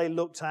 They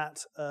looked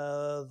at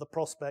the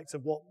prospect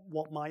of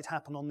what might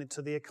happen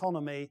to the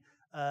economy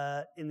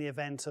in the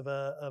event of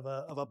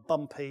a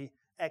bumpy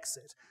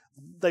exit.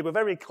 They were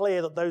very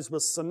clear that those were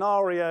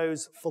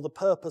scenarios for the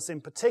purpose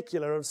in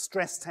particular of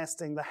stress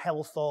testing the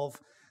health of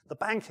the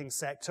banking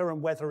sector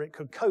and whether it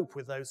could cope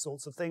with those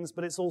sorts of things,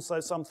 but it's also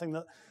something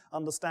that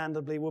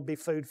understandably would be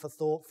food for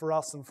thought for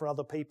us and for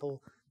other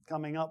people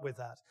coming up with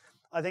that.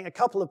 I think a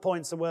couple of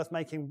points are worth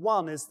making.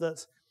 One is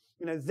that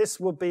this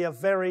would be a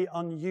very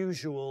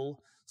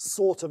unusual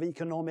sort of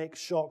economic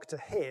shock to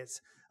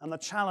hit, and the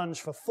challenge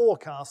for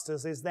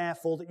forecasters is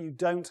therefore that you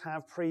don't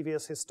have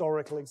previous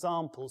historical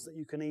examples that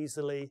you can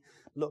easily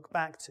look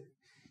back to.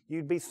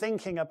 You'd be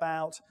thinking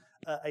about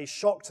a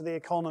shock to the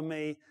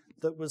economy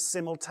that was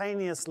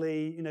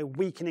simultaneously,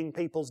 weakening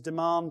people's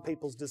demand,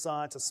 people's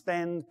desire to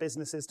spend,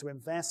 businesses to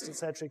invest,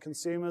 etc.,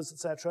 consumers,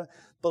 etc.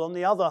 But on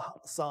the other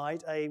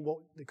side, what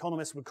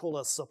economists would call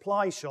a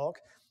supply shock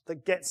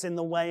that gets in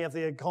the way of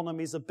the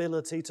economy's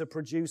ability to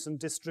produce and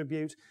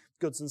distribute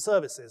goods and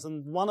services.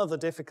 And one of the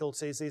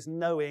difficulties is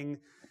knowing,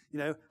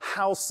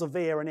 how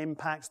severe an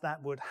impact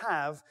that would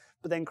have.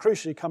 But then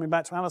crucially, coming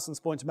back to Alyson's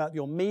point about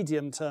your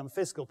medium-term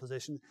fiscal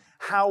position,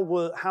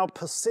 how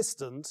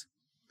persistent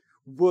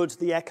would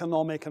the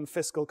economic and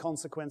fiscal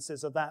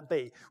consequences of that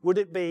be? Would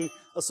it be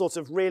a sort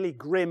of really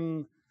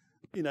grim,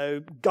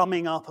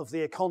 gumming up of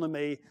the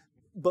economy,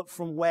 but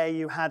from where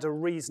you had a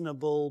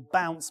reasonable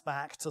bounce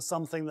back to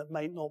something that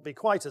may not be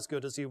quite as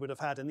good as you would have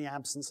had in the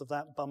absence of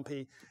that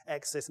bumpy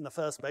exit in the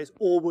first place?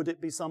 Or would it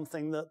be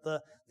something that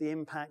the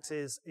impact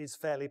is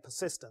fairly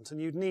persistent?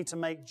 And you'd need to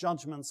make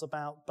judgments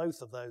about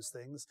both of those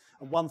things.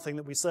 And one thing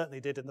that we certainly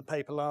did in the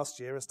paper last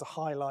year is to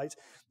highlight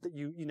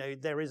that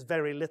there is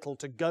very little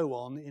to go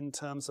on in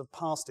terms of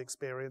past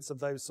experience of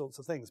those sorts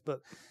of things.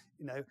 But,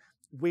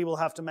 we will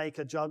have to make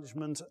a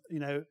judgment,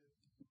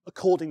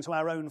 according to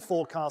our own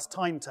forecast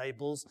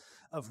timetables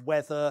of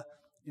whether,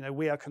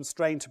 we are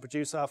constrained to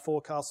produce our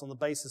forecasts on the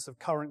basis of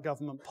current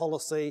government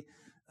policy.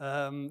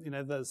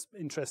 There's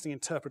interesting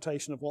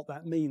interpretation of what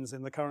that means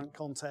in the current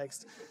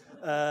context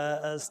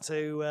as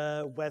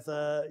to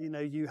whether,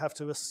 you have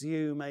to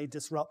assume a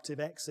disruptive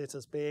exit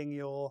as being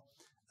your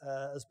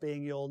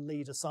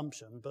lead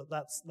assumption, but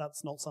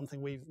that's not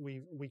something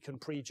we can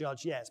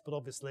prejudge yet. But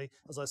obviously,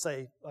 as I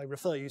say, I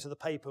refer you to the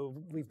paper.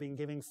 We've been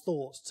giving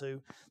thought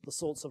to the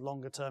sorts of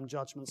longer-term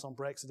judgments on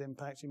Brexit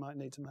impact you might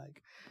need to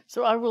make.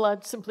 So I will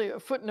add simply a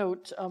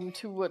footnote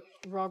to what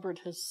Robert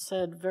has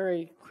said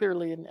very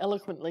clearly and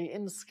eloquently.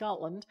 In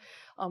Scotland,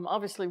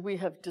 obviously we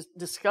have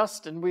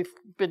discussed and we've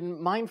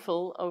been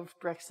mindful of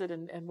Brexit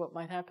and what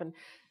might happen.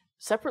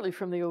 Separately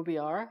from the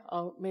OBR,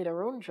 made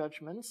our own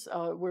judgments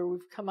where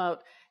we've come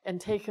out and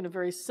taken a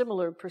very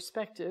similar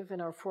perspective in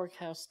our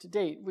forecast to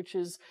date, which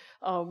is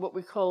what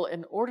we call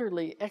an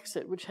orderly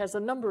exit, which has a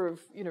number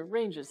of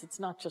ranges. It's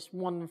not just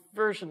one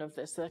version of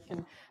this that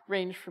can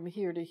range from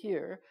here to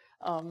here.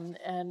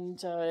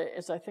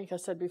 As I think I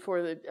said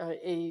before, that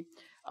a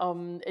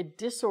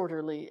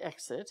disorderly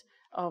exit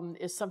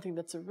is something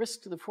that's a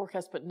risk to the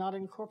forecast, but not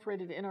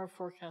incorporated in our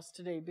forecast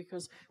today,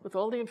 because with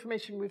all the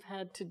information we've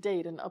had to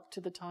date and up to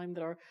the time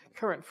that our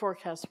current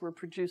forecasts were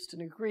produced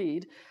and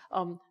agreed,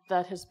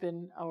 that has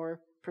been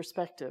our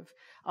perspective.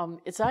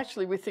 It's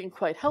actually, we think,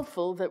 quite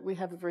helpful that we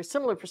have a very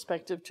similar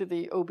perspective to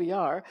the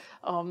OBR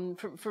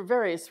for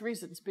various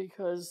reasons,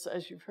 because,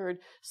 as you've heard,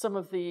 some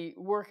of the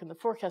work and the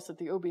forecast that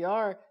the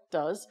OBR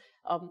does,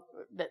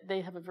 that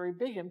they have a very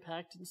big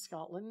impact in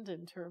Scotland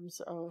in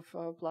terms of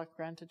block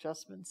grant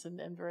adjustments and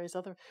various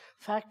other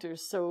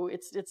factors. So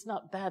it's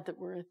not bad that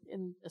we're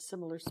in a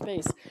similar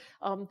space.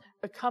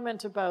 A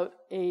comment about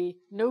a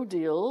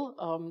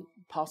no-deal,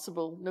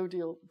 possible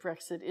no-deal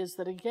Brexit is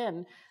that,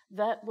 again,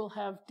 that will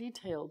have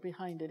detail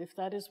behind it. If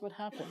that is what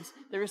happens,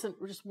 there isn't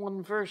just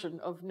one version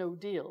of no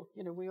deal.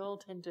 We all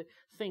tend to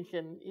think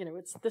in,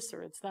 it's this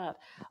or it's that.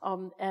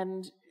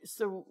 And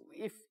so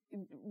if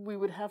we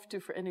would have to,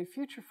 for any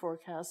future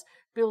forecasts,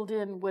 build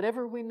in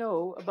whatever we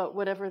know about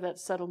whatever that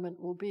settlement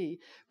will be.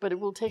 But it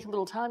will take a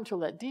little time till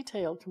that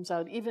detail comes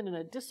out, even in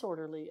a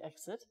disorderly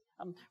exit.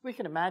 We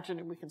can imagine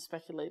and we can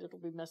speculate it'll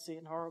be messy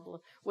and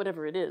horrible,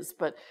 whatever it is.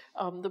 But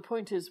the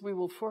point is we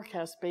will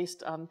forecast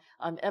based on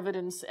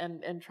evidence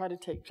and try to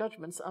take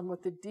judgments on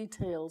what the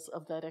details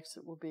of that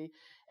exit will be.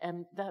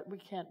 And that we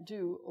can't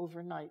do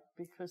overnight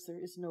because there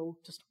is no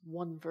just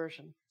one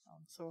version.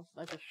 So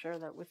I just share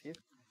that with you.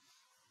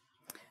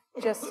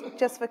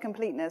 Just for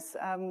completeness,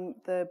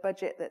 the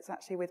budget that's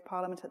actually with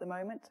Parliament at the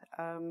moment,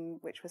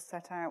 which was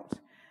set out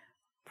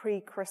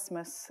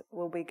pre-Christmas,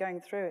 will be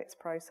going through its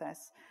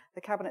process. The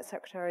Cabinet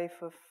Secretary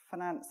for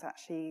Finance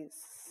actually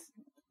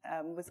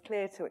was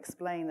clear to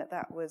explain that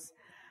that was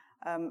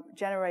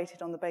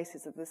generated on the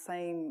basis of the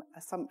same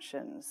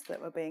assumptions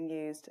that were being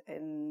used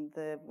in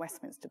the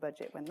Westminster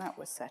budget when that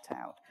was set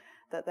out,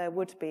 that there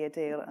would be a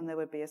deal and there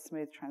would be a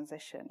smooth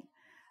transition.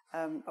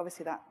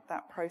 Obviously,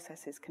 that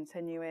process is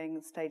continuing.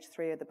 Stage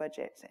 3 of the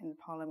budget in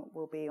Parliament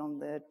will be on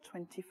the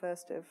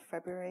 21st of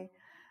February.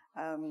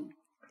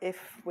 If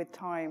with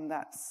time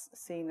that's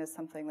seen as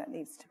something that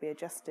needs to be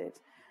adjusted,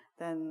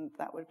 then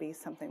that would be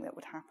something that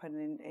would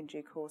happen in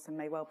due course and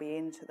may well be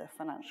into the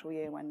financial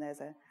year when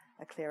there's a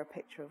clearer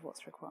picture of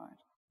what's required.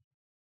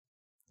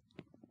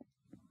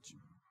 Do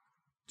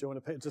you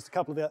want to pick just a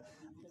couple of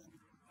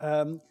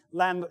the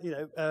land?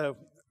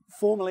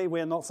 Formally,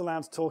 we're not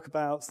allowed to talk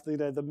about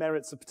the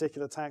merits of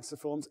particular tax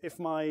reforms. If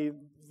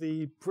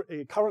the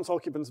current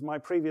occupant of my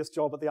previous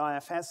job at the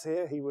IFS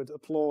here, he would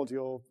applaud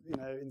your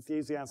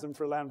enthusiasm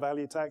for a land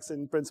value tax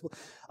in principle.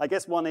 I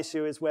guess one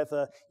issue is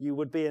whether you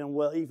would be in a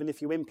world, even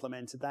if you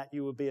implemented that,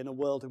 you would be in a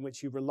world in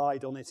which you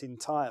relied on it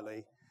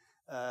entirely.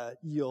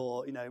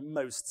 Your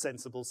most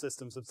sensible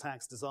systems of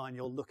tax design,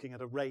 you're looking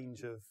at a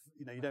range of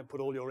you don't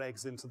put all your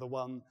eggs into the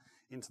one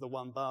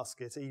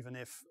basket, even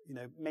if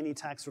many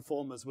tax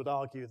reformers would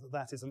argue that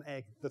that is an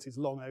egg that is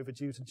long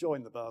overdue to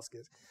join the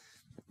basket.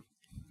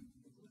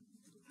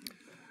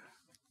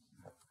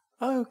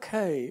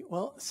 Okay,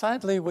 well,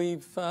 sadly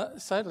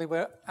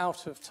we're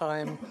out of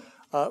time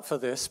for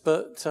this,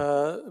 but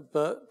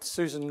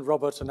Susan,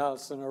 Robert, and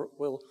Alison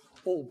will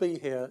all be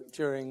here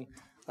during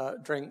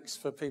drinks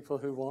for people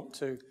who want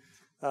to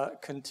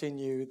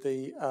continue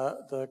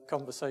the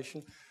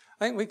conversation.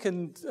 I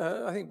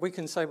think we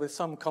can say with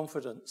some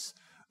confidence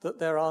that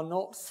there are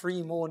not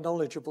 3 more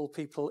knowledgeable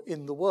people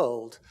in the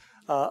world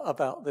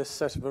about this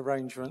set of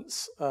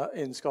arrangements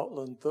in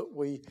Scotland that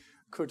we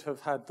could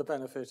have had the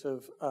benefit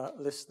of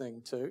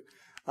listening to.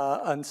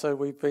 And so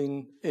we've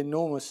been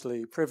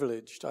enormously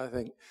privileged, I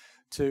think,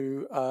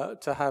 to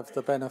have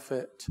the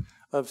benefit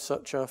of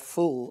such a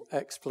full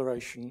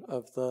exploration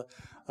of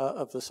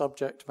the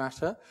subject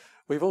matter.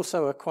 We've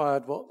also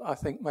acquired what I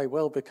think may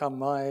well become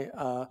my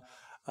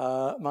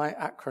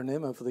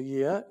acronym of the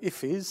year,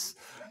 IFIS,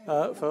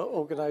 for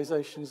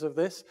organisations of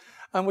this.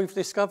 And we've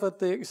discovered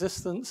the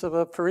existence of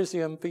a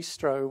Parisian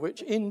bistro,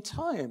 which in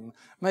time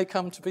may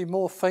come to be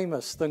more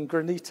famous than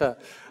Granita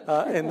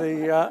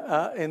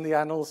in the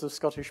annals of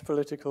Scottish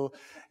political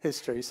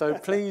history. So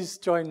please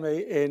join me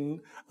in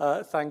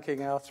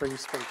thanking our 3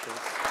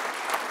 speakers.